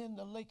in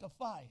the lake of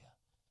fire.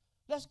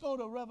 Let's go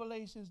to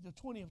Revelations, the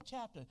 20th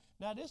chapter.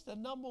 Now, this is the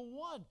number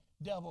one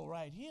devil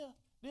right here.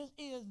 This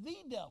is the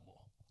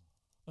devil.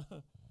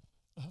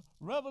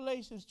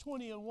 Revelations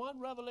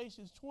 20:1,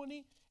 Revelations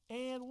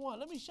 20:1.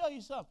 Let me show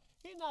you something.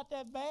 He's not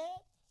that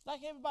bad,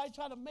 like everybody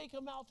try to make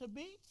him out to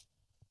be.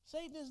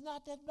 Satan is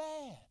not that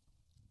bad.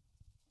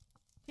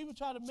 People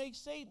try to make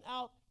Satan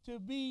out to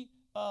be,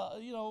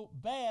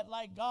 bad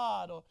like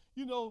God, or,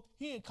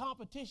 he in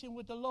competition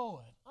with the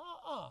Lord.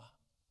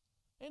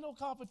 Ain't no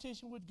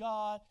competition with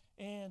God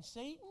and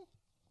Satan,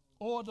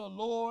 or the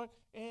Lord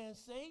and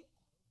Satan.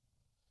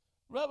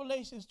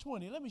 Revelations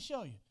 20. Let me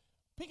show you.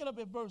 Pick it up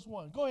at verse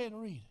 1. Go ahead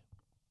and read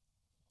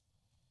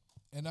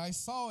it. And I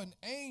saw an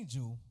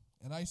angel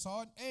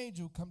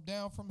come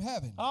down from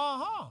heaven,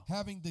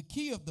 having the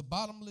key of the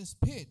bottomless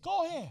pit.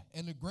 Go ahead.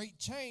 And a great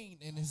chain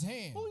in his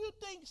hand. Who you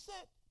think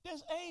sent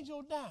this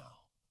angel down?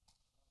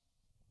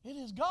 It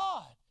is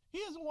God. He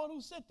is the one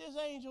who sent this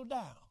angel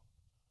down.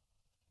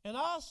 And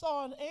I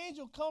saw an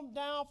angel come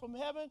down from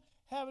heaven,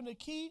 having the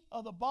key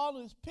of the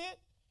bottomless pit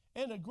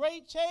and a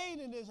great chain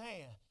in his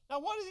hand. Now,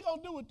 what is he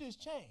going to do with this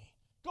chain?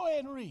 Go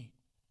ahead and read.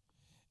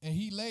 And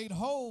he laid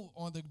hold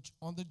on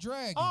the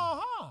dragon,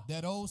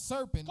 that old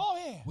serpent, go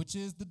ahead, which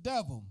is the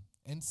devil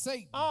and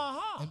Satan,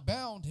 and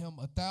bound him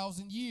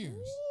 1,000 years.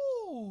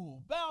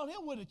 Ooh, bound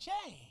him with a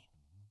chain.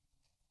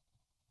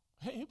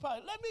 He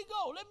probably, let me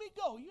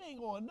go. You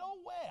ain't going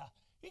nowhere.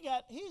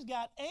 He's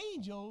got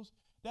angels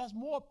that's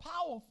more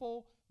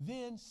powerful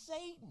than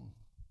Satan,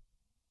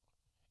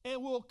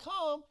 and will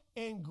come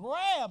and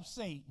grab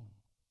Satan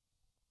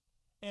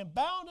and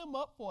bound him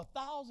up for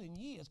 1,000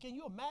 years. Can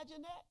you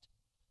imagine that?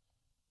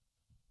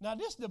 Now,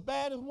 this is the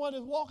baddest one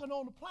that's walking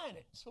on the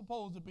planet,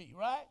 supposed to be,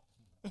 right?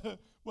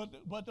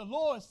 but the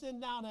Lord sent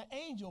down an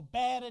angel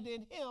badder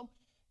than him,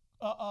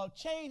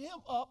 chained him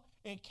up,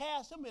 and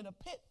cast him in a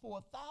pit for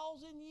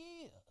 1,000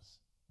 years.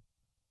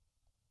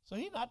 So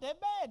he's not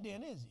that bad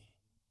then, is he?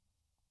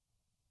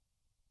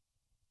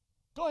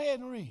 Go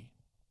ahead and read.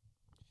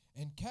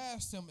 And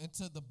cast him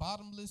into the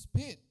bottomless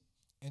pit,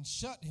 and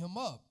shut him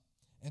up,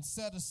 and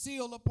set a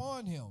seal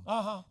upon him,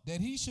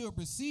 that he should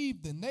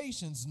receive the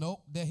nations,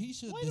 that he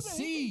should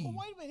deceive.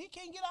 Wait a minute, he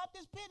can't get out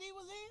this pit he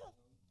was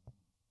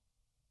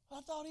in?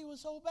 I thought he was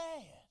so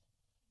bad.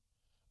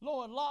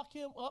 Lord, lock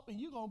him up,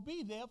 and you're going to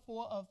be there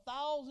for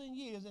 1,000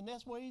 years, and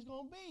that's where he's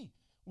going to be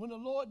when the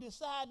Lord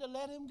decides to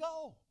let him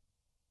go.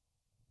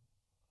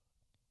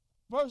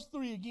 Verse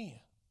 3 again.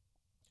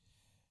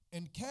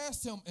 And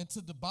cast him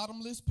into the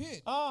bottomless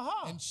pit,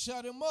 and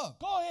shut him up.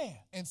 Go ahead.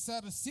 And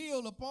set a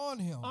seal upon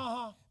him,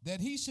 that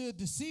he should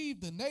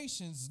deceive the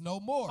nations no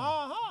more,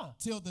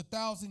 till the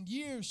 1,000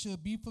 years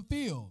should be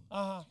fulfilled.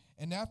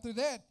 And after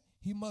that,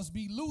 he must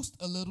be loosed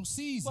a little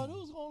season. But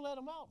who's going to let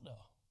him out,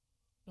 though?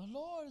 The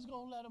Lord is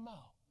going to let him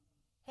out.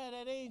 Had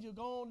that angel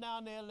go on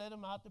down there, let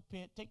him out the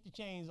pit, take the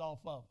chains off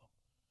of him.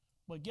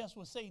 But guess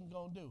what Satan's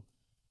going to do?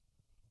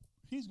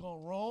 He's going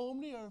to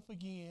roam the earth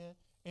again,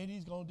 and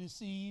he's going to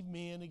deceive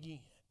men again,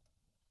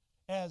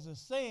 as the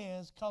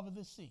sands cover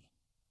the sea.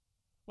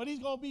 But he's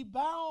going to be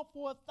bound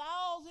for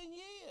 1,000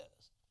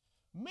 years.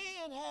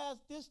 Man has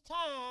this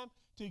time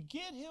to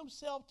get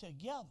himself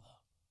together.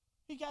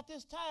 He got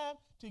this time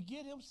to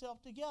get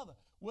himself together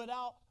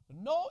without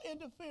no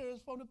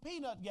interference from the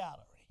peanut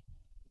gallery,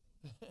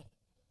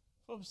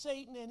 from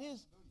Satan,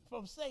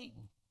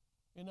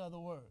 in other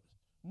words.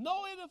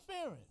 No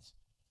interference.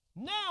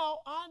 Now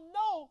I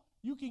know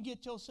you can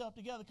get yourself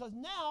together, because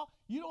now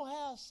you don't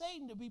have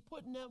Satan to be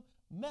putting them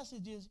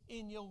messages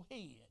in your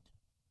head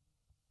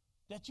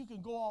that you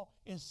can go off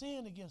and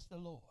sin against the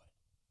Lord.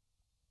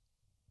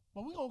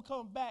 But we're going to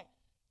come back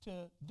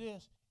to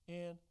this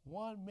in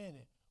 1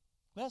 minute.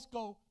 Let's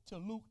go to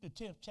Luke, the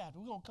 10th chapter.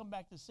 We're going to come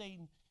back to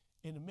Satan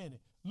in a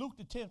minute. Luke,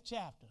 the 10th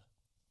chapter.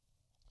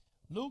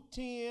 Luke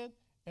 10,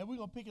 and we're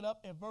going to pick it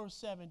up at verse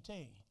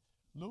 17.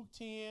 Luke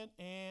 10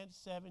 and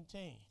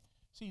 17.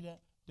 See,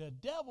 the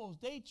devils,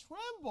 they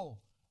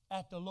tremble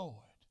at the Lord.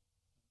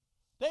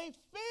 They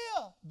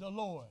fear the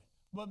Lord.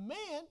 But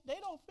men, they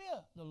don't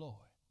fear the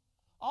Lord.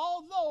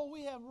 Although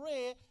we have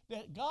read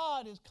that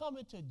God is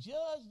coming to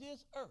judge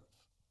this earth.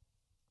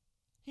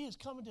 He is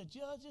coming to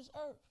judge this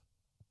earth.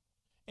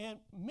 And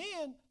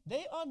men,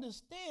 they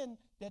understand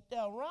that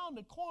around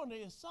the corner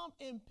is some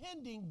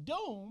impending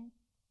doom.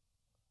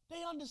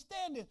 They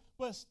understand it,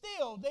 but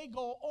still they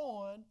go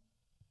on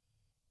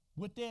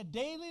with their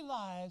daily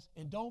lives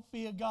and don't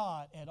fear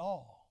God at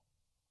all.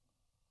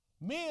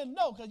 Men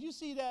know, because you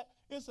see that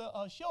it's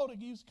a show that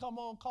used to come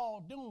on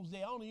called Doomsday.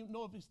 I don't even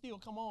know if it still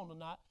come on or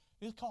not.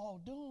 It's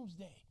called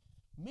Doomsday.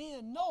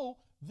 Men know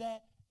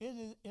that it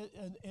is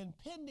an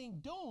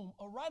impending doom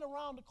right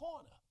around the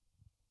corner.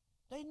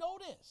 They know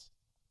this.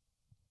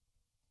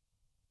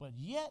 But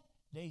yet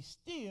they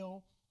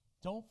still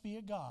don't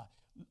fear God.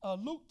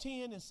 Luke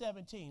 10 and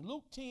 17.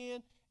 Luke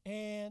 10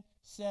 and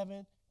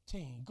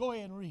 17. Go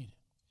ahead and read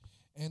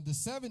it. And the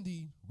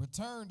 70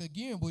 returned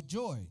again with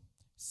joy,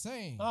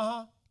 saying,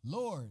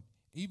 Lord,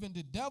 even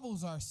the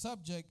devils are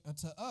subject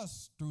unto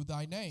us through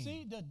thy name.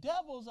 See, the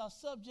devils are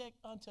subject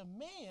unto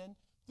man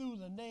through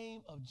the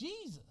name of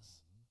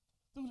Jesus.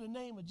 Through the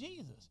name of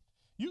Jesus.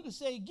 You can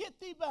say, get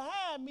thee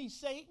behind me,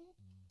 Satan,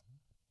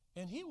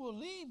 and he will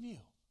leave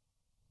you.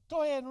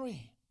 Go ahead and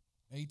read.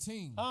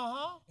 18.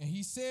 And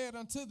he said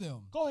unto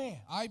them, go ahead.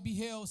 I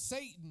beheld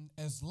Satan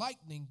as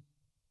lightning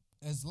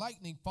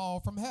fall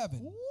from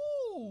heaven.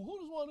 Ooh,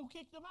 who's the one who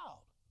kicked him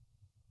out?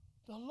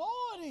 The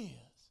Lord is.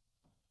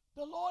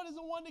 The Lord is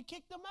the one that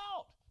kicked him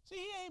out. See,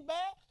 he ain't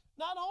bad.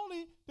 Not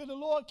only did the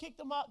Lord kick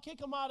him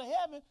out of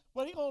heaven,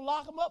 but he's going to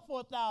lock him up for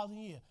 1,000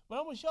 years. But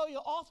I'm going to show you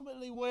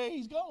ultimately where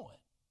he's going.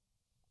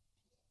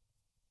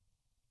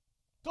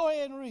 Go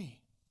ahead and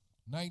read.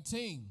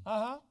 19.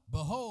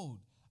 Behold,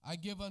 I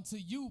give unto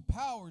you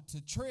power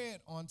to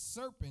tread on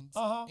serpents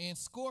and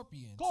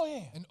scorpions. Go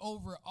ahead. And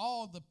over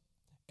all the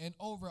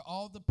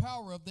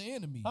power of the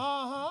enemy.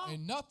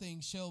 And nothing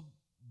shall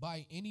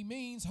by any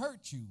means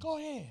hurt you. Go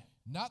ahead.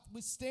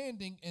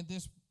 Notwithstanding in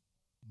this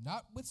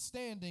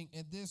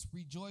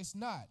rejoice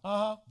not,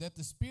 that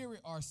the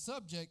spirit are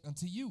subject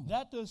unto you.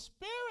 That the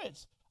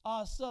spirits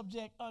are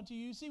subject unto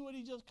you. See what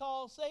he just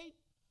called Satan?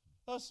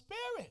 A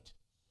spirit.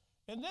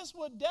 And this is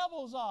what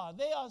devils are.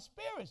 They are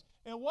spirits.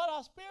 And what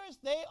are spirits?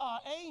 They are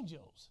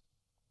angels.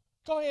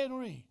 Go ahead and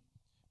read.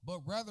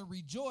 But rather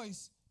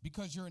rejoice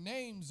because your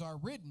names are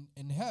written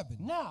in heaven.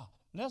 Now,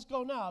 let's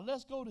go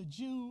to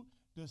Jude,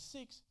 the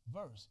 6th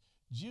verse.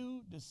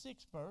 Jude, the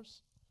 6th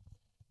verse.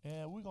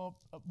 And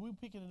we're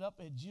picking it up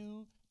at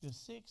Jude, the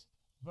 6th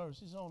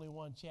verse. It's only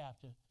one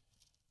chapter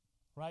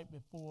right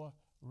before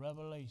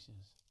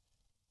Revelations.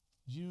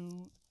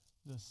 Jude,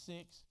 the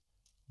 6th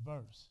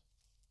verse.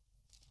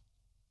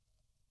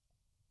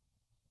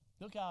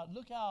 Look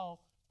how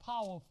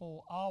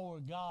powerful our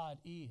God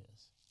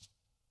is.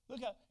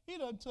 Look how he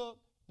done took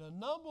the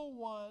number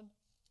one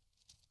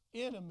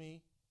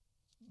enemy,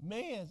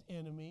 man's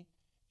enemy,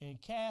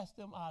 and cast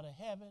them out of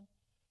heaven.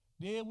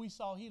 Then we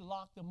saw he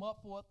locked them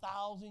up for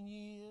 1,000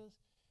 years.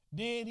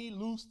 Then he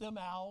loosed them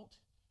out,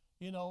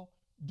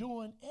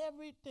 doing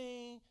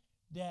everything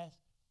that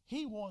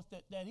he wants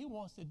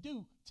to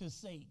do to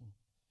Satan.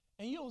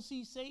 And you don't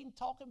see Satan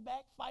talking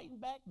back, fighting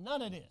back,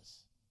 none of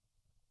this.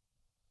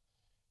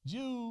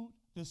 Jude,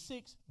 the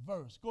 6th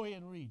verse. Go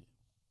ahead and read it.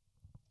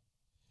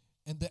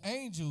 And the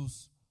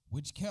angels,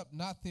 which kept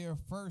not their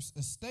first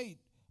estate,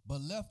 but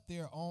left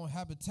their own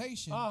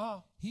habitation,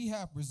 he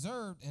hath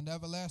reserved in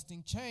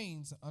everlasting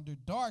chains under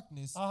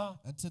darkness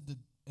unto the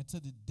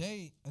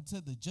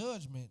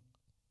judgment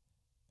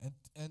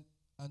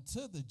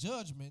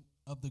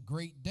of the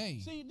great day.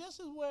 See, this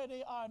is where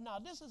they are now.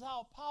 This is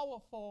how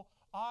powerful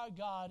our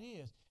God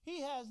is. He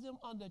has them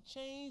under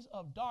chains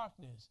of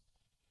darkness.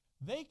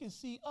 They can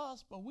see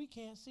us, but we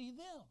can't see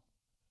them.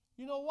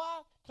 You know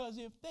why? Because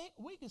if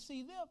we could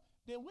see them,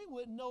 then we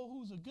wouldn't know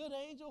who's a good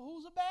angel,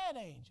 who's a bad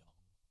angel.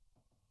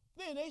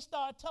 Then they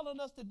start telling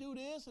us to do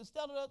this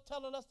instead of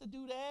telling us to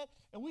do that,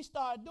 and we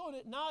start doing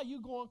it. Now you're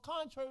going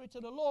contrary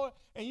to the Lord,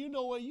 and you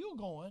know where you're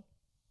going.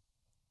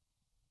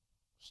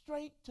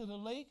 Straight to the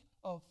lake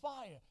of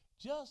fire.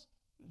 Just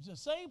the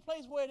same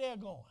place where they're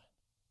going.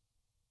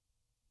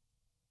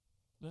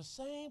 The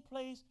same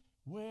place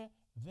where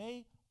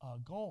they are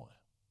going.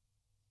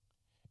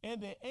 And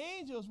the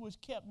angels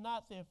which kept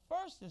not their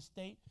first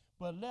estate,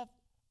 but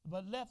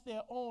left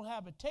their own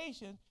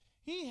habitation,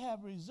 he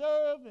have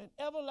reserved in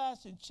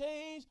everlasting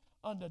chains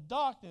under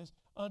darkness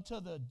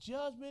until the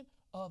judgment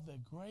of the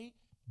great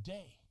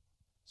day.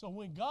 So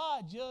when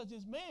God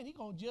judges man, he's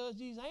going to judge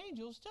these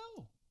angels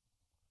too.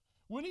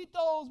 When he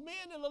throws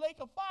men in the lake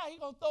of fire, he's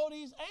going to throw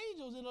these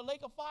angels in the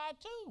lake of fire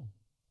too.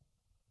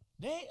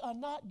 They are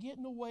not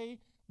getting away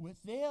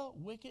with their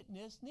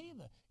wickedness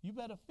neither. You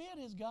better fear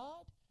this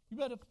God. You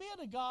better fear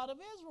the God of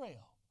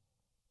Israel.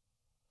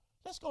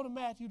 Let's go to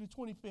Matthew, the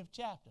 25th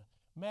chapter.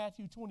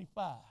 Matthew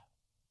 25.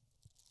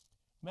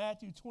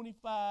 Matthew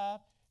 25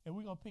 and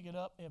we're going to pick it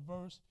up at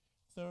verse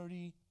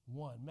 31.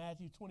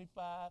 Matthew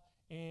 25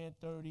 and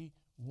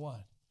 31.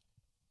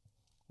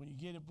 When you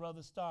get it,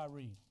 brother, start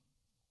reading.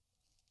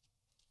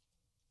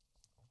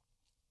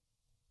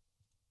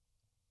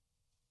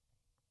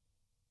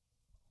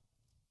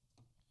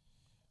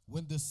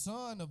 When the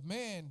Son of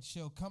Man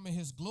shall come in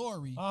his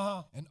glory,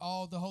 and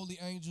all the holy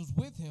angels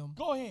with him,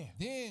 go ahead.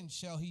 Then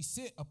shall he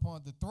sit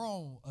upon the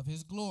throne of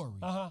his glory.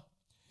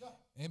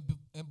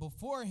 And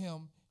before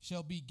him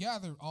shall be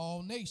gathered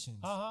all nations,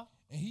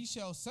 and he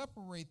shall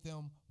separate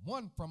them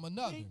one from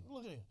another. See,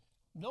 look at it.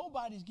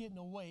 Nobody's getting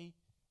away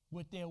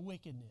with their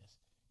wickedness.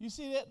 You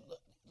see that?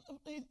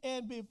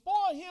 And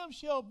before him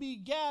shall be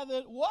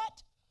gathered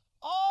what?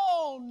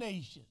 All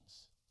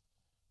nations.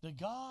 The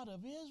God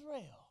of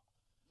Israel.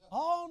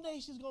 All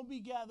nations going to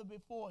be gathered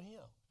before him.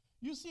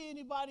 You see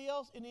anybody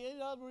else in any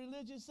other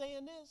religion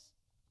saying this?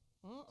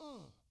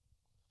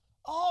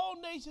 All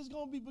nations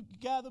going to be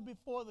gathered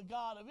before the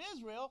God of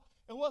Israel.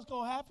 And what's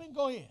going to happen?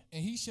 Go ahead.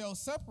 And he shall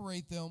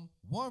separate them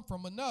one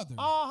from another,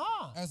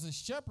 as a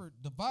shepherd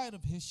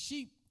divideth his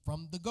sheep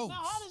from the goats.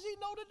 Now, how does he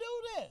know to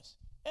do this?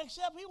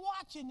 Except he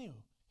watching you.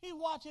 He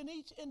watching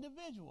each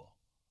individual.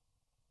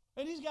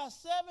 And he's got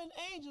 7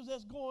 angels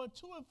that's going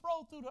to and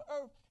fro through the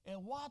earth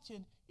and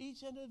watching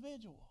each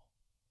individual.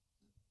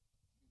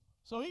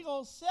 So he's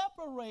going to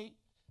separate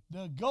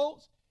the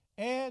goats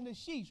and the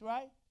sheep,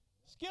 right?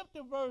 Skip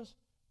to verse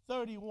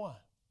 31.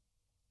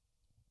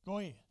 Go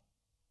ahead.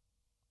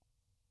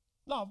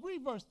 No,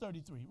 read verse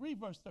 33. Read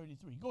verse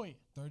 33. Go ahead.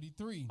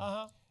 33.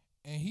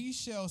 And he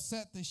shall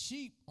set the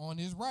sheep on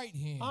his right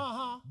hand,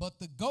 but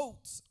the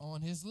goats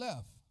on his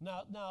left.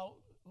 Now,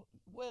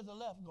 where's the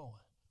left going?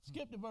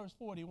 Skip to verse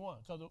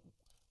 41, because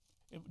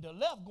if the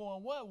left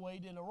going one way,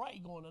 then the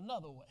right going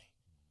another way.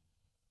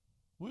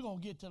 We're going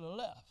to get to the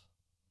left.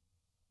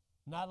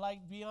 Not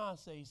like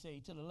Beyonce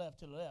say, to the left,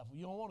 to the left.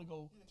 You don't want to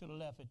go to the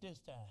left at this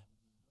time.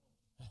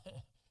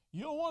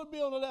 You don't want to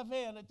be on the left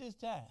hand at this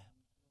time.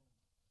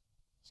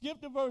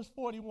 Skip to verse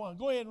 41.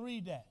 Go ahead and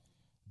read that.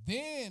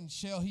 Then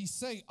shall he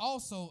say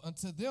also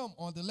unto them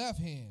on the left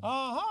hand,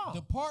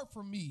 Depart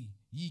from me,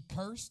 ye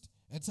cursed,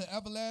 into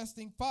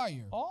everlasting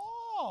fire.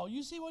 Oh,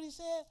 you see what he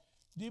said?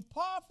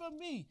 Depart from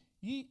me,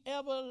 ye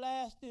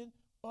everlasting,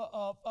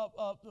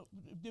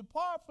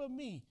 depart from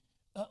me,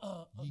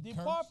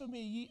 depart from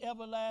me, ye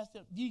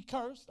everlasting, ye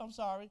cursed,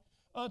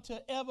 unto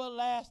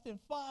everlasting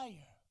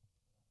fire.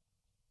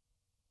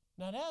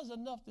 Now that's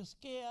enough to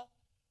scare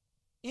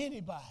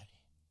anybody.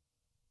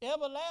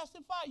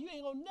 Everlasting fire, you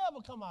ain't gonna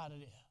never come out of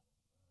there.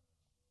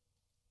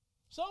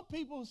 Some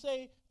people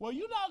say, well,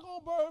 you're not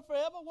gonna burn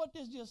forever. What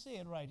this just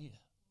said right here.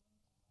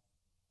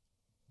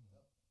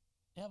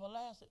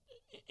 Everlasting.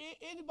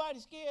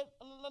 Anybody scared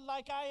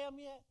like I am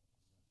yet?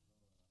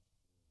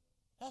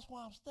 That's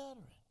why I'm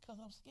stuttering, because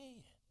I'm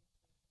scared.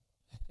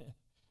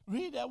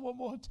 Read that one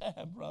more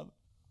time, brother.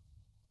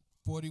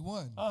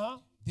 41.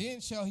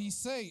 Then shall he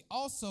say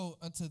also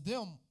unto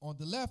them on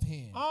the left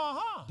hand,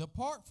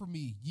 Depart from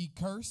me, ye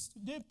cursed.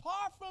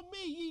 Depart from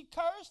me, ye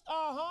cursed.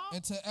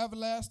 Into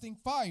everlasting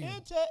fire.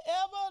 Into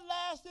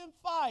everlasting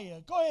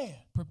fire. Go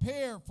ahead.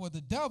 Prepare for the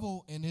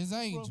devil and his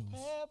angels.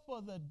 Prepare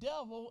for the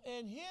devil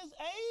and his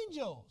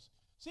angels.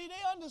 See,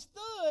 they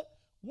understood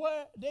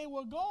where they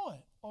were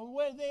going, or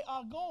where they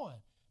are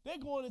going. They're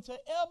going into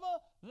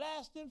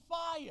everlasting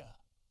fire.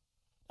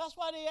 That's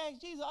why they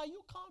asked Jesus, are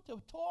you come to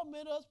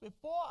torment us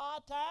before our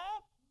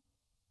time?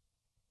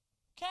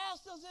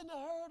 Cast us in the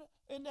herd,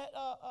 in that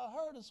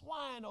herd of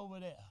swine over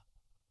there.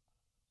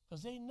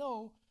 Because they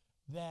know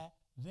that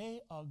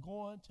they are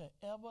going to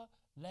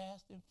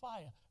everlasting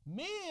fire.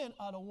 Men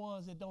are the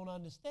ones that don't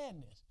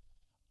understand this.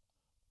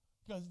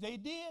 Because they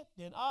did,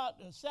 then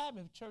the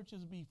Sabbath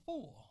churches be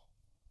full.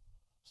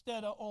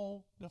 Instead of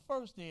on the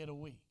first day of the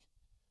week.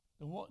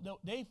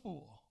 They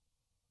full.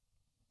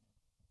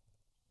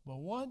 But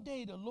one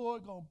day the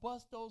Lord going to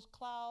bust those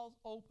clouds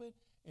open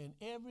and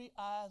every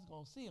eye's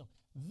going to see him.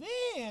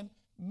 Then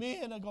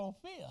men are going to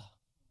fear.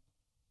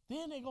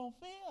 Then they're going to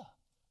fear.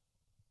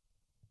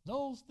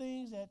 Those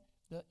things that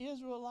the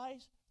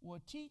Israelites were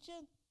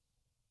teaching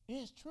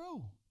is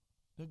true.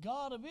 The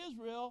God of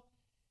Israel,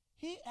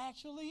 he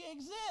actually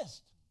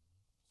exists.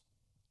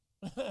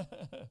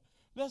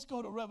 Let's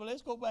go to Revelation.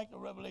 Let's go back to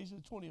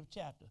Revelation 20th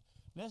chapter.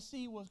 Let's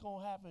see what's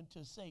going to happen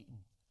to Satan.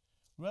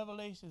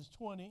 Revelation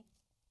 20.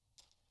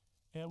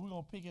 And we're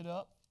going to pick it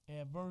up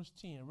at verse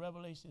 10.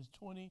 Revelation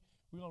 20,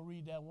 we're going to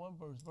read that one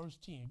verse, verse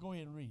 10. Go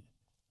ahead and read it.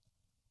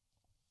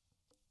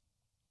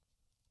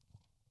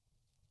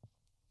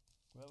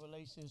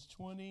 Revelation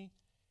 20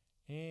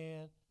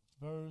 and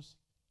verse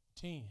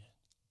 10.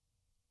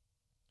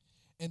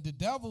 And the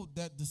devil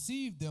that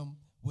deceived them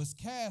was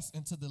cast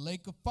into the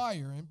lake of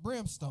fire and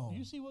brimstone.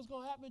 You see what's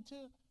going to happen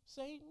to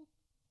Satan?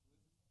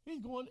 He's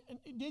going,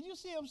 did you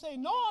see him say,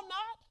 no, I'm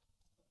not?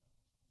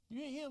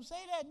 You didn't hear him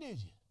say that, did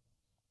you?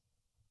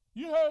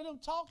 You heard him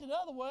talk in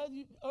other words,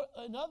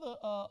 in other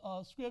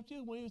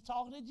scriptures when he was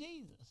talking to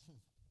Jesus,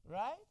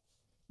 right?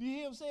 Do you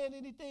hear him saying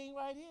anything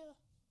right here?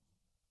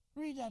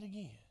 Read that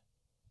again.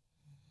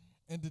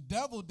 And the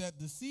devil that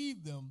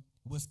deceived them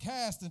was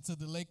cast into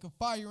the lake of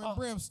fire and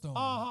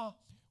brimstone,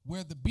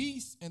 where the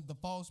beast and the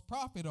false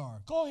prophet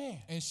are. Go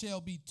ahead. And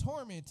shall be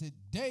tormented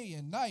day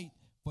and night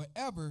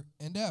forever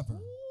and ever.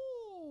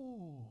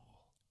 Ooh.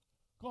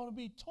 Going to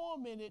be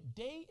tormented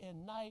day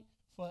and night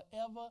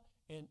forever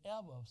and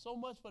ever. So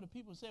much for the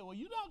people say, well,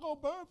 you're not going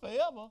to burn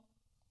forever.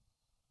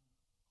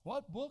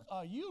 What book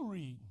are you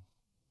reading?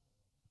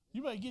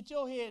 You better get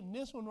your head in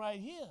this one right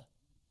here,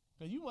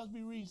 because you must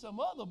be reading some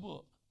other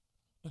book.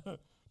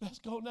 Let's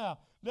go now.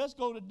 Let's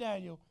go to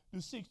Daniel, the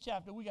 6th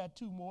chapter. We got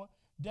 2 more.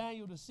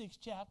 Daniel, the 6th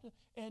chapter.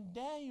 And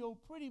Daniel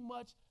pretty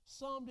much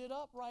summed it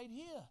up right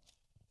here.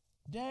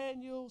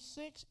 Daniel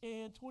 6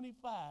 and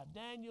 25.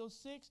 Daniel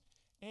 6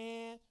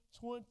 and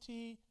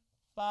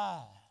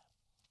 25.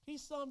 He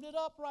summed it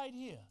up right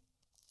here.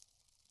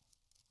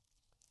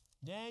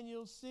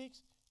 Daniel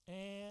 6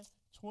 and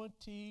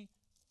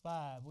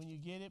 25. When you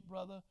get it,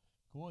 brother,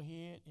 go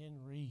ahead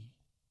and read.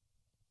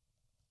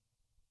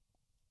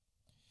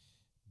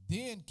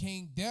 Then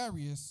King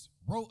Darius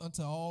wrote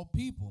unto all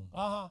people,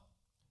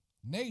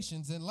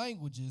 nations and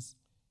languages.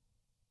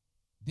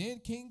 Then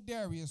King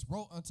Darius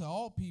wrote unto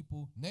all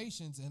people,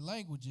 nations and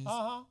languages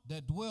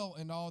that dwell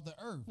in all the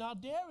earth. Now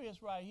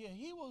Darius right here,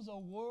 he was a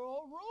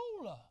world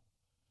ruler.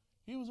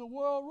 He was a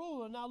world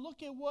ruler. Now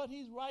look at what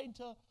he's writing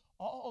to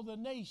all the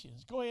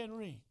nations. Go ahead and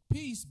read.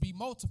 Peace be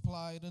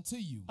multiplied unto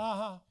you.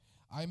 I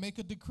make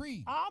a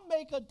decree. I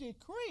make a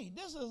decree.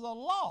 This is a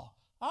law.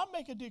 I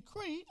make a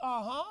decree,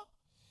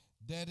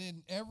 that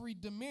in every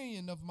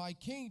dominion of my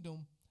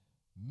kingdom,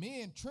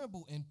 men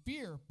tremble in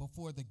fear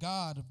before the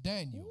God of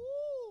Daniel.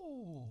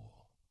 Ooh.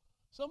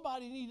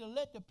 Somebody need to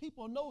let the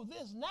people know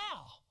this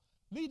now.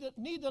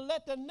 Need to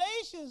let the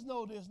nations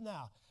know this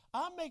now.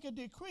 I make a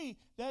decree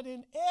that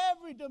in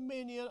every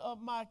dominion of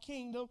my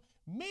kingdom,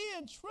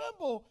 men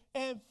tremble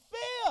and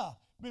fear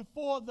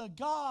before the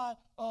God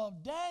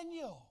of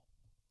Daniel.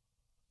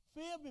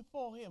 Fear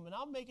before him. And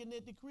I'm making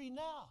that decree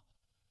now.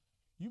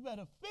 You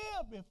better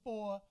fear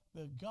before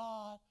the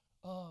God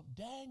of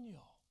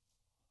Daniel,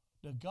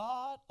 the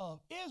God of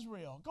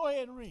Israel. Go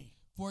ahead and read.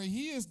 For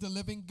he is the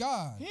living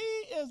God. He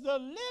is the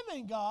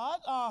living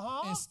God,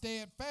 and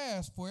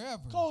steadfast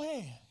forever. Go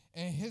ahead.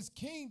 And his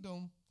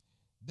kingdom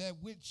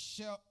that which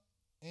shall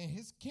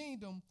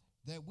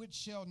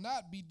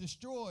not be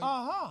destroyed,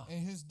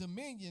 and his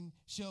dominion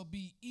shall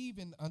be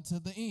even unto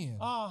the end.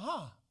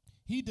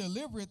 He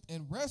delivereth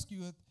and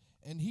rescueth,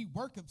 and he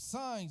worketh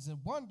signs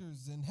and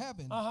wonders in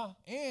heaven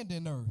and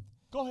in earth.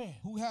 Go ahead.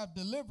 Who have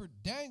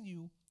delivered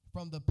Daniel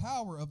from the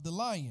power of the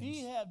lions.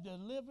 He have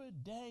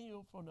delivered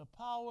Daniel from the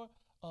power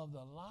of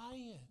the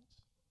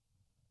lions.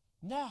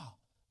 Now,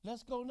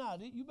 let's go now.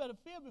 You better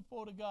fear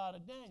before the God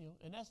of Daniel,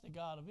 and that's the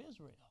God of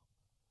Israel.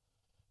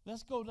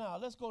 Let's go now.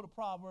 Let's go to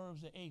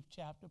Proverbs, the 8th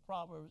chapter.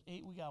 Proverbs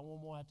 8. We got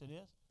one more after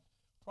this.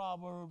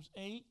 Proverbs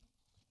 8,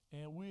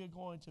 and we're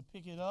going to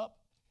pick it up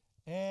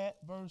at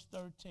verse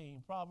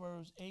 13.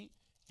 Proverbs 8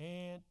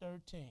 and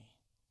 13.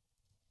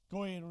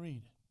 Go ahead and read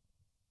it.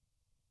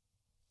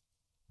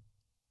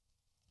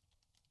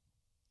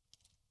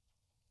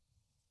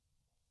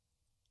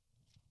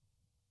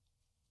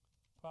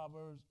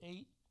 Proverbs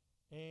 8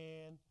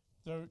 and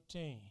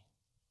 13.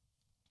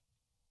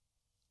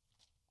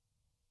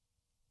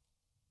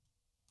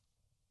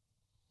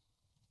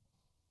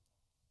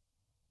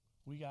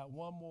 We got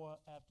one more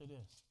after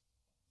this.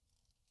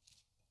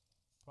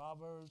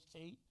 Proverbs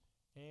 8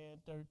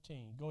 and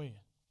 13. Go ahead.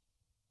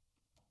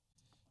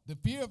 The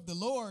fear of the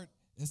Lord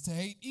is to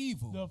hate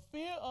evil. The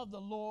fear of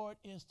the Lord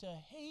is to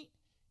hate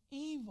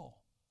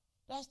evil.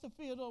 That's the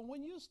fear of the Lord.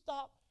 When you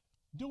stop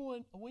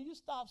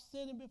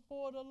sinning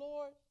before the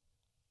Lord,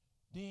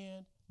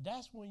 then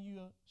that's when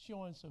you're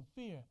showing some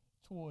fear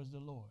towards the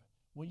Lord.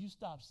 When you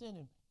stop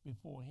sinning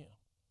before him.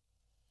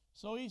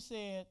 So he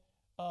said,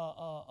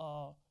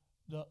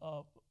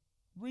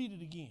 read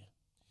it again.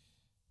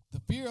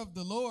 The fear of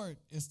the Lord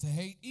is to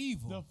hate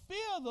evil. The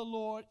fear of the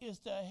Lord is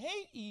to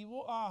hate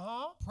evil,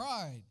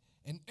 pride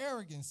and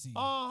arrogancy,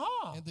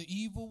 and the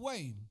evil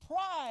way.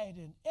 Pride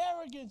and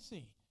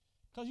arrogancy.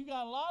 Because you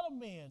got a lot of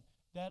men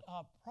that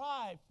are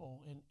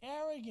prideful and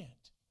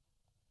arrogant.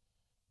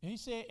 And he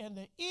said, and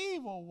the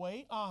evil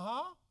way,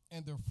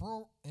 and the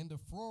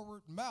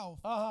froward mouth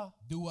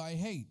do I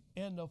hate.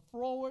 And the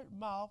froward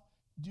mouth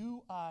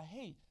do I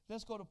hate.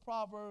 Let's go to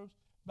Proverbs,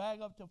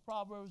 back up to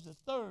Proverbs, the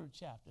 3rd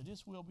chapter.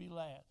 This will be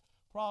last.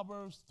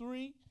 Proverbs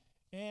 3,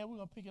 and we're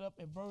going to pick it up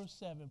at verse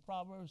 7.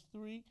 Proverbs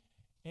 3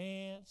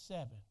 and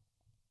 7.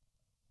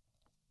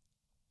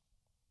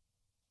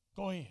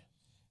 Go ahead.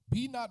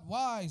 Be not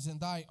wise in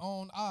thy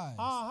own eyes.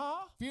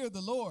 Fear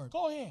the Lord.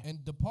 Go ahead.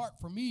 And depart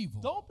from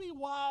evil. Don't be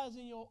wise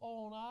in your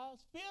own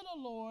eyes. Fear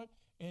the Lord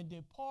and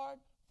depart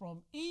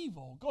from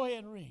evil. Go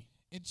ahead and read.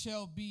 It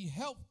shall be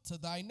health to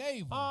thy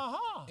navel,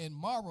 and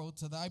marrow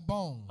to thy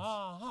bones.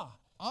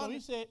 So he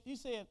said,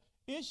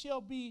 it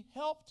shall be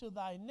health to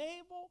thy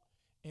navel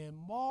and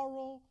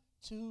marrow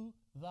to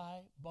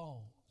thy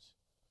bones.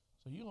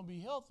 So you're going to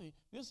be healthy.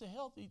 This is a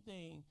healthy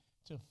thing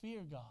to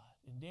fear God.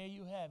 And there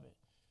you have it.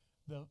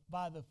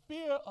 By the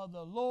fear of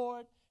the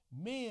Lord,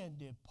 men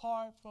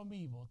depart from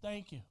evil.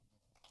 Thank you.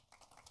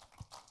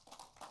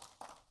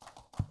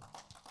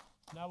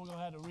 Now we're going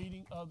to have the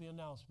reading of the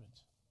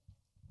announcements.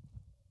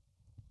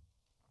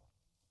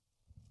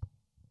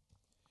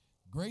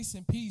 Grace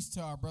and peace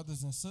to our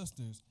brothers and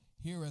sisters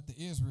here at the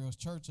Israel's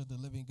Church of the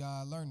Living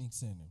God Learning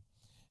Center.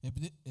 If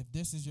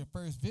this is your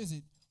first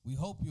visit, we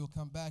hope you'll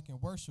come back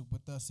and worship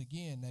with us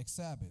again next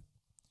Sabbath.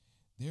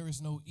 There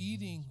is no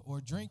eating or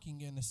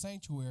drinking in the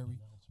sanctuary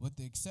with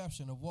the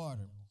exception of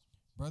water.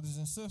 Brothers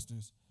and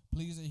sisters,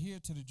 please adhere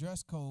to the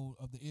dress code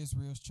of the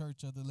Israel's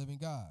Church of the Living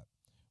God.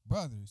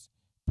 Brothers,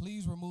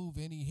 please remove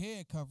any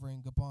head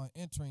covering upon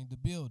entering the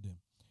building.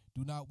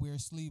 Do not wear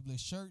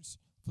sleeveless shirts,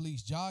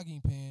 fleece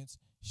jogging pants,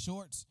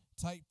 shorts,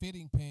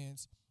 tight-fitting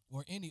pants,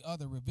 or any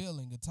other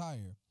revealing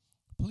attire.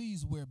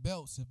 Please wear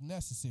belts if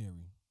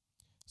necessary.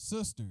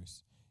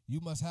 Sisters,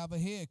 you must have a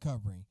head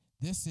covering.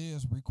 This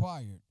is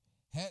required.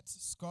 Hats,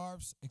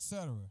 scarves,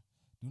 etc.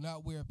 Do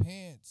not wear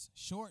pants,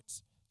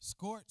 shorts,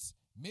 skirts,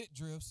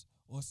 midriffs,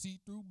 or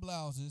see-through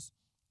blouses,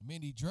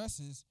 mini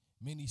dresses,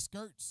 mini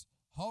skirts,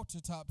 halter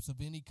tops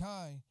of any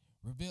kind,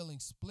 revealing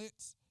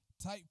splits,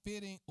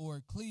 tight-fitting,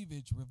 or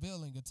cleavage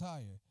revealing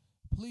attire.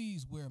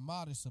 Please wear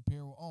modest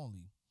apparel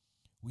only.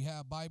 We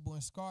have Bible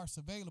and scarves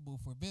available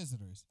for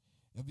visitors.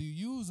 If you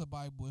use a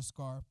Bible or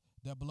scarf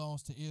that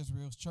belongs to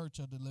Israel's Church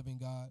of the Living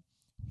God,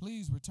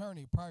 please return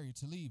it prior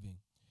to leaving.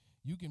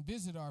 You can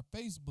visit our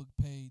Facebook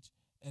page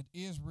at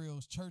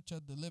Israel's Church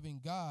of the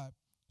Living God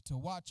to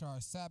watch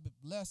our Sabbath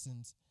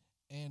lessons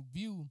and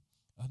view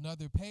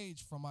another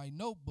page from my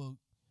notebook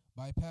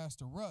by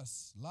Pastor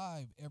Russ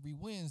live every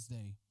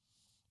Wednesday.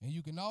 And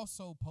you can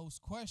also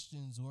post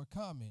questions or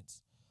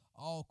comments.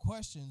 All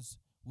questions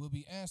will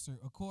be answered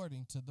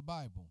according to the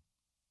Bible.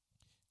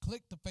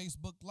 Click the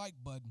Facebook like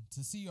button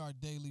to see our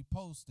daily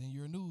posts in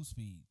your news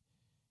feed.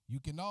 You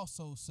can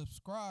also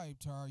subscribe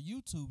to our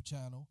YouTube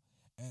channel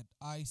at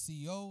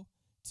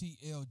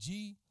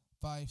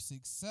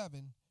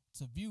ICOTLG567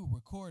 to view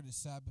recorded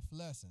Sabbath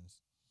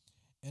lessons.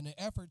 In an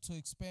effort to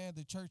expand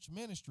the church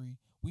ministry,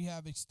 we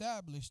have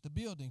established the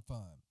building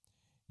fund.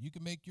 You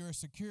can make your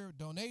secure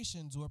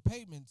donations or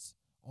payments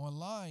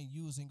online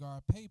using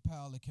our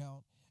PayPal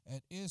account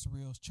at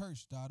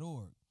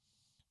israelschurch.org.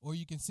 Or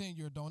you can send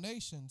your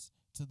donations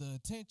to the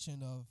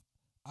attention of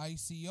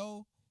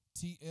ICOTLG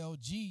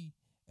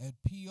at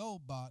P.O.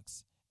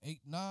 Box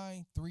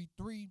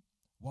 8933,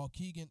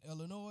 Waukegan,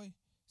 Illinois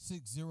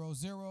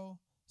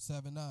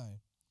 60079.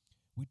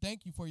 We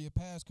thank you for your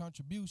past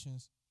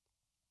contributions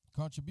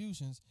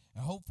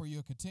and hope for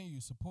your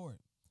continued support.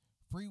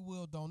 Free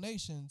will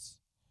donations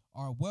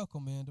are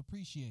welcome and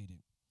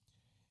appreciated.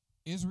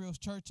 Israel's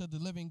Church of the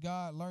Living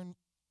God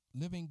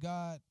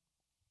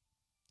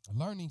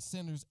Learning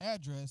Center's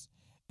address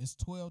is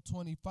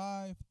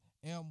 1225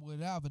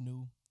 Elmwood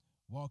Avenue,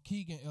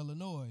 Waukegan,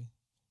 Illinois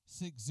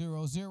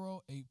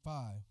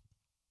 60085.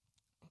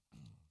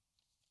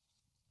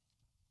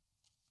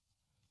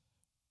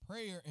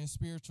 Prayer and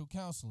spiritual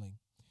counseling.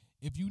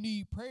 If you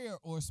need prayer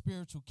or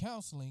spiritual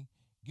counseling,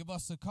 give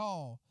us a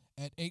call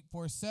at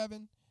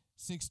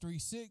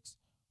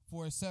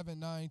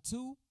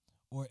 847-636-4792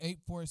 or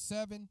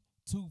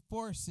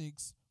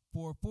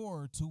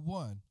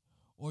 847-246-4421.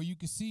 Or you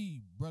can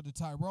see Brother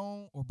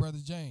Tyrone or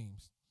Brother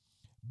James.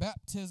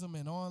 Baptism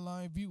and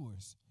online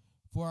viewers.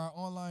 For our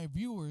online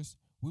viewers,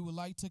 we would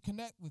like to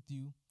connect with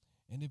you.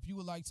 And if you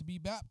would like to be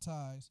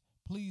baptized,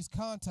 please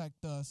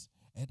contact us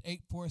at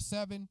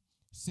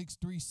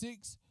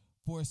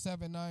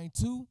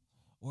 847-636-4792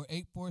 or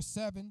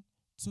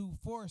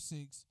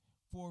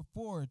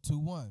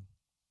 847-246-4421.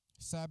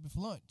 Sabbath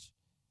lunch.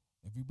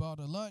 If you bought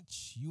a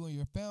lunch, you and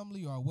your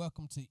family are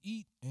welcome to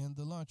eat in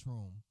the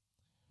lunchroom.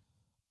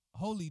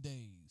 Holy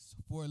days.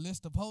 For a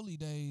list of holy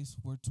days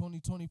for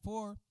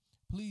 2024,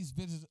 please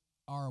visit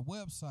our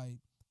website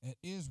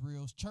at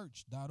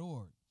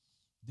israelschurch.org.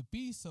 The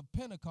Feast of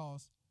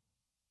Pentecost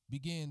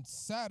begins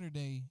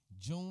Saturday,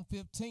 June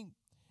 15th,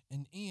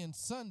 and ends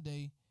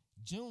Sunday,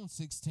 June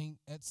 16th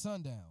at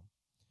sundown.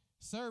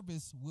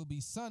 Service will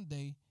be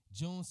Sunday,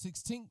 June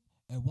 16th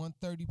at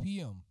 1:30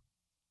 p.m.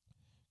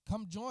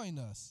 Come join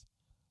us.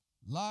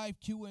 Live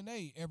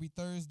Q&A every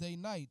Thursday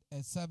night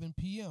at 7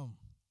 p.m.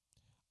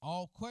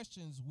 All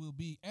questions will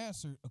be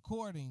answered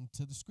according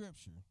to the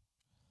scripture.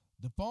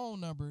 The phone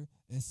number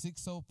is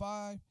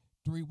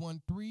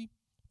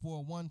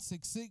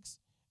 605-313-4166,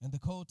 and the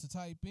code to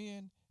type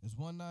in is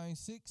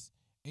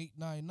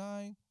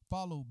 196899,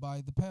 followed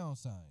by the pound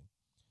sign.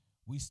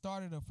 We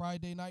started a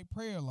Friday night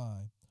prayer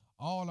line.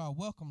 All are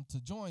welcome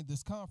to join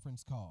this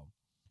conference call.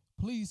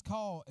 Please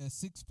call at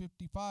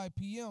 6:55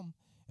 p.m.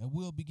 and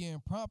we'll begin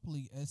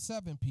promptly at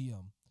 7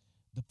 p.m.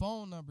 The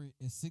phone number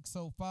is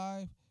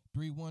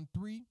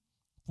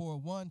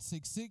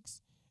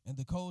 605-313-4166, and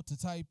the code to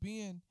type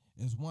in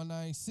is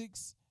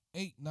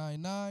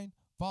 196899,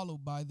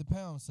 followed by the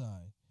pound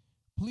sign.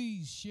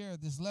 Please share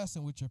this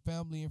lesson with your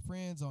family and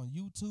friends on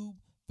YouTube,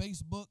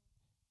 Facebook,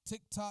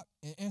 TikTok,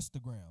 and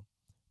Instagram.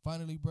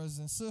 Finally, brothers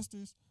and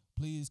sisters,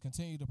 please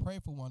continue to pray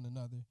for one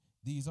another.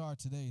 These are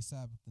today's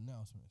Sabbath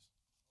announcements.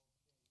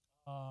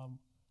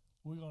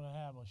 We're going to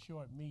have a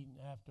short meeting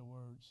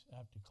afterwards,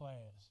 after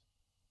class.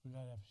 We're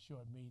going to have a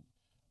short meeting.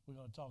 We're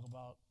going to talk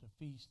about the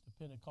feast, the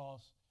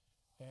Pentecost,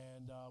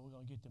 and we're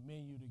going to get the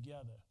menu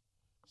together.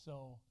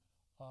 So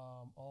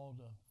all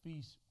the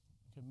feast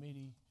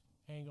committee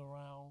hang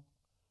around.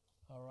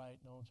 All right,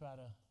 don't try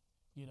to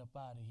get up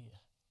out of here.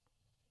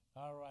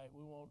 All right,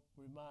 we want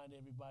to remind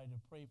everybody to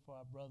pray for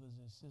our brothers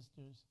and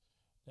sisters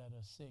that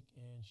are sick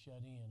and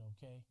shut in,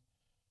 okay?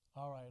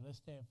 All right, let's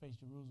stand, face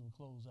Jerusalem,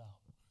 close out.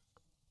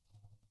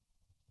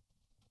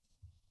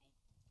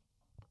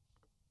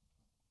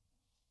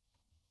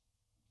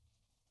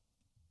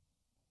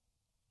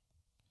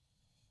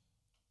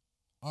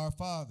 Our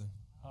Father,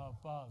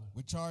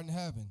 which art in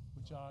heaven,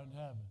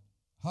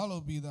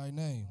 hallowed be thy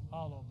name.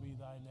 Hallowed be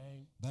thy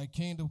name. Thy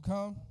kingdom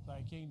come.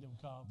 Thy kingdom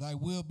come. Thy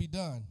will be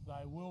done.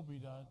 Thy will be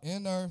done.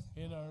 In earth.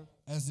 In earth.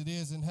 As it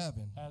is in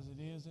heaven. As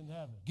it is in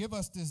heaven. Give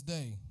us this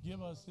day.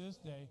 Give us this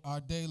day. Our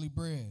daily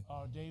bread.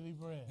 Our daily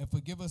bread. And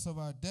forgive us of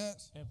our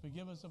debts. And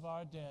forgive us of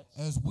our debts.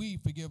 As we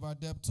forgive our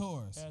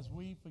debtors. As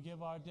we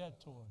forgive our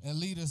debtors. And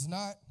lead us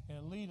not.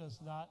 And lead us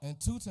not.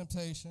 Into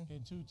temptation.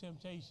 Into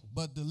temptation.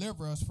 But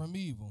deliver us from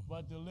evil.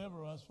 But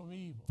deliver us from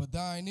evil. For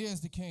thine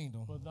is the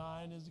kingdom. For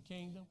thine is the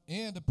kingdom.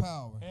 And the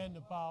power. And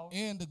the power.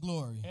 And the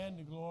glory. And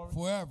the glory.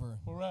 Forever.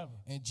 Forever.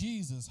 In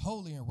Jesus'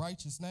 holy and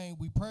righteous name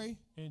we pray.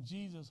 In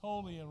Jesus'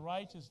 holy and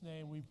righteous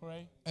name we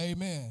pray.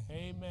 Amen.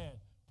 Amen.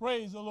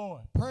 Praise the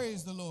Lord.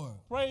 Praise the Lord.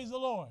 Praise the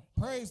Lord.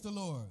 Praise the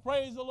Lord.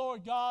 Praise the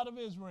Lord God of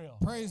Israel.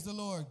 Praise the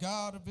Lord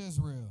God of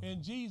Israel.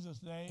 In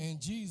Jesus' name. In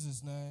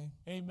Jesus' name.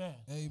 Amen.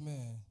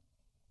 Amen.